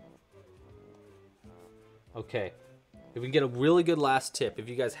 Okay. If we can get a really good last tip, if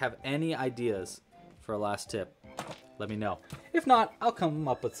you guys have any ideas for a last tip, let me know. If not, I'll come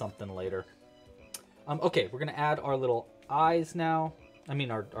up with something later. Okay, we're gonna add our little eyes now. I mean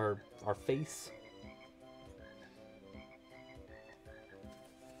our face.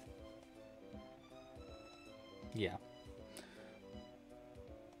 Yeah.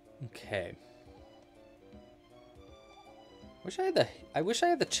 Okay. I wish I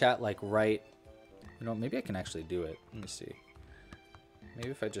had the chat like right. You know, maybe I can actually do it. Let me see. Maybe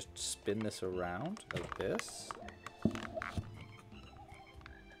if I just spin this around like this.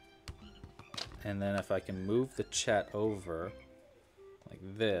 And then if I can move the chat over like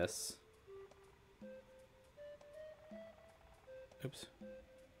this. Oops.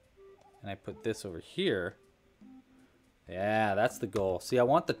 And I put this over here. Yeah, that's the goal. See, I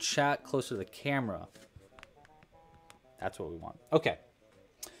want the chat closer to the camera. That's what we want. Okay.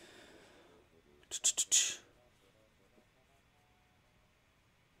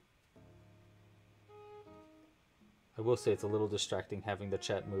 I will say it's a little distracting having the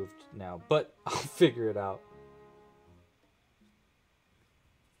chat moved now, but I'll figure it out.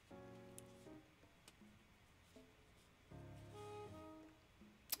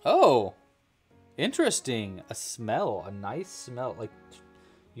 Oh, interesting. A smell, a nice smell. Like,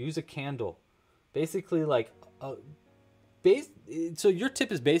 use a candle. Basically, like, so your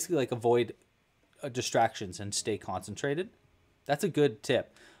tip is basically like avoid distractions and stay concentrated. That's a good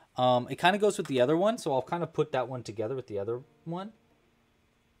tip. It kind of goes with the other one, so I'll kind of put that one together with the other one.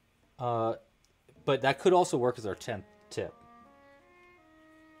 But that could also work as our 10th tip.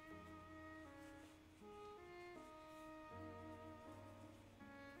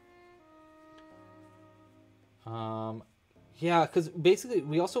 Yeah, because basically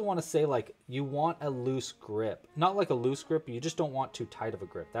we also want to say like you want a loose grip. Not like a loose grip, you just don't want too tight of a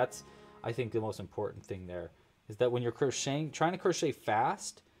grip. That's, I think, the most important thing there. Is that when you're crocheting, trying to crochet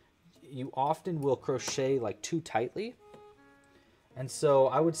fast, you often will crochet like too tightly. And so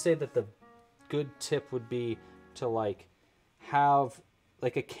I would say that the good tip would be to like have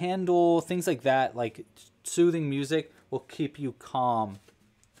like a candle, things like that, like soothing music will keep you calm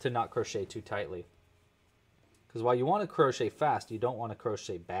to not crochet too tightly. Because while you want to crochet fast, you don't want to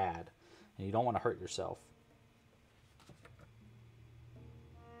crochet bad. And you don't want to hurt yourself.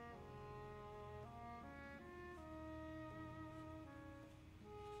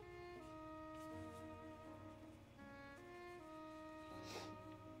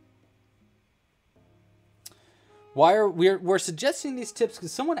 Why are we're suggesting these tips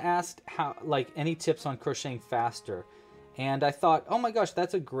because someone asked how, like, any tips on crocheting faster. And I thought, oh my gosh,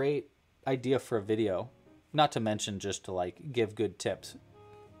 that's a great idea for a video. Not to mention just to like give good tips.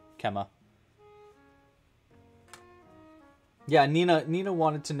 Kemma. Yeah, Nina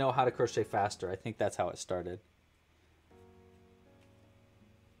wanted to know how to crochet faster. I think that's how it started.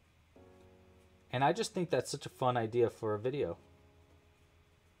 And I just think that's such a fun idea for a video.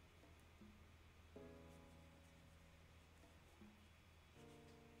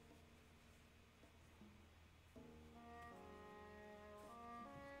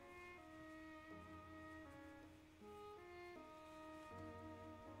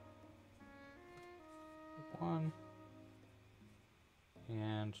 One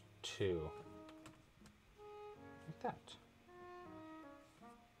and two. Like that.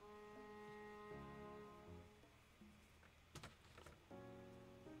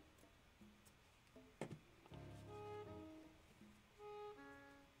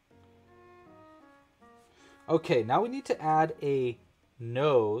 Okay, now we need to add a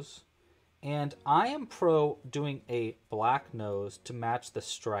nose, and I am pro doing a black nose to match the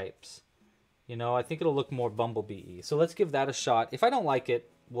stripes. You know, I think it'll look more bumblebee-y. So let's give that a shot. If I don't like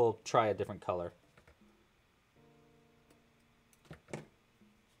it, we'll try a different color.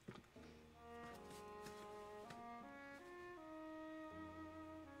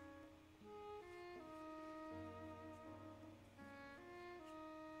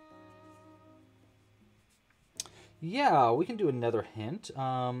 Yeah, we can do another hint.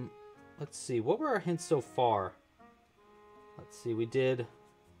 Let's see. What were our hints so far? Let's see. We did...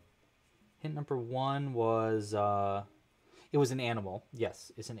 Hint number one was... It was an animal.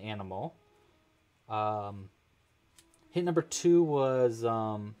 Yes, it's an animal. Hint number 2 was...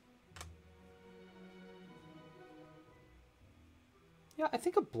 yeah, I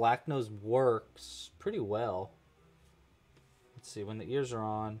think a black nose works pretty well. Let's see, when the ears are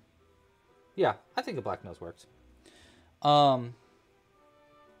on. Yeah, I think a black nose works. I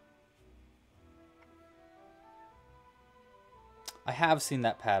have seen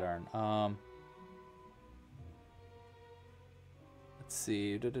that pattern. Let's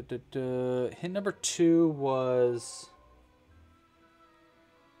see. Hint number 2 was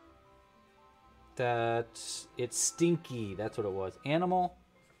that it's stinky. That's what it was. Animal.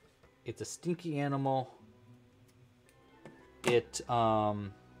 It's a stinky animal. It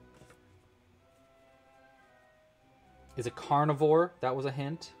is a carnivore. That was a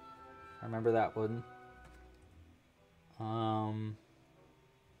hint. I remember that one.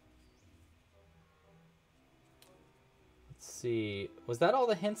 Let's see. Was that all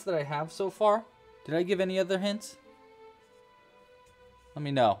the hints that I have so far? Did I give any other hints? Let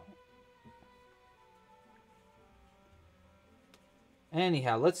me know.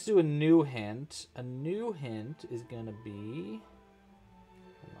 Anyhow, let's do a new hint. A new hint is going to be...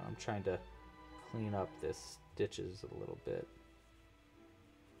 I'm trying to clean up this stitches a little bit.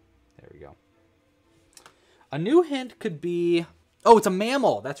 There we go. A new hint could be... Oh, it's a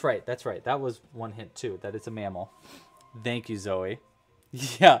mammal. That's right. That's right. That was one hint too. That it's a mammal. Thank you, Zoe.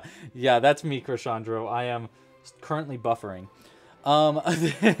 Yeah, that's me, Krishandro. I am currently buffering.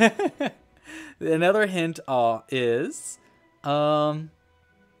 Another hint is...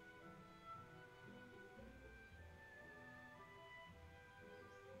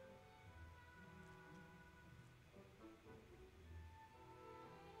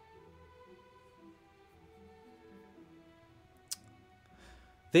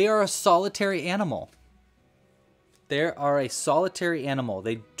 they are a solitary animal. They are a solitary animal.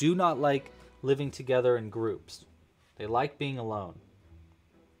 They do not like living together in groups. They like being alone.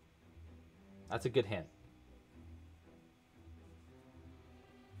 That's a good hint.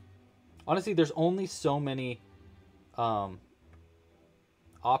 Honestly, there's only so many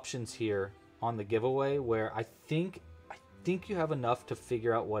options here on the giveaway where I think you have enough to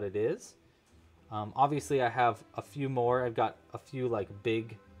figure out what it is. Obviously, I have a few more. I've got a few like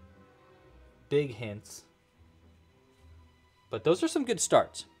big hints. But those are some good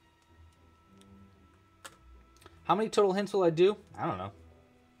starts. How many total hints will I do? I don't know.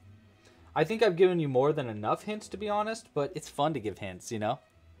 I think I've given you more than enough hints, to be honest, but it's fun to give hints, you know?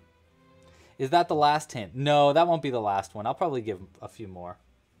 Is that the last hint? No, that won't be the last one. I'll probably give a few more.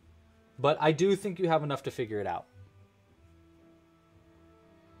 But I do think you have enough to figure it out.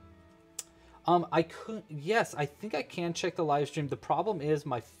 Yes, I think I can check the live stream. The problem is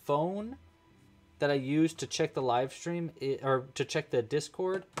my phone that I use to check the live stream, or to check the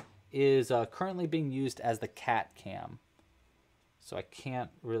Discord, is currently being used as the cat cam. So I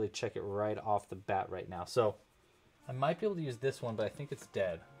can't really check it right off the bat right now. So I might be able to use this one, but I think it's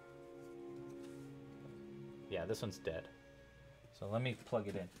dead. Yeah, this one's dead. So let me plug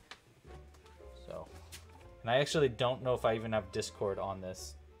it in. So, and I actually don't know if I even have Discord on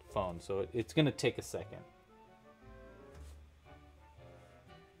this phone, so it's going to take a second.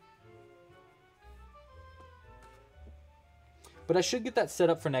 But I should get that set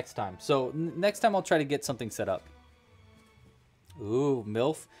up for next time. So next time I'll try to get something set up. Ooh,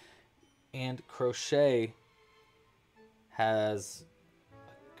 MILF and Crochet has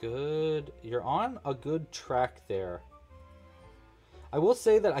a good... You're on a good track there. I will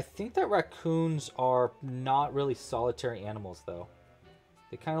say that I think that raccoons are not really solitary animals, though.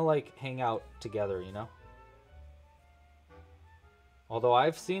 They kind of like hang out together, you know? Although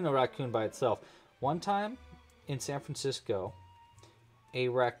I've seen a raccoon by itself. One time in San Francisco, a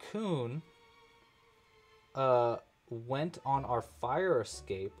raccoon went on our fire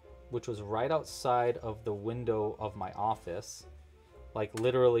escape, which was right outside of the window of my office. Like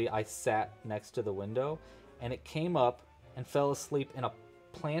literally I sat next to the window, and it came up and fell asleep in a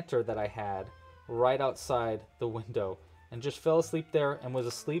planter that I had right outside the window, and just fell asleep there and was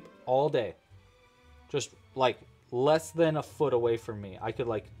asleep all day. Just like less than a foot away from me. I could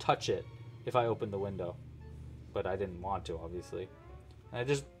like touch it if I opened the window, but I didn't want to, obviously.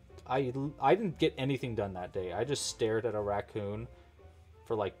 And I didn't get anything done that day. I just stared at a raccoon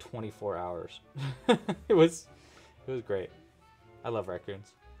for like 24 hours. It was great. I love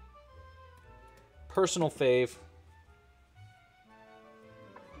raccoons. Personal fave.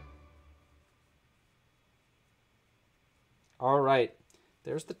 All right,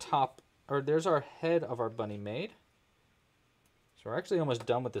 there's the top, or there's our head of our bunny made. So we're actually almost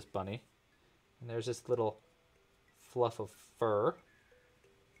done with this bunny. And there's this little fluff of fur.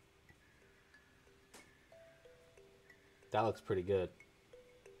 That looks pretty good.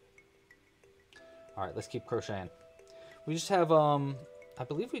 All right, let's keep crocheting. We just have, I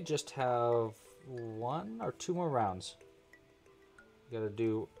believe we just have 1 or 2 more rounds.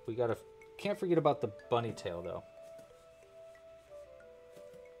 Can't forget about the bunny tail though.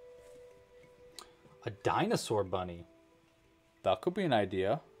 A dinosaur bunny. That could be an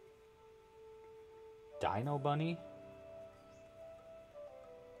idea. Dino bunny?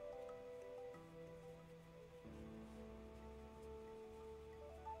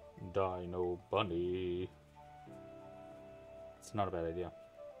 Dino bunny. It's not a bad idea.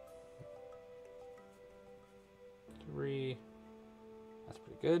 3. That's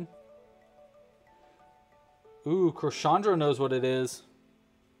pretty good. Ooh, Crochandra knows what it is.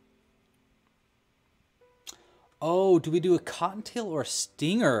 Oh, do we do a cottontail or a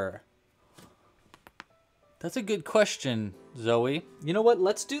stinger? That's a good question, Zoe. You know what?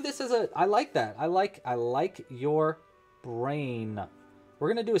 Let's do this as a... I like that. I like your brain. We're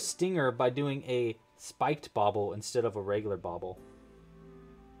going to do a stinger by doing a spiked bobble instead of a regular bobble.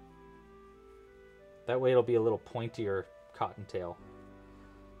 That way it'll be a little pointier cottontail.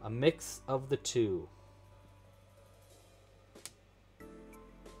 A mix of the two.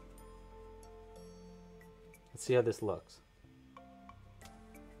 Let's see how this looks.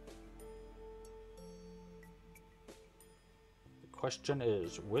 The question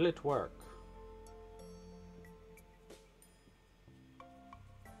is, will it work?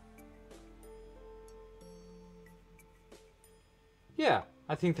 Yeah,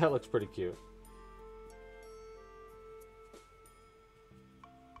 I think that looks pretty cute.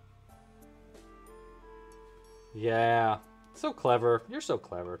 Yeah, so clever. You're so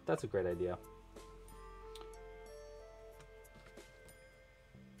clever. That's a great idea.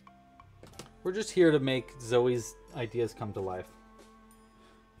 We're just here to make Zoe's ideas come to life.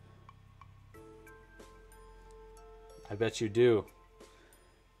 I bet you do.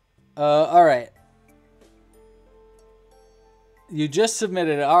 All right. You just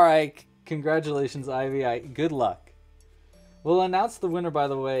submitted it. All right. Congratulations, Ivy. Good luck. We'll announce the winner, by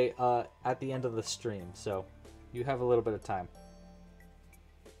the way, at the end of the stream. So you have a little bit of time.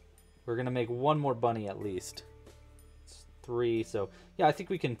 We're going to make 1 more bunny at least. 3, so yeah, I think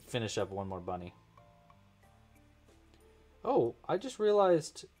we can finish up 1 more bunny. Oh, I just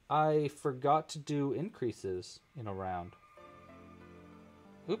realized I forgot to do increases in a round.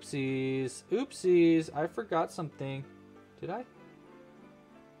 Oopsies, oopsies, I forgot something. Did I?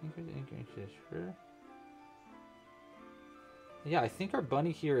 Increases, sure. Yeah, I think our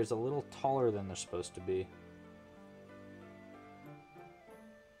bunny here is a little taller than they're supposed to be.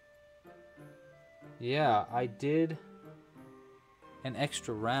 Yeah, I did an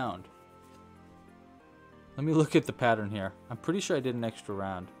extra round. Let me look at the pattern here. I'm pretty sure I did an extra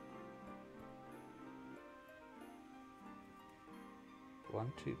round.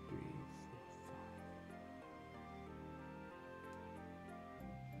 1, 2, 3, 4, 5.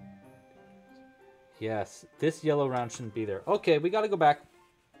 Yes, this yellow round shouldn't be there. Okay, we gotta go back.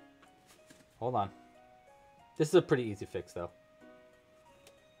 Hold on. This is a pretty easy fix though.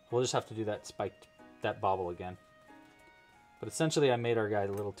 We'll just have to do that bobble again. But essentially, I made our guy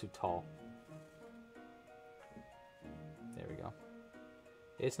a little too tall. There we go.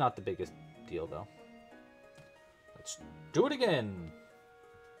 It's not the biggest deal, though. Let's do it again.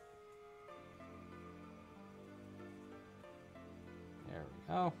 There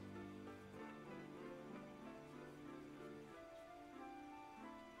we go.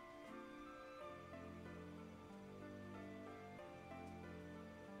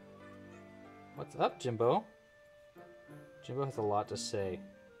 What's up, Jimbo? Jimbo has a lot to say.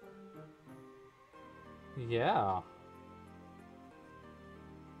 Yeah.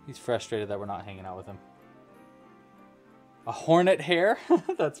 He's frustrated that we're not hanging out with him. A hornet hair?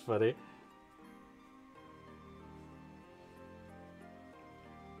 That's funny.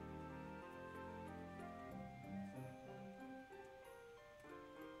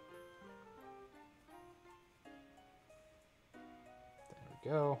 There we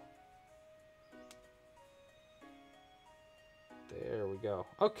go. There we go.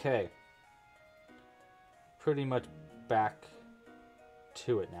 Okay. Pretty much back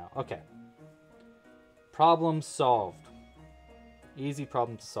to it now. Okay. Problem solved. Easy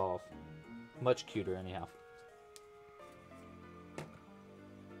problem to solve. Much cuter anyhow.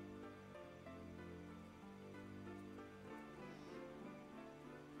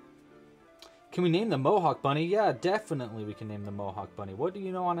 Can we name the Mohawk Bunny? Yeah, definitely we can name the Mohawk Bunny. What do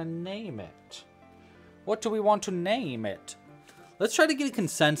you want to name it? What do we want to name it? Let's try to get a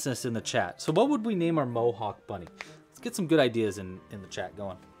consensus in the chat. So what would we name our Mohawk Bunny? get some good ideas in the chat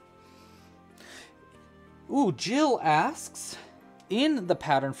going. Ooh, Jill asks, in the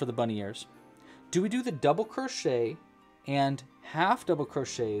pattern for the bunny ears, do we do the double crochet and half double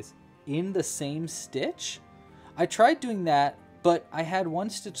crochets in the same stitch? I tried doing that, but I had one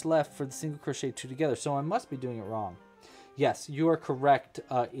stitch left for the single crochet 2 together, so I must be doing it wrong. Yes, you are correct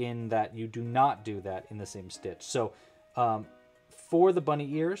in that you do not do that in the same stitch. So for the bunny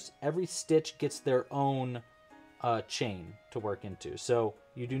ears, every stitch gets their own chain to work into. So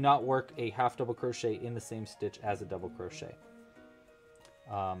you do not work a half double crochet in the same stitch as a double crochet.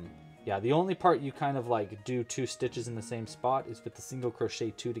 Yeah, the only part you kind of like do 2 stitches in the same spot is with the single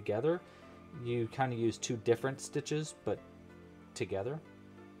crochet 2 together. You kind of use 2 different stitches, but together,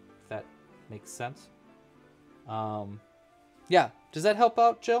 if that makes sense. Yeah, does that help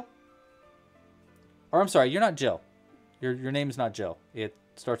out, Jill? Or I'm sorry, you're not Jill. Your name is not Jill. It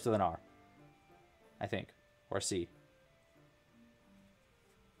starts with an R, I think, or a C.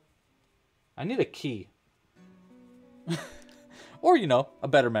 I need a key. Or, you know, a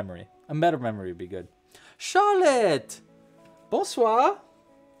better memory. A better memory would be good. Charlotte! Bonsoir.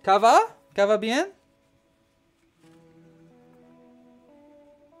 Ça va? Ça va bien?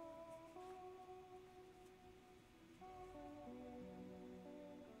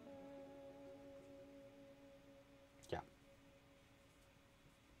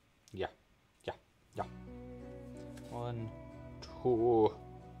 Yeah. 1, 2,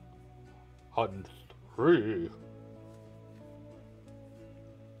 and 3.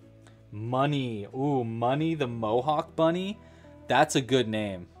 Money. Ooh, Money the Mohawk Bunny. That's a good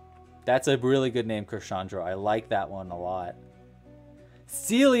name. That's a really good name, Krishandra. I like that one a lot.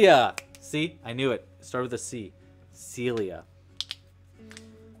 Celia. See? I knew it. Start with a C. Celia.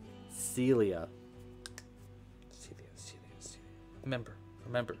 Celia. Remember.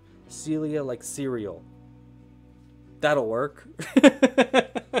 Celia like cereal. That'll work. Does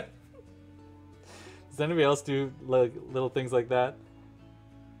anybody else do like little things like that?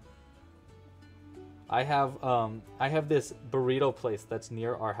 I have this burrito place that's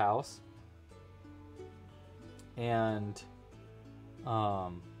near our house, and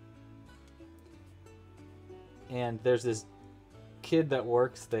there's this kid that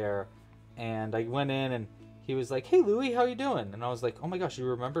works there, and I went in and he was like, "Hey Louie, how you doing?" And I was like, "Oh my gosh, you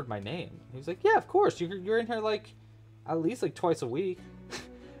remembered my name." He was like, "Yeah, of course. You're in here like at least like twice a week."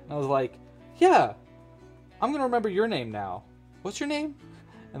 And I was like, "Yeah, I'm gonna remember your name now. What's your name?"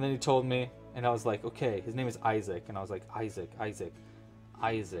 And then he told me. And I was like, okay, his name is Isaac. And I was like, Isaac,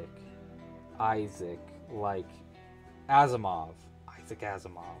 like Asimov. Isaac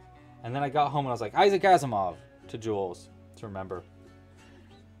Asimov. And then I got home and I was like, Isaac Asimov to Jules to remember.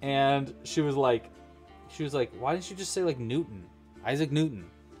 And she was like, why didn't you just say like Newton? Isaac Newton.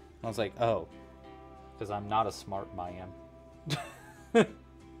 And I was like, oh, because I'm not a smart man.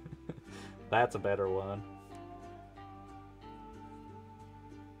 That's a better one.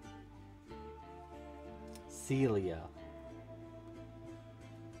 Celia.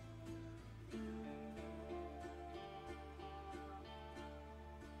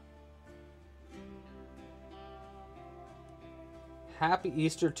 Happy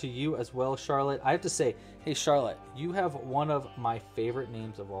Easter to you as well, Charlotte. I have to say, hey Charlotte, you have one of my favorite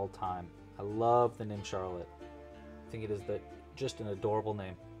names of all time. I love the name Charlotte. I think it is just an adorable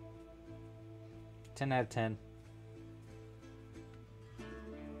name. 10 out of 10.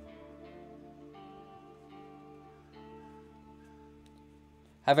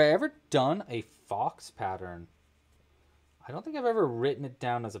 Have I ever done a fox pattern? I don't think I've ever written it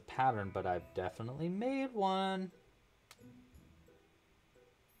down as a pattern, but I've definitely made one.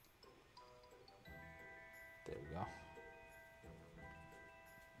 There we go.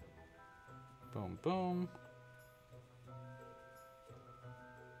 Boom, boom.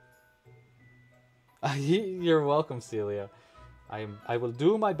 You're welcome, Celia. I will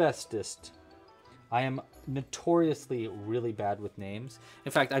do my bestest. I am notoriously really bad with names.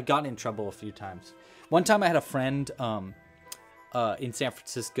 In fact, I've gotten in trouble a few times. One time I had a friend in San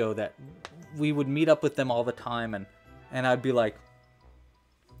Francisco that we would meet up with them all the time, and I'd be like,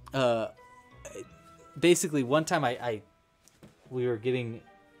 basically one time we were getting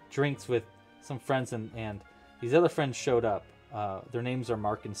drinks with some friends and these other friends showed up. Their names are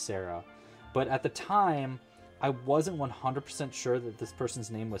Mark and Sarah. But at the time, I wasn't 100% sure that this person's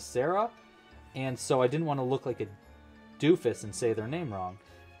name was Sarah. And so I didn't want to look like a doofus and say their name wrong.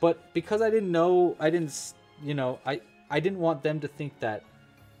 But because I didn't know, I didn't want them to think that,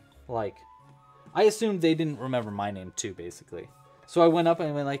 like, I assumed they didn't remember my name too, basically. So I went up and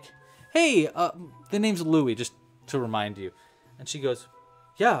I went like, hey, the name's Louie, just to remind you. And she goes,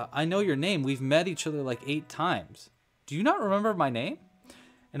 yeah, I know your name. We've met each other like 8 times. do you not remember my name?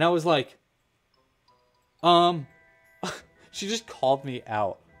 And I was like, she just called me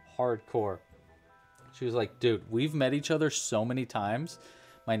out hardcore. She was like, dude, we've met each other so many times.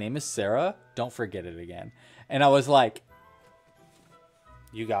 My name is Sarah. Don't forget it again. And I was like,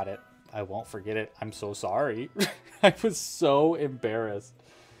 you got it. I won't forget it. I'm so sorry. I was so embarrassed.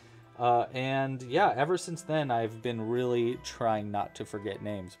 And yeah, ever since then, I've been really trying not to forget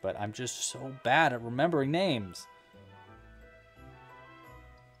names, but I'm just so bad at remembering names.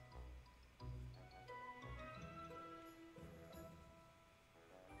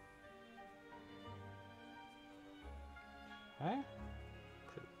 Okay.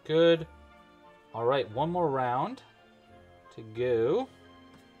 Pretty good. All right, one more round to go.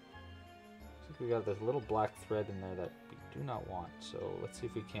 We got this little black thread in there that we do not want, so let's see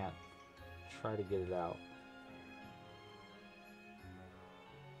if we can't try to get it out.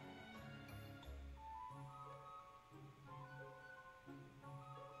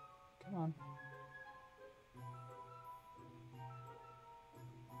 Come on.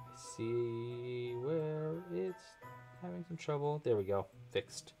 I see where it's having some trouble. There we go.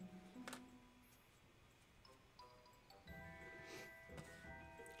 Fixed.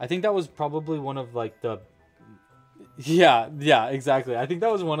 I think that was probably one of like the yeah, exactly. I think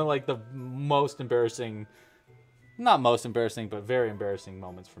that was one of like the most embarrassing, not most embarrassing, but very embarrassing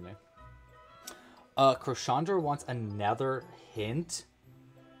moments for me. Crochandra wants another hint.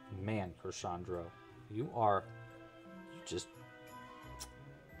 Man, Crochandra, you are just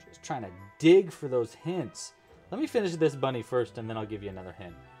trying to dig for those hints. Let me finish this bunny first, and then I'll give you another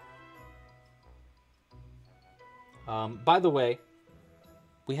hint. By the way,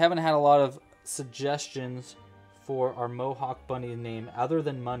 we haven't had a lot of suggestions for our Mohawk bunny name other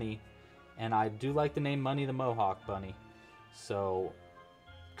than Money, and I do like the name Money the Mohawk Bunny. So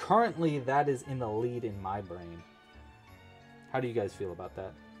currently that is in the lead in my brain. How do you guys feel about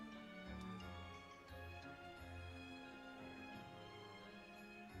that?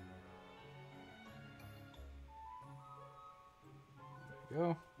 There we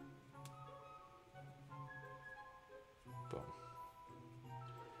go. Boom.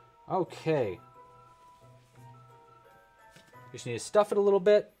 Okay. Just need to stuff it a little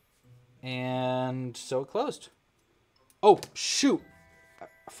bit, and sew it closed. Oh, shoot! I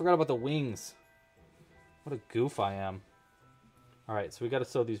forgot about the wings. What a goof I am. Alright, so we got to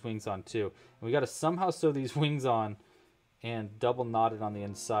sew these wings on too. And we got to somehow sew these wings on and double knot it on the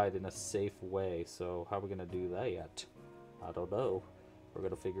inside in a safe way. So how are we going to do that? I don't know. We're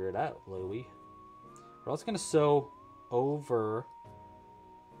going to figure it out, Louie. We're also going to sew over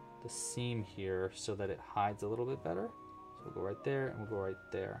the seam here so that it hides a little bit better. So we'll go right there, and we'll go right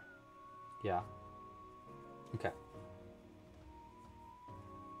there. Yeah. Okay.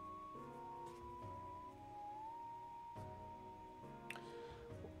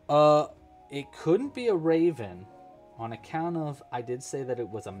 It couldn't be a raven on account of I did say that it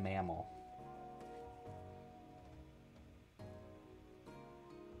was a mammal.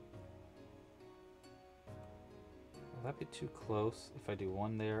 Will that be too close if I do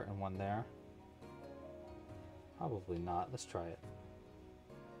one there and one there? Probably not. Let's try it.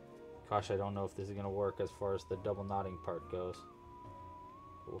 Gosh, I don't know if this is going to work as far as the double knotting part goes.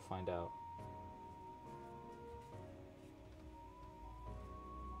 But we'll find out.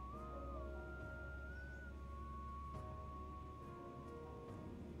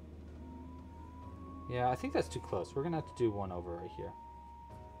 Yeah, I think that's too close. We're going to have to do one over right here.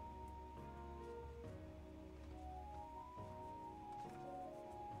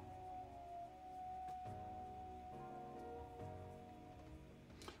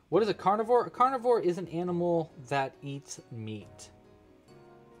 What is a carnivore? A carnivore is an animal that eats meat.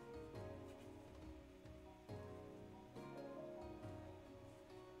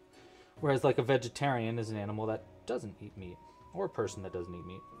 Whereas like a vegetarian is an animal that doesn't eat meat. Or a person that doesn't eat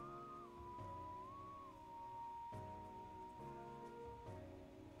meat.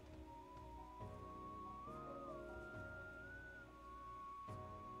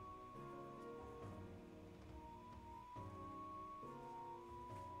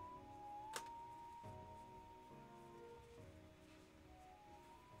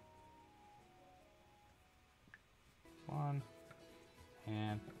 One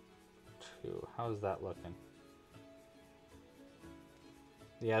and two. How's that looking?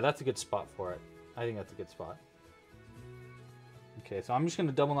 Yeah, that's a good spot for it. I think that's a good spot. Okay, so I'm just going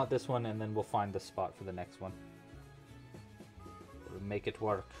to double knot this one, and then we'll find the spot for the next one. We'll make it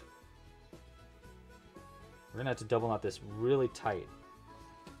work. We're going to have to double knot this really tight.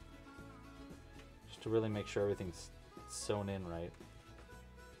 Just to really make sure everything's sewn in right.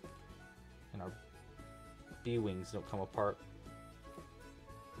 And our bee wings don't come apart.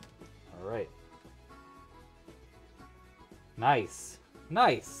 All right. Nice.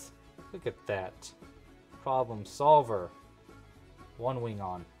 Nice. Look at that. Problem solver. One wing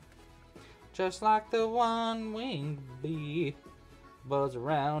on. Just like the one-winged bee. Buzz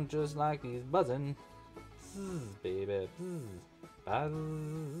around just like he's buzzing. Zzz, baby. Zzz, buzz.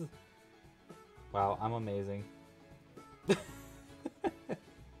 Wow, I'm amazing.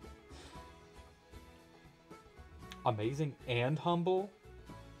 Amazing and humble.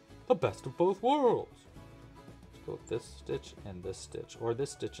 The best of both worlds. Let's go with this stitch and this stitch. Or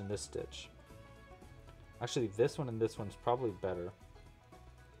this stitch and this stitch. Actually, this one and this one's probably better.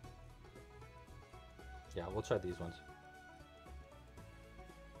 Yeah, we'll try these ones.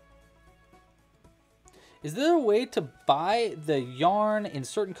 Is there a way to buy the yarn in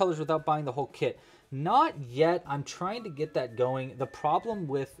certain colors without buying the whole kit? Not yet. I'm trying to get that going. The problem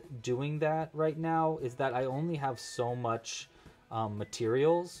with doing that right now is that I only have so much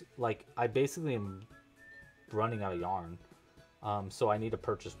materials. Like, I basically am running out of yarn. So I need to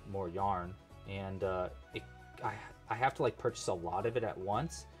purchase more yarn. And I have to, like, purchase a lot of it at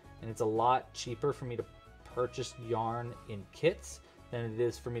once. And it's a lot cheaper for me to purchase yarn in kits than it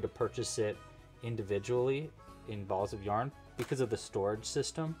is for me to purchase it individually in balls of yarn because of the storage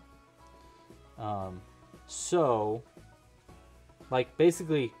system. So like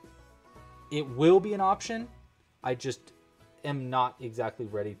basically it will be an option. I just am not exactly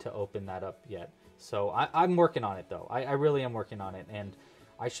ready to open that up yet. So I'm working on it though. I really am working on it, and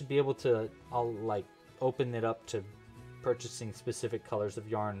I should be able to, I'll like open it up to purchasing specific colors of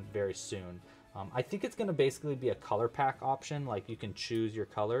yarn very soon. I think it's going to basically be a color pack option. Like you can choose your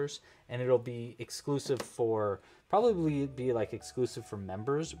colors, and it'll be exclusive for, probably be like exclusive for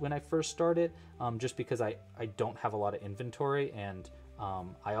members when I first start it, just because I don't have a lot of inventory, and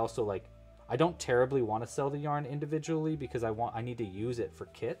I also like, I don't terribly want to sell the yarn individually because I need to use it for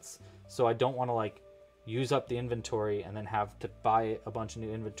kits. So I don't want to like use up the inventory and then have to buy a bunch of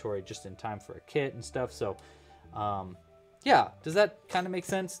new inventory just in time for a kit and stuff. So yeah, does that kind of make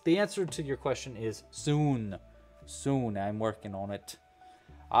sense? The answer to your question is soon. Soon. I'm working on it.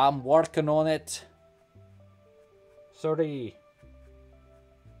 I'm working on it. Sorry.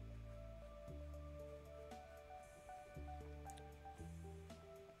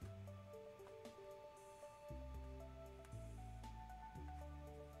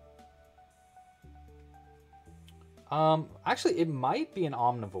 Actually, it might be an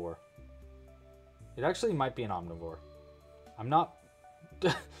omnivore. It actually might be an omnivore. I'm not...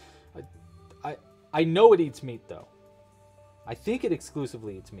 I know it eats meat, though. I think it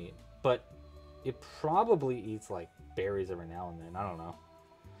exclusively eats meat, but it probably eats, like, berries every now and then. I don't know.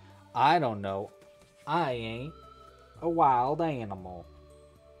 I don't know. I ain't a wild animal.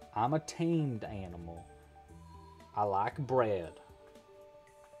 I'm a tamed animal. I like bread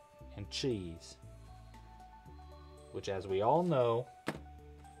and cheese, which, as we all know,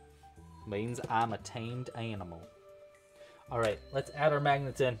 means I'm a tamed animal. All right, let's add our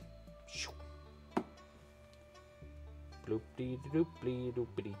magnets in.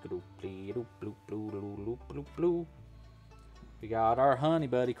 We got our honey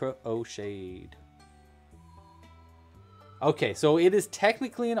buddy crocheted. Okay, so it is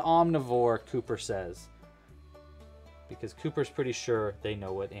technically an omnivore, Cooper says, because Cooper's pretty sure they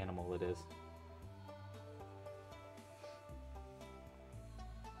know what animal it is.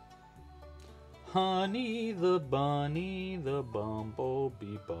 Honey the bunny, the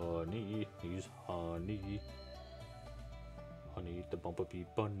bumblebee bunny, he's honey. Honey the bumblebee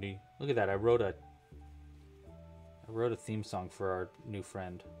bunny. Look at that, I wrote a theme song for our new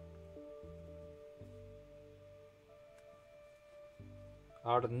friend.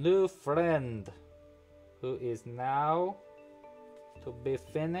 Our new friend, who is now to be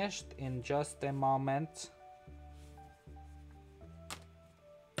finished in just a moment.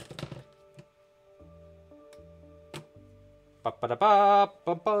 Ba-ba-da-ba,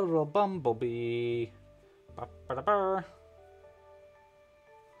 bumblebee. Ba-ba-da-ba.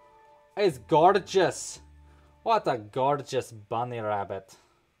 It's gorgeous. What a gorgeous bunny rabbit.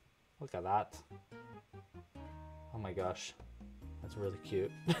 Look at that. Oh my gosh. That's really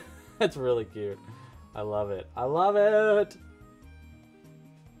cute. That's really cute. I love it. I love it.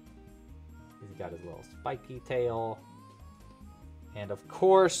 He's got his little spiky tail. And of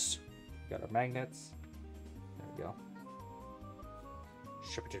course, got our magnets. There we go.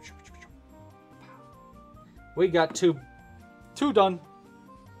 We got two done.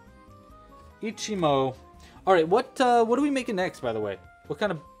 Ichimo. All right, what are we making next, by the way? What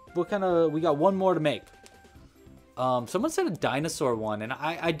kind of? We got one more to make. Someone said a dinosaur one, and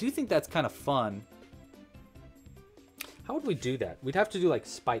I do think that's kind of fun. How would we do that? We'd have to do like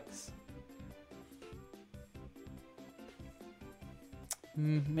spikes.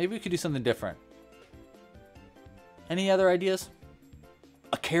 Maybe we could do something different. Any other ideas?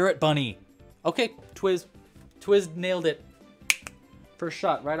 A carrot bunny. Okay, Twiz. Twiz nailed it. First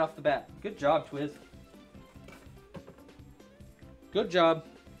shot right off the bat. Good job, Twiz. Good job.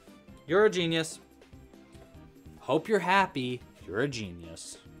 You're a genius. Hope you're happy. You're a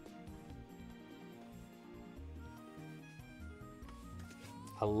genius.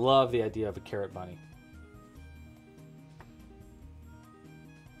 I love the idea of a carrot bunny.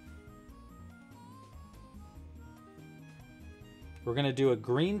 We're going to do a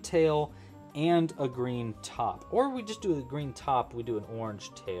green tail and a green top. Or we just do a green top, we do an orange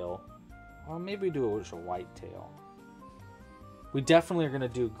tail. Or maybe we do a white tail. We definitely are going to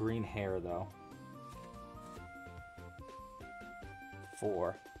do green hair though.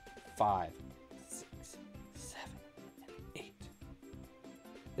 4, 5, 6, 7, and 8.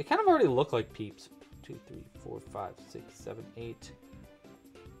 They kind of already look like Peeps. 2, 3, 4, 5, 6, 7, 8.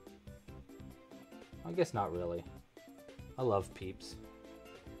 I guess not really. I love Peeps.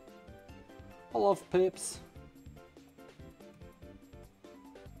 I love Peeps.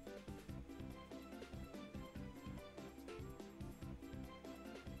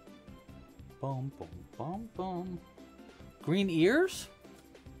 Boom, boom, boom, boom. Green ears?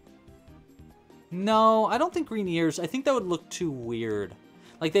 No, I don't think green ears. I think that would look too weird.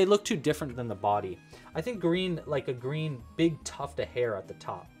 Like they look too different than the body. I think green, like a green big tuft of hair at the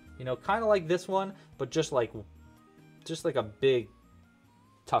top. You know, kind of like this one, but just like a big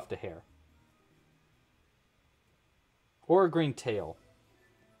tuft of hair. Or a green tail.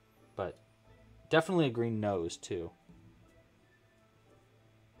 But definitely a green nose too.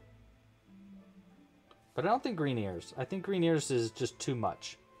 But I don't think green ears. I think green ears is just too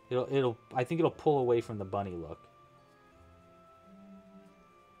much. I think it'll pull away from the bunny look.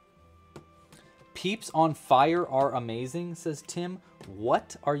 Peeps on fire are amazing, says Tim.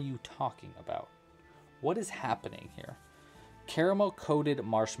 What are you talking about? What is happening here? Caramel coated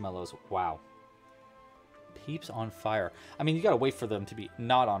marshmallows. Wow. Peeps on fire. I mean, you gotta wait for them to be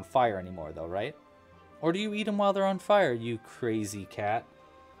not on fire anymore though, right? Or do you eat them while they're on fire, you crazy cat?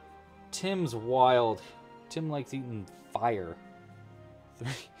 Tim's wild. Tim likes eating fire. 3,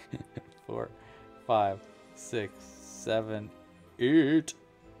 4, 5, 6, 7, 8.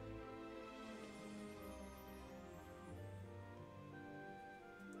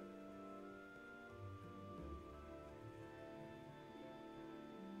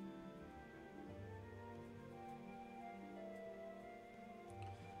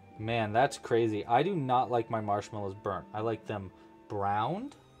 Man, that's crazy. I do not like my marshmallows burnt. I like them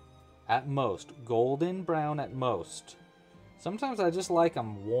browned at most. Golden brown at most. Sometimes I just like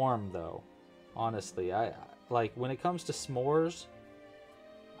them warm though. Honestly, I like when it comes to s'mores,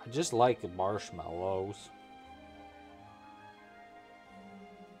 I just like marshmallows.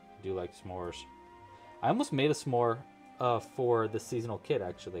 I do like s'mores. I almost made a s'more for the seasonal kit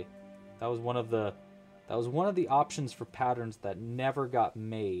actually. That was one of the options for patterns that never got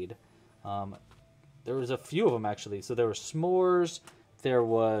made. There was a few of them actually. So there were s'mores. There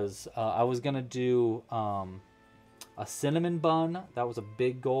was I was gonna do a cinnamon bun. That was a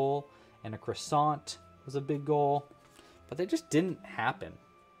big goal, and a croissant was a big goal, but they just didn't happen.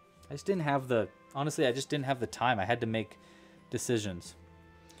 I just didn't have the time. I had to make decisions.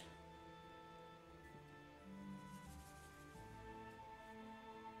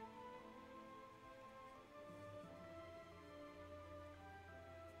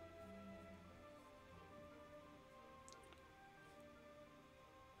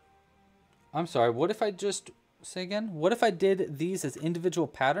 I'm sorry, what if I just... Say again? What if I did these as individual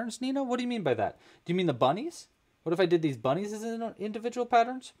patterns, Nina? What do you mean by that? Do you mean the bunnies? What if I did these bunnies as individual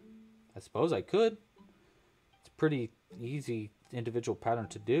patterns? I suppose I could. It's a pretty easy individual pattern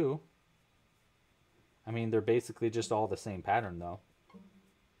to do. I mean, they're basically just all the same pattern, though.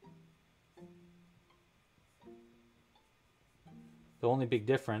 The only big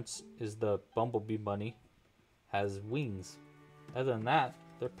difference is the bumblebee bunny has wings. Other than that,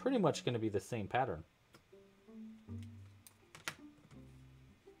 they're pretty much going to be the same pattern.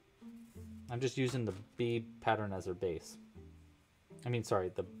 I'm just using the bee pattern as their base. I mean, sorry,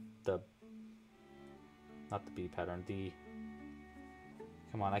 not the bee pattern,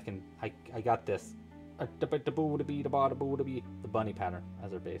 come on, I got this. The bunny pattern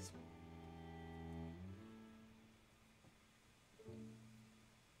as their base.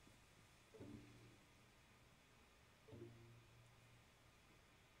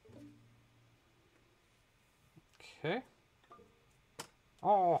 Okay.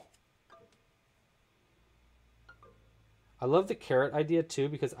 Oh. I love the carrot idea too,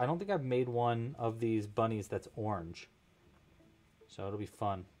 because I don't think I've made one of these bunnies that's orange. So it'll be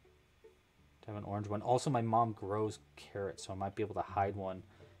fun to have an orange one. Also, my mom grows carrots, so I might be able to hide one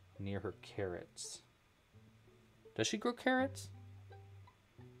near her carrots. Does she grow carrots?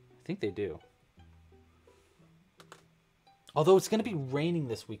 I think they do. Although it's going to be raining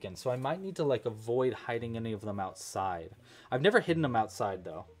this weekend, so I might need to like avoid hiding any of them outside. I've never hidden them outside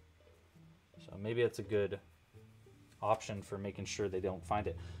though. So maybe that's a good option for making sure they don't find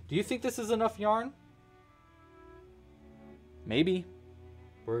it. Do you think this is enough yarn? Maybe.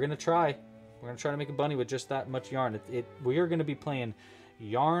 We're going to try. We're going to try to make a bunny with just that much yarn. We are going to be playing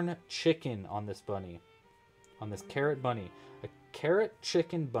yarn chicken on this bunny. On this carrot bunny. A carrot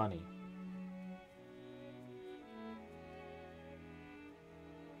chicken bunny.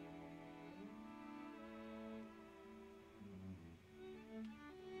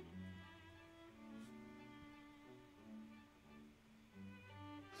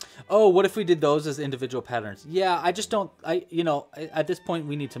 Oh, what if we did those as individual patterns? Yeah, I just don't. At this point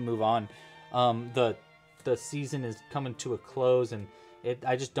we need to move on. The season is coming to a close, and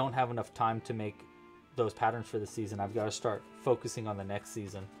I just don't have enough time to make those patterns for the season. I've got to start focusing on the next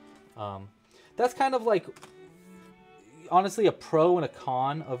season. That's kind of like, honestly, a pro and a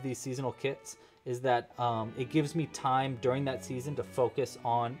con of these seasonal kits is that it gives me time during that season to focus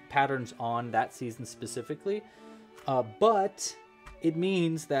on patterns on that season specifically. But it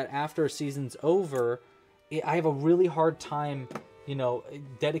means that after a season's over, I have a really hard time,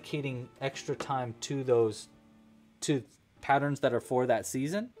 dedicating extra time to patterns that are for that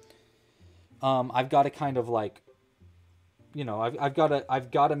season. I've got to kind of like, I've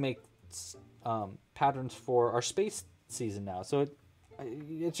got to make patterns for our space season now. So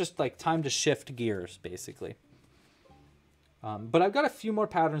it's just like time to shift gears, basically. But I've got a few more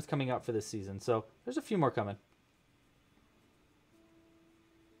patterns coming out for this season, so there's a few more coming.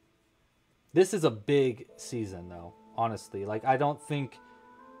 This is a big season, though, honestly. Like,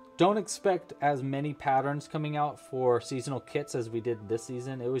 don't expect as many patterns coming out for seasonal kits as we did this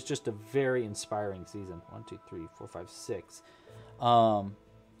season. It was just a very inspiring season. 1, 2, 3, 4, 5, 6.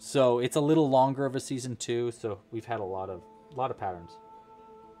 So it's a little longer of a season too. So we've had a lot of patterns.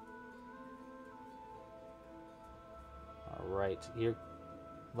 All right, here,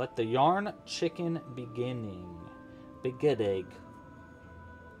 let the yarn chicken beginning. Beginning.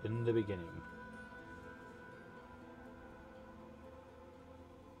 In the beginning.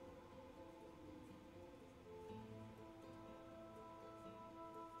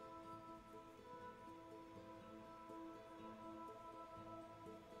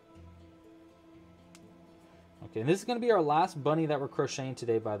 Okay, and this is going to be our last bunny that we're crocheting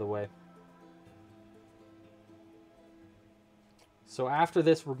today, by the way. So after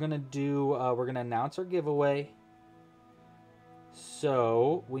this, we're going to announce our giveaway.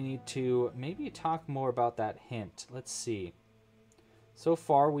 So we need to maybe talk more about that hint. Let's see. So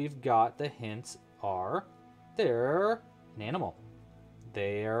far, we've got the hints are they're an animal.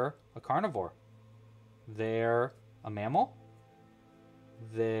 They're a carnivore. They're a mammal.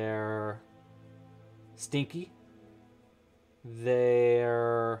 They're stinky.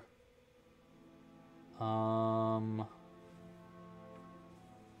 They're oh,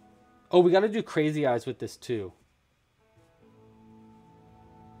 we got to do crazy eyes with this too.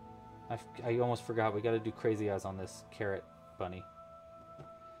 I almost forgot. We got to do crazy eyes on this carrot bunny.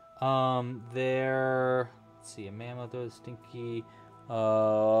 They're, let's see, a mammal, those stinky.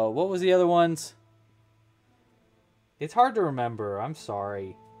 What was the other ones? It's hard to remember. I'm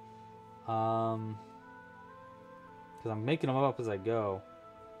sorry. Because I'm making them up as I go.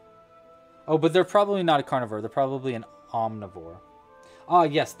 Oh, but they're probably not a carnivore. They're probably an omnivore. Ah,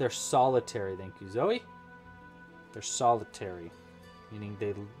 yes, they're solitary. Thank you, Zoe. They're solitary, meaning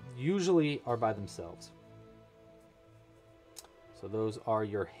they usually are by themselves. So those are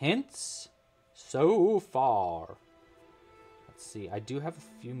your hints so far. Let's see. I do have a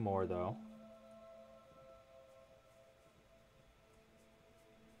few more, though.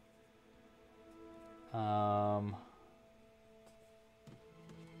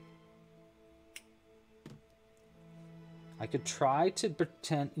 I could try to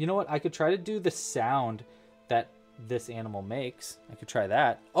pretend... You know what? I could try to do the sound that this animal makes. I could try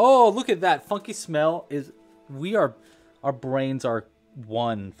that. Oh, look at that. Funky smell is... Our brains are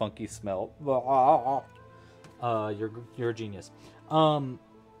one funky smell. You're a genius.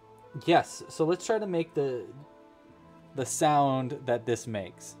 Yes, so let's try to make the sound that this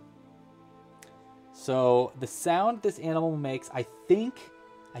makes. So the sound this animal makes, I think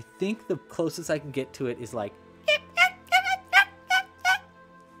the closest I can get to it is like...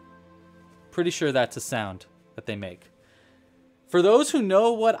 Pretty sure that's a sound that they make. For those who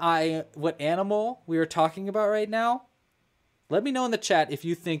know what animal we are talking about right now, let me know in the chat if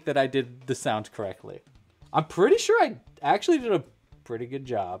you think that I did the sound correctly. I'm pretty sure I actually did a pretty good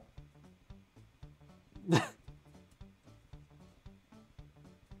job.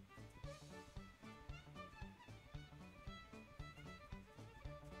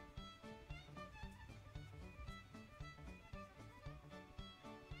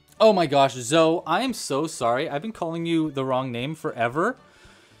 Oh my gosh, Zoe, I am so sorry. I've been calling you the wrong name forever.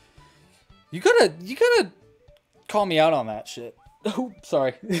 You gotta call me out on that shit. Oh,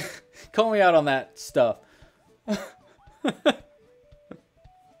 sorry. Call me out on that stuff.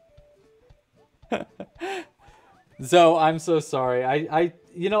 Zoe, I'm so sorry.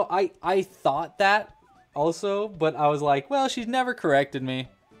 I thought that also, but I was like, well, she's never corrected me.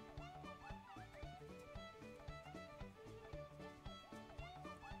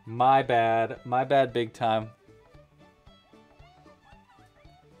 My bad big time.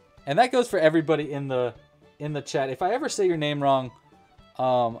 And that goes for everybody in the chat. If I ever say your name wrong,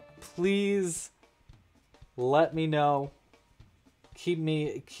 please let me know. Keep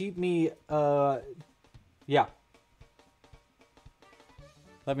me yeah.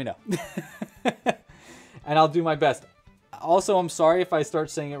 Let me know. And I'll do my best. Also, I'm sorry if I start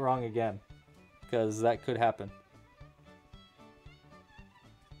saying it wrong again, because that could happen.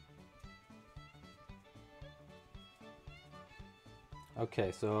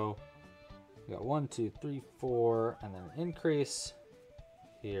 Okay, so we got 1, 2, 3, 4, and then an increase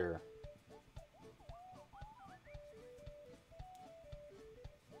here.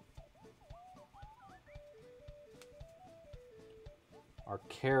 Our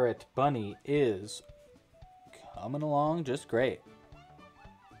carrot bunny is coming along just great.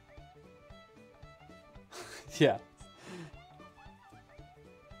 Yeah.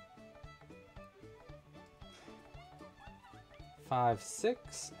 Five,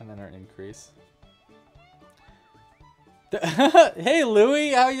 6, and then our increase. Hey,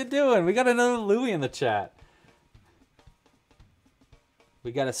 Louie, how you doing? We got another Louie in the chat.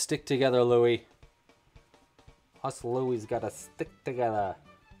 We gotta stick together, Louie. Us Louie's gotta stick together.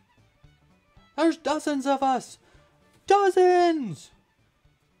 There's dozens of us! Dozens!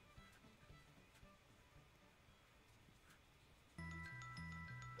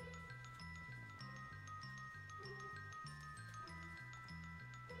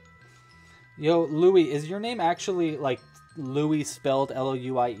 Yo, Louie, is your name actually like Louie spelled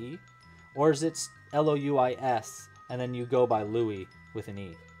L-O-U-I-E? Or is it L-O-U-I-S and then you go by Louie with an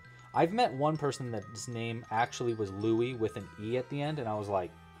E? I've met one person that his name actually was Louie with an E at the end, and I was like,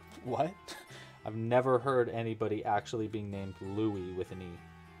 what? I've never heard anybody actually being named Louie with an E.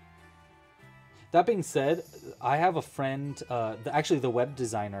 That being said, I have a friend, actually the web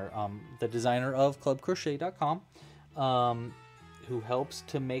designer, the designer of clubcrochet.com, who helps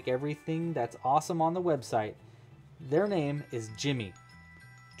to make everything that's awesome on the website. Their name is Jimmy.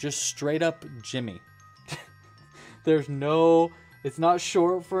 Just straight up Jimmy. There's no... It's not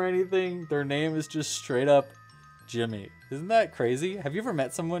short for anything. Their name is just straight up Jimmy. Isn't that crazy? Have you ever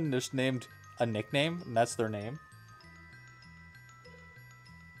met someone just named a nickname and that's their name?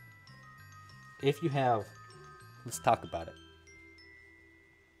 If you have, let's talk about it.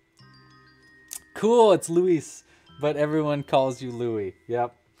 Cool, it's Luis, but everyone calls you Louie.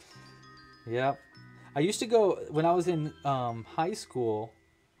 Yep. Yep. I used to go, when I was in high school,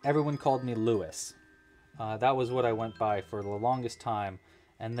 everyone called me Louis. That was what I went by for the longest time.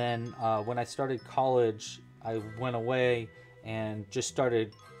 And then when I started college, I went away and just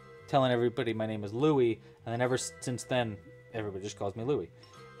started telling everybody my name is Louie. And then ever since then, everybody just calls me Louie.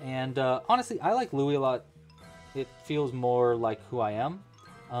 And honestly, I like Louie a lot. It feels more like who I am.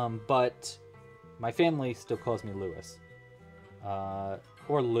 But my family still calls me Louis.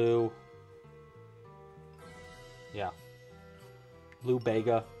 Or Lou. Yeah. Lou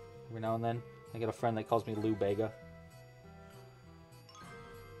Bega every now and then. I got a friend that calls me Lou Bega.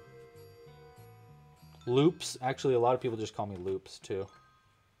 Loops. Actually, a lot of people just call me Loops, too.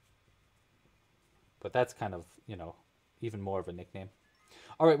 But that's kind of, you know, even more of a nickname.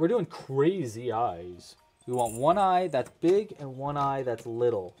 All right, we're doing crazy eyes. We want one eye that's big and one eye that's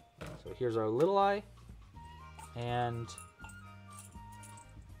little. So here's our little eye. And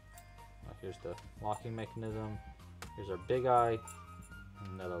here's the locking mechanism. Here's our big eye.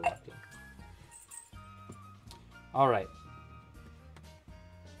 Another locking. All right.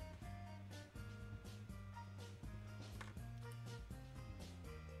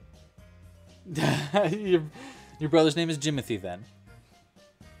 Your brother's name is Jimothy, then.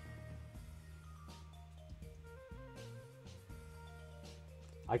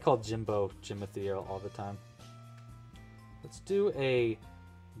 I call Jimbo Jimothy all the time. Let's do a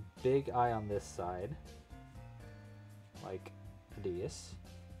big eye on this side, like this.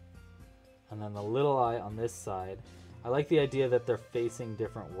 And then the little eye on this side. I like the idea that they're facing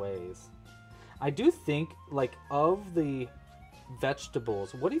different ways. I do think, like, of the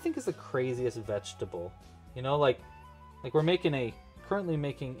vegetables, what do you think is the craziest vegetable? You know, like we're currently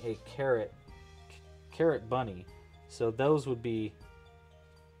making a carrot bunny. So those would be,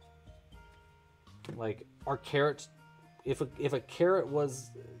 like, are carrots, if a carrot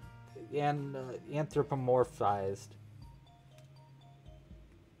was anthropomorphized,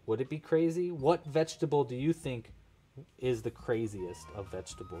 would it be crazy? What vegetable do you think is the craziest of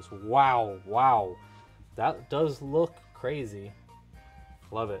vegetables? Wow. That does look crazy.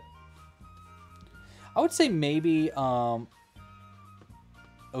 Love it. I would say maybe,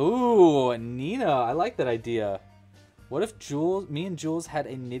 ooh, Nina, I like that idea. What if me and Jules had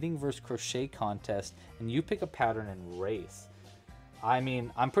a knitting versus crochet contest and you pick a pattern and race? I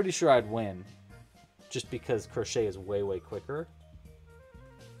mean, I'm pretty sure I'd win just because crochet is way, way quicker.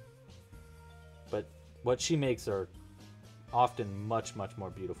 But what she makes are often much, much more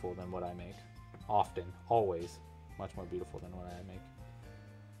beautiful than what I make. Often, always much more beautiful than what I make.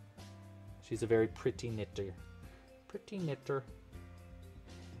 She's a very pretty knitter. Pretty knitter.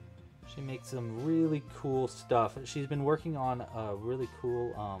 She makes some really cool stuff. She's been working on a really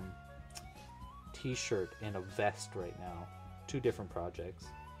cool t-shirt and a vest right now. 2 different projects.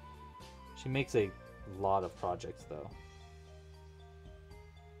 She makes a lot of projects though.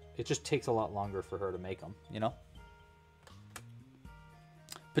 It just takes a lot longer for her to make them, you know?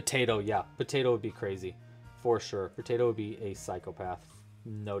 Potato, yeah. Potato would be crazy. For sure. Potato would be a psychopath.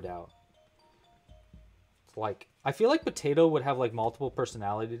 No doubt. Like, I feel like Potato would have, like, multiple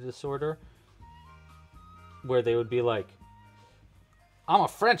personality disorder. Where they would be like, I'm a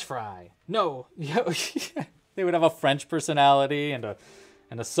French fry. No. Yeah. They would have a French personality and a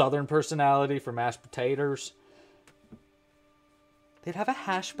Southern personality for mashed potatoes. They'd have a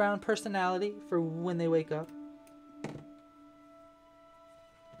hash brown personality for when they wake up.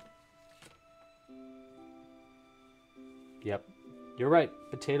 Yep. You're right.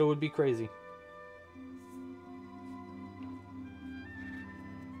 Potato would be crazy.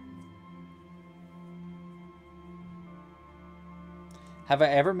 Have I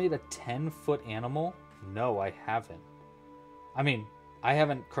ever made a 10-foot animal? No, I haven't. I mean, I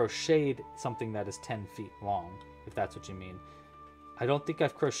haven't crocheted something that is 10 feet long, if that's what you mean. I don't think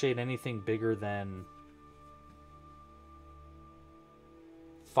I've crocheted anything bigger than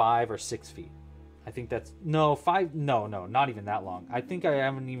 5 or 6 feet. I think that's... No, 5... No, not even that long. I think I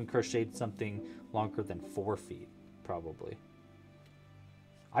haven't even crocheted something longer than 4 feet, probably.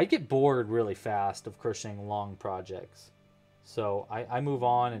 I get bored really fast of crocheting long projects. So I move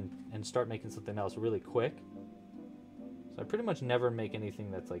on and start making something else really quick. So I pretty much never make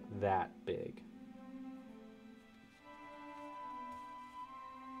anything that's like that big.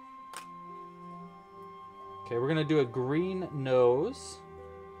 Okay, we're gonna do a green nose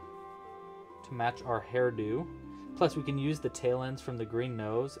to match our hairdo. Plus we can use the tail ends from the green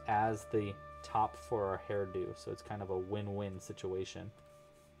nose as the top for our hairdo. So it's kind of a win-win situation.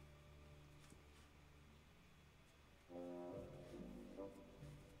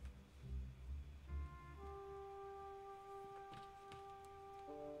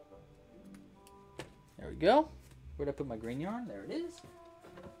 There we go. Where'd I put my green yarn? There it is.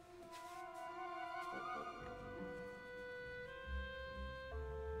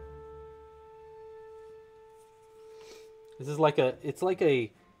 This is like it's like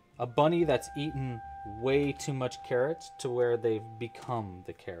a bunny that's eaten way too much carrots to where they've become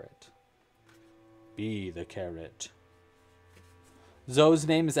the carrot. Be the carrot. Zoe's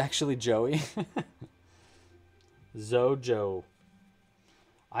name is actually Joey. Joe.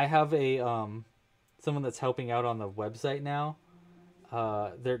 I have a someone that's helping out on the website now.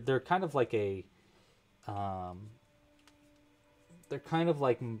 They're kind of like a they're kind of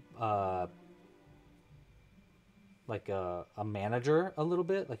like a manager a little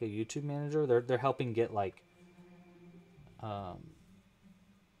bit, like a YouTube manager. They're helping get like it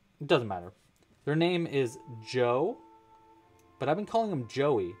doesn't matter. Their name is Joe, but I've been calling them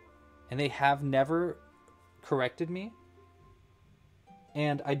Joey, and they have never corrected me.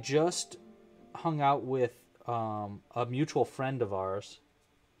 And I just hung out with a mutual friend of ours,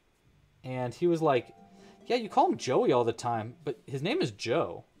 and he was like, yeah, you call him Joey all the time, but his name is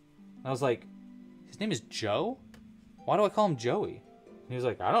Joe. And I was like, his name is Joe? Why do I call him Joey? And he was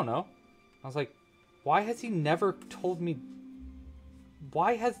like, I don't know. I was like, why has he never told me?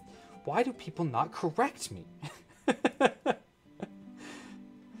 Why do people not correct me?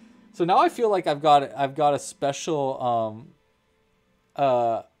 So now I feel like I've got a special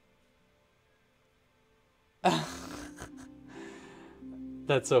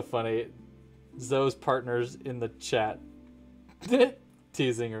That's so funny. Zoe's partners in the chat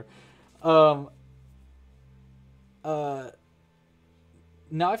teasing her. Now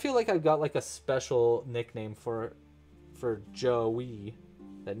I feel like I've got like a special nickname for Joey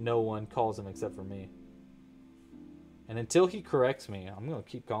that no one calls him except for me. And until he corrects me, I'm gonna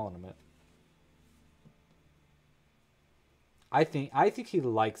keep calling him it. I think he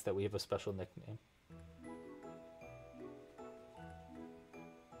likes that we have a special nickname.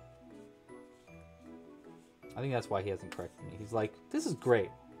 I think that's why he hasn't corrected me. He's like, this is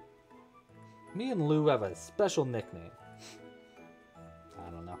great. Me and Lou have a special nickname. I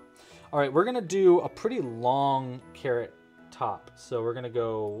don't know. All right, we're gonna do a pretty long carrot top. So we're gonna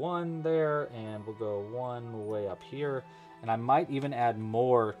go one there, and we'll go one way up here. And I might even add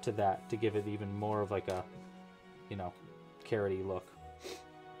more to that to give it even more of like a, you know, carroty look.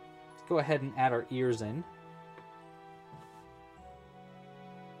 Let's go ahead and add our ears in.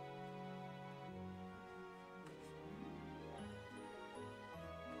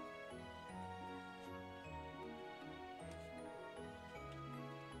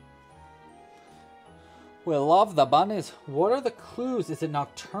 We love the bunnies. What are the clues? Is it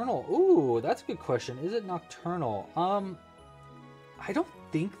nocturnal? Ooh, that's a good question. Is it nocturnal? I don't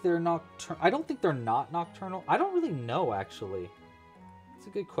think they're nocturnal. I don't think they're not nocturnal. I don't really know, actually. It's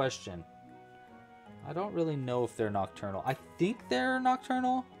a good question. I don't really know if they're nocturnal. I think they're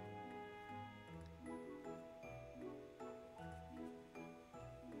nocturnal.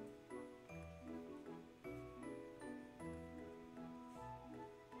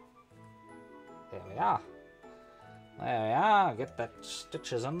 There we are. There we are. Get that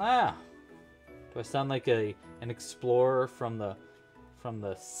stitches in there. Do I sound like an explorer from the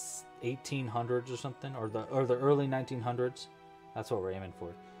 1800s or something, or the early 1900s? That's what we're aiming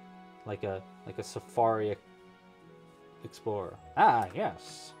for. Like a safari explorer. Ah,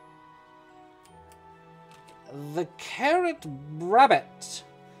 yes. The carrot rabbit.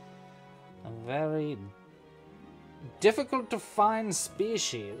 A very difficult to find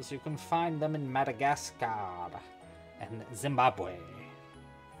species. You can find them in Madagascar and Zimbabwe.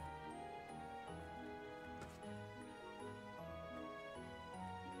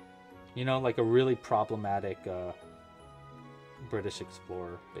 You know, like a really problematic British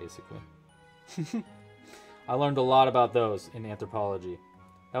explorer, basically. I learned a lot about those in anthropology.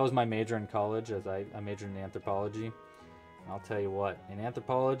 That was my major in college, as I majored in anthropology. And I'll tell you what, in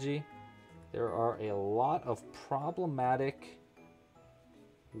anthropology, there are a lot of problematic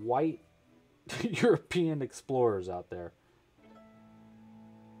white European explorers out there.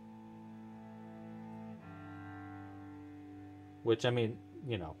 Which, I mean,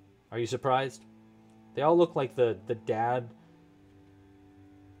 you know, are you surprised? They all look like the dad,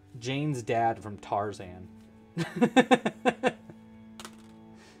 Jane's dad from Tarzan.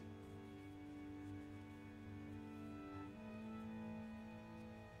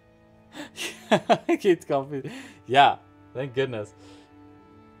 It's confused. Yeah, thank goodness.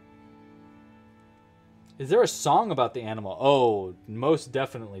 Is there a song about the animal? Oh, most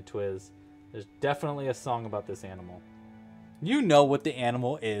definitely, Twiz. There's definitely a song about this animal. You know what the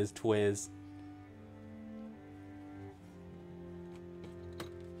animal is, Twiz.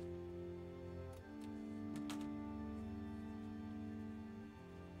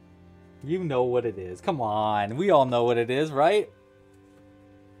 You know what it is. Come on. We all know what it is, right?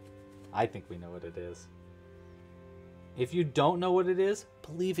 I think we know what it is. If you don't know what it is,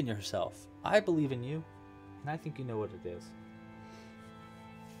 believe in yourself. I believe in you, and I think you know what it is.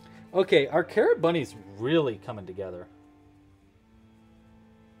 Okay, our carrot bunny's really coming together.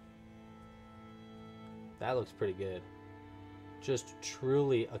 That looks pretty good. Just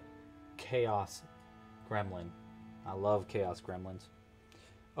truly a chaos gremlin. I love chaos gremlins.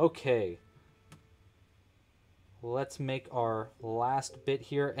 Okay. Let's make our last bit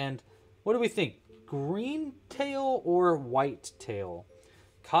here. And what do we think? Green tail or white tail?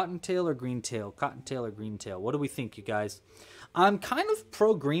 Cottontail or green tail? Cottontail or green tail? What do we think, you guys? I'm kind of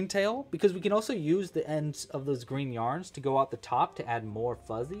pro green tail because we can also use the ends of those green yarns to go out the top to add more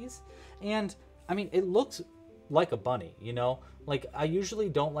fuzzies. And I mean, it looks like a bunny, you know? Like, I usually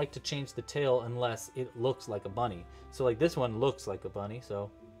don't like to change the tail unless it looks like a bunny. So like this one looks like a bunny, so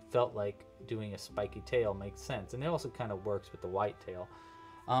felt like doing a spiky tail makes sense. And it also kind of works with the white tail.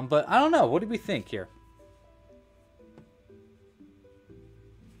 But I don't know. What do we think here?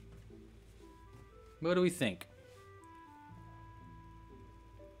 What do we think?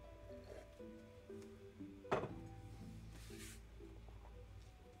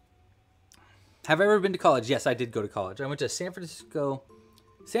 Have I ever been to college? Yes, I did go to college. I went to San Francisco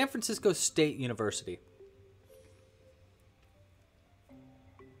State University.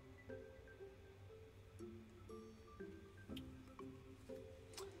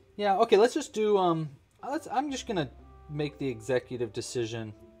 Yeah, okay, let's just do I'm just going to make the executive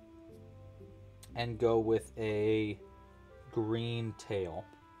decision and go with a green tail.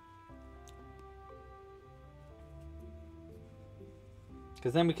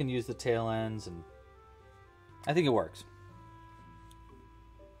 Because then we can use the tail ends, and I think it works.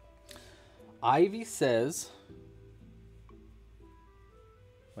 Ivy says...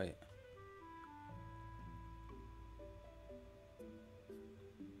 Wait.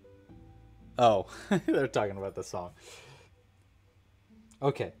 Oh, they're talking about the song.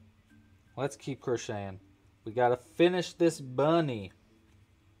 Okay, let's keep crocheting. We gotta finish this bunny.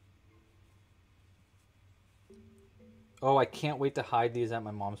 Oh, I can't wait to hide these at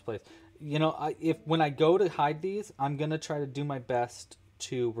my mom's place. You know, when I go to hide these, I'm gonna try to do my best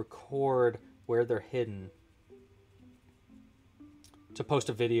to record where they're hidden. To post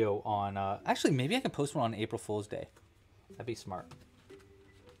a video on... actually, maybe I can post one on April Fool's Day. That'd be smart.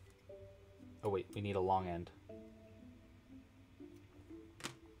 Oh, wait. We need a long end.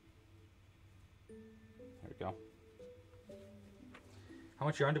 There we go. How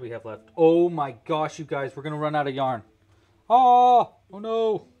much yarn do we have left? Oh, my gosh, you guys. We're going to run out of yarn. Oh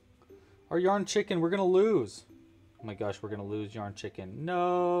no. Our yarn chicken. We're going to lose. Oh, my gosh. We're going to lose yarn chicken.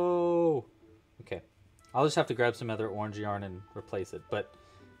 No. Okay. I'll just have to grab some other orange yarn and replace it. But,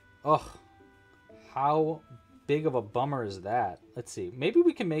 oh, how big of a bummer is that? Let's see. Maybe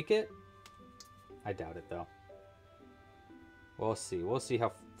we can make it. I doubt it, though. We'll see. We'll see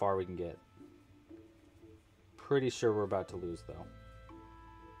how far we can get. Pretty sure we're about to lose, though.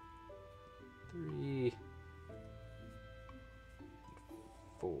 3,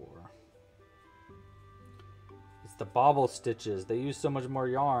 4. It's the bobble stitches. They use so much more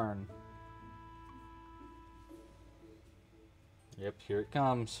yarn. Yep, here it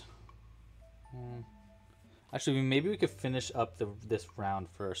comes. Actually, maybe we could finish up this round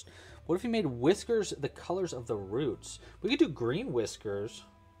first. What if we made whiskers the colors of the roots? We could do green whiskers.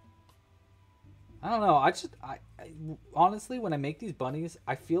 I don't know. I honestly, when I make these bunnies,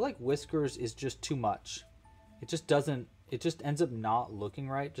 I feel like whiskers is just too much. It just doesn't. It just ends up not looking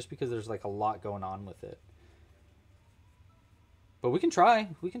right, just because there's like a lot going on with it. But we can try.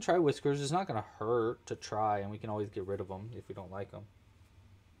 We can try whiskers. It's not going to hurt to try, and we can always get rid of them if we don't like them.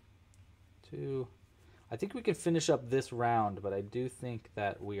 2. I think we can finish up this round, but I do think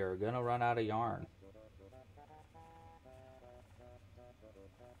that we are going to run out of yarn.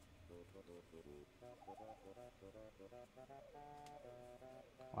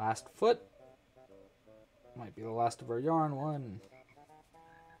 Last foot. Might be the last of our yarn. 1,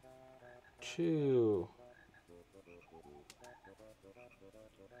 2,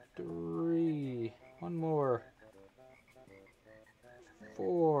 3. One more.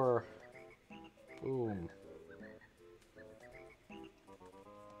 4. Boom.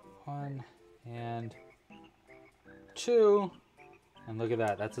 1 and 2. And look at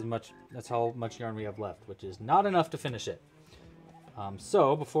that. That's how much yarn we have left, which is not enough to finish it.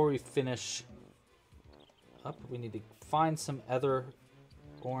 So before we finish up, we need to find some other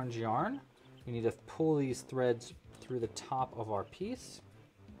orange yarn. We need to pull these threads through the top of our piece.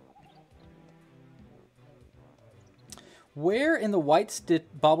 Where in the white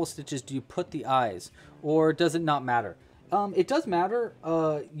bobble stitches do you put the eyes, or does it not matter? It does matter.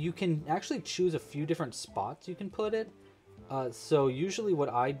 You can actually choose a few different spots you can put it. So usually what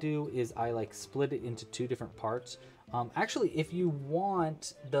I do is I like split it into 2 different parts. Actually, if you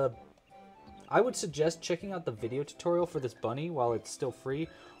want I would suggest checking out the video tutorial for this bunny while it's still free,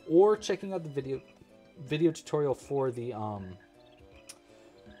 or checking out the video tutorial for the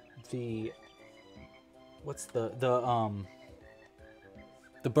what's the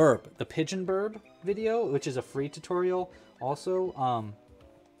burb, the pigeon burb video, which is a free tutorial. Also,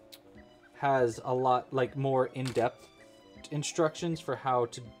 has a lot like more in-depth instructions for how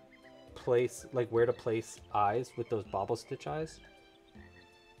to place, like where to place eyes with those bobble stitch eyes.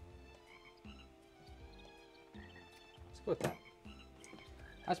 Let's go with that.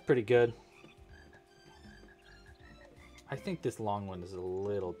 That's pretty good. I think this long one is a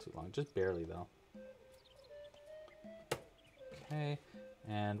little too long, just barely though. Okay,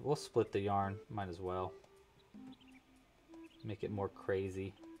 and we'll split the yarn, might as well. Make it more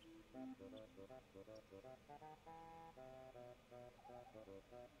crazy.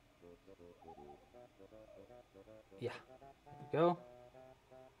 Yeah, there we go.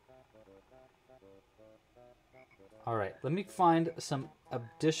 All right, let me find some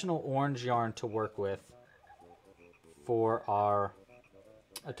additional orange yarn to work with for our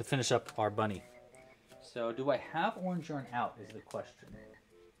to finish up our bunny. So, do I have orange yarn out is the question.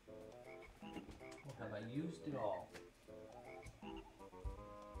 Or have I used it all?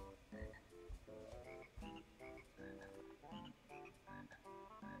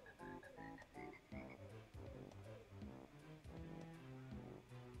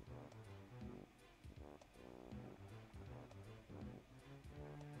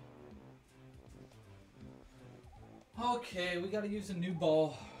 Okay, we gotta use a new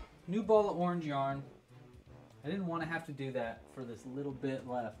ball. New ball of orange yarn. I didn't want to have to do that for this little bit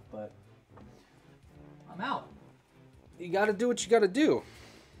left, but I'm out. You gotta do what you gotta do.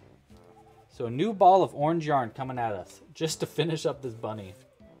 So a new ball of orange yarn coming at us just to finish up this bunny.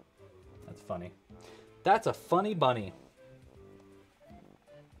 That's funny. That's a funny bunny.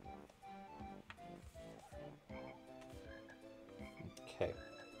 Okay.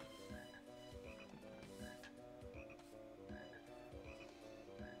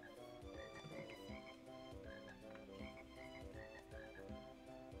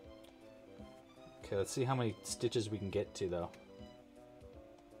 Okay, let's see how many stitches we can get to though.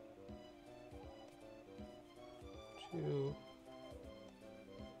 2,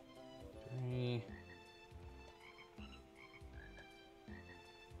 3,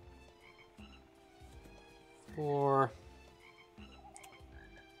 4.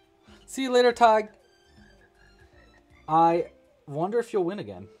 See you later, Tag. I wonder if you'll win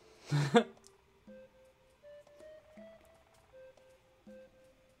again.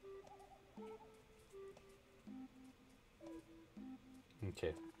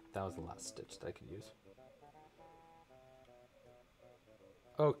 Okay, that was the last stitch that I could use.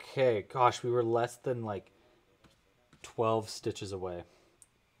 Okay, gosh, we were less than like 12 stitches away.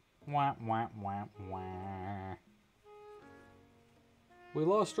 Wah, wah, wah, wah. We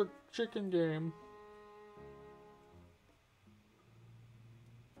lost our chicken game.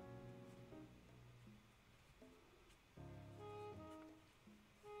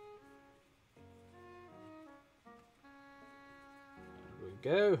 There we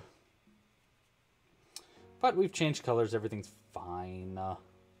go. But we've changed colors. Everything's fine. I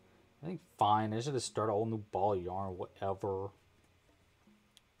think fine. I should have started a whole new ball of yarn, whatever.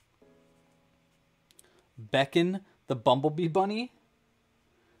 Beckon the Bumblebee Bunny.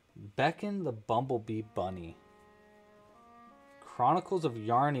 Beckon the Bumblebee Bunny. Chronicles of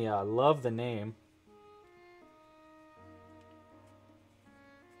Yarnia. I love the name.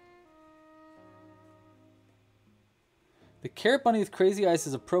 The carrot bunny with crazy eyes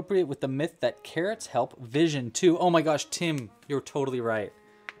is appropriate with the myth that carrots help vision too. Oh my gosh, Tim, you're totally right.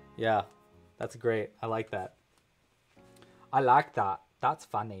 Yeah, that's great. I like that. I like that. That's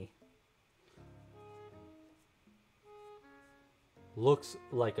funny. Looks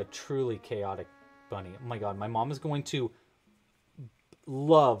like a truly chaotic bunny. Oh my god, my mom is going to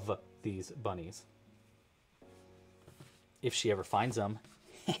love these bunnies. If she ever finds them.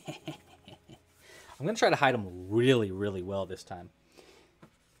 I'm going to try to hide them really, really well this time.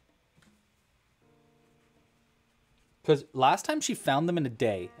 Because last time she found them in a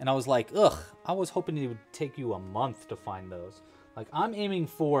day, and I was like, ugh, I was hoping it would take you a month to find those. Like, I'm aiming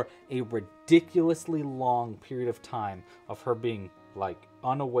for a ridiculously long period of time of her being, like,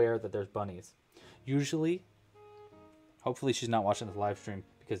 unaware that there's bunnies. Usually, hopefully she's not watching this live stream,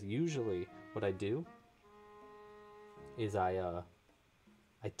 because usually what I do is I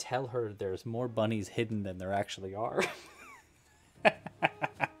tell her there's more bunnies hidden than there actually are.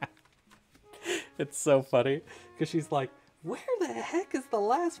 It's so funny because she's like, where the heck is the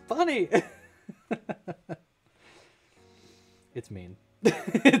last bunny? It's mean.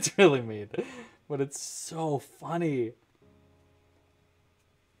 It's really mean, but it's so funny.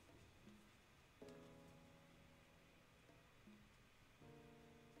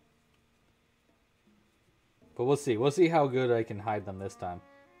 But we'll see. We'll see how good I can hide them this time.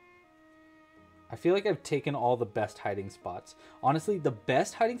 I feel like I've taken all the best hiding spots. Honestly, the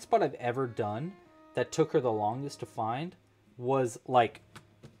best hiding spot I've ever done that took her the longest to find was like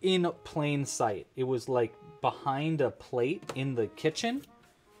in plain sight. It was like behind a plate in the kitchen.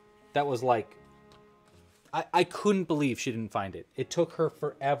 That was like, I couldn't believe she didn't find it. It took her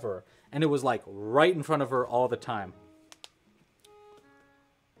forever. And it was like right in front of her all the time.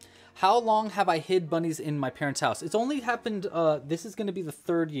 How long have I hid bunnies in my parents' house? It's only happened, this is going to be the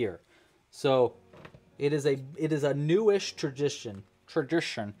 3rd year. So it is a newish tradition,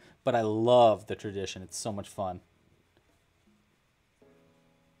 but I love the tradition. It's so much fun.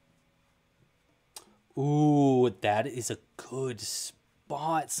 Ooh, that is a good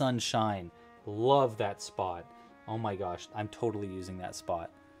spot, Sunshine. Love that spot. Oh my gosh, I'm totally using that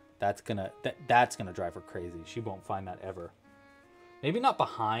spot. That's gonna drive her crazy. She won't find that ever. Maybe not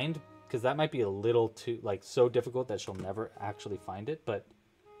behind, because that might be a little too, like, so difficult that she'll never actually find it, but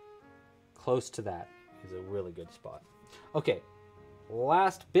close to that is a really good spot. Okay,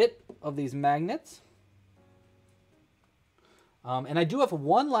 last bit of these magnets. And I do have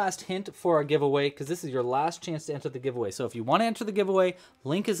one last hint for our giveaway, because this is your last chance to enter the giveaway. So if you want to enter the giveaway,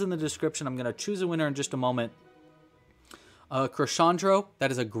 link is in the description. I'm going to choose a winner in just a moment. Crochandro,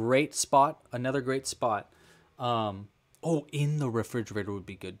 that is a great spot. Another great spot. Oh, in the refrigerator would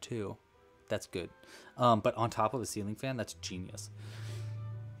be good too. That's good. But on top of a ceiling fan, that's genius.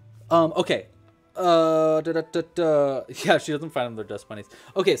 Okay. Yeah, she doesn't find them. They're dust bunnies.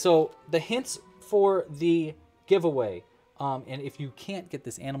 Okay, so the hints for the giveaway. And if you can't get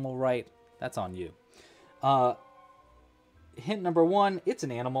this animal right, that's on you. Hint number 1, it's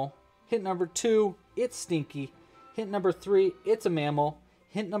an animal. Hint number 2, it's stinky. Hint number 3, it's a mammal.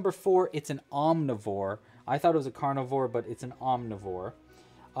 Hint number 4, it's an omnivore. I thought it was a carnivore, but it's an omnivore.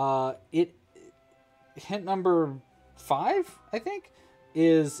 Hint number 5, I think,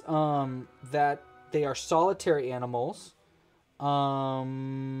 is that they are solitary animals.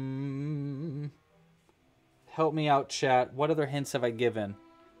 Help me out, chat. What other hints have I given?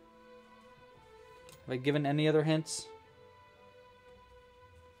 Have I given any other hints?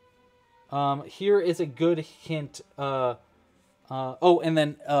 Here is a good hint. Oh, and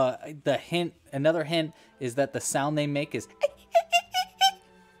then another hint is that the sound they make is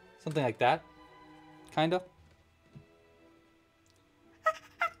something like that. Kind of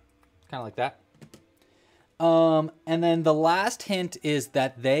like that. And then the last hint is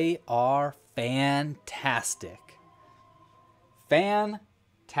that they are fantastic.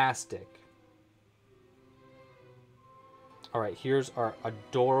 Fantastic. All right, here's our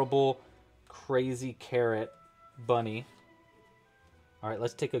adorable, crazy carrot bunny. All right,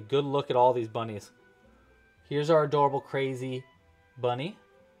 let's take a good look at all these bunnies. Here's our adorable, crazy bunny.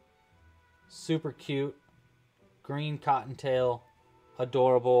 Super cute. Green cottontail.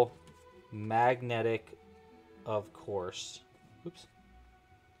 Adorable. Magnetic, of course. Oops.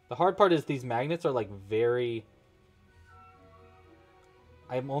 The hard part is these magnets are like very...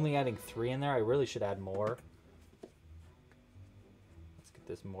 I'm only adding 3 in there. I really should add more. Let's get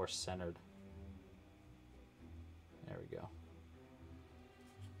this more centered. There we go.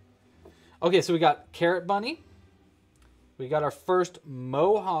 Okay, so we got Carrot Bunny. We got our first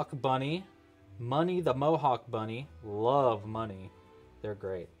Mohawk Bunny. Money the Mohawk Bunny. Love Money. They're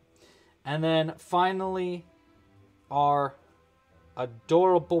great. And then finally, our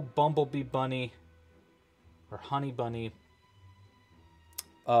adorable Bumblebee Bunny. Or Honey Bunny.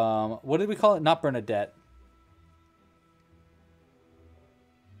 What did we call it? Not Bernadette.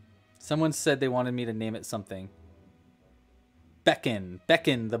 Someone said they wanted me to name it something. Beckon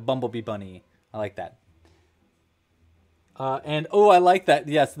the Bumblebee Bunny. I like that. And oh, I like that.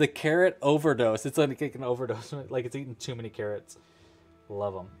 Yes, the carrot overdose. It's like an overdose, like it's eating too many carrots.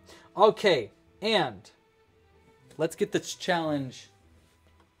 Love them. Okay, and let's get this challenge.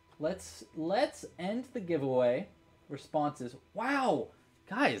 Let's end the giveaway. Responses. Wow,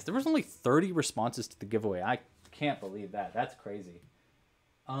 guys, there was only 30 responses to the giveaway. I can't believe that. That's crazy.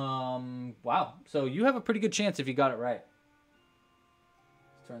 Wow. So you have a pretty good chance if you got it right.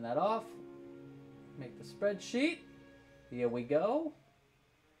 Let's turn that off. Make the spreadsheet. Here we go.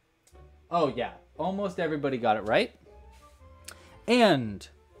 Oh yeah, almost everybody got it right. And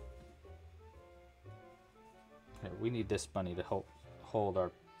here, we need this bunny to hold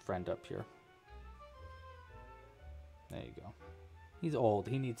our friend up here. There you go. He's old.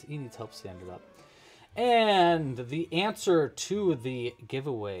 He needs help standing up. And the answer to the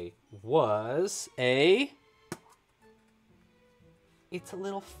giveaway was it's a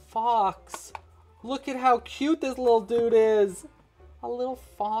little fox. Look at how cute this little dude is. A little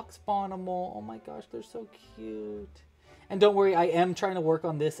fox animal. Oh my gosh, they're so cute. And don't worry, I am trying to work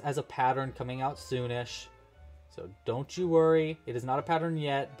on this as a pattern coming out soonish. So don't you worry. It is not a pattern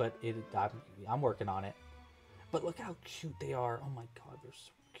yet, but I'm working on it. But look how cute they are. Oh my god, they're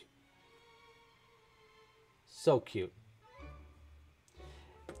so cute. So cute.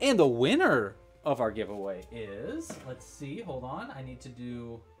 And the winner of our giveaway is, let's see, hold on. I need to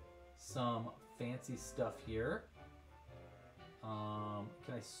do some fancy stuff here.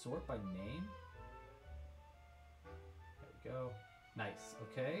 Can I sort by name? There we go. Nice,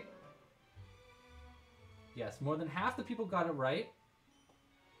 okay. Yes, more than half the people got it right.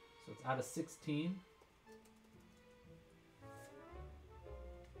 So it's out of 16.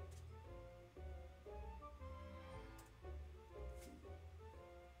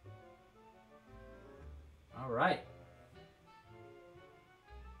 All right.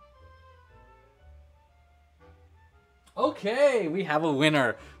 Okay, we have a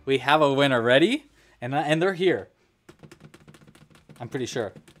winner. We have a winner. Ready? And they're here. I'm pretty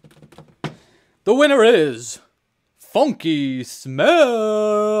sure. The winner is Funky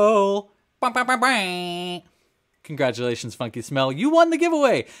Smell. Bam, bam, bam, bam. Congratulations, Funky Smell. You won the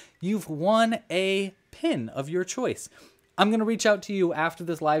giveaway. You've won a pin of your choice. I'm going to reach out to you after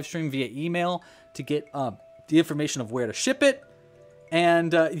this live stream via email to get the information of where to ship it.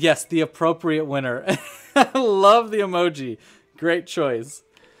 And yes, the appropriate winner. I love the emoji. Great choice.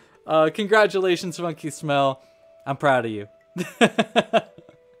 Congratulations, Funky Smell. I'm proud of you.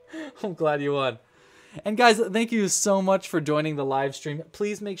 I'm glad you won. And guys, thank you so much for joining the live stream.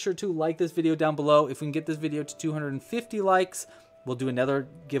 Please make sure to like this video down below. If we can get this video to 250 likes, we'll do another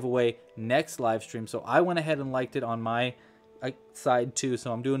giveaway next live stream. So I went ahead and liked it on my side too,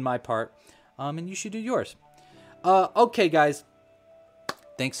 so I'm doing my part. And you should do yours. Okay, guys.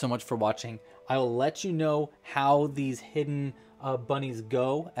 Thanks so much for watching. I will let you know how these hidden bunnies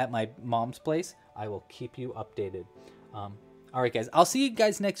go at my mom's place. I will keep you updated. All right, guys. I'll see you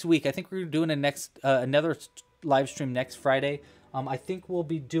guys next week. I think we're doing another live stream next Friday. I think we'll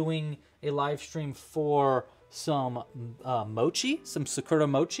be doing a live stream for some mochi, some Sakura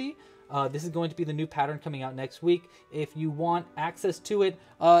mochi. This is going to be the new pattern coming out next week. If you want access to it,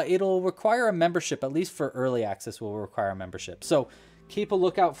 it'll require a membership. At least for early access will require a membership. So keep a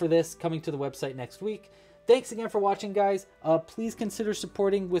lookout for this coming to the website next week. Thanks again for watching, guys. Please consider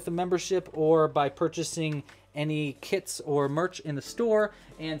supporting with a membership or by purchasing any kits or merch in the store.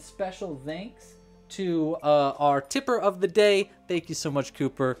 And special thanks to our tipper of the day. Thank you so much,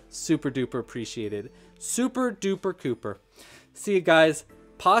 Cooper. Super duper appreciated. Super duper Cooper. See you guys.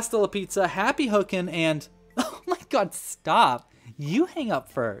 Pasta la pizza. Happy hooking. And oh my god, stop. You hang up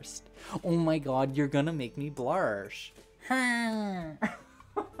first. Oh my god, you're gonna make me blush.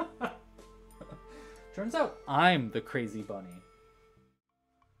 Turns out I'm the crazy bunny.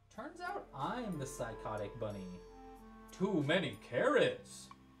 Turns out I'm the psychotic bunny. Too many carrots.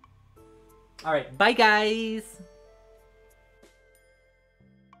 All right, bye guys.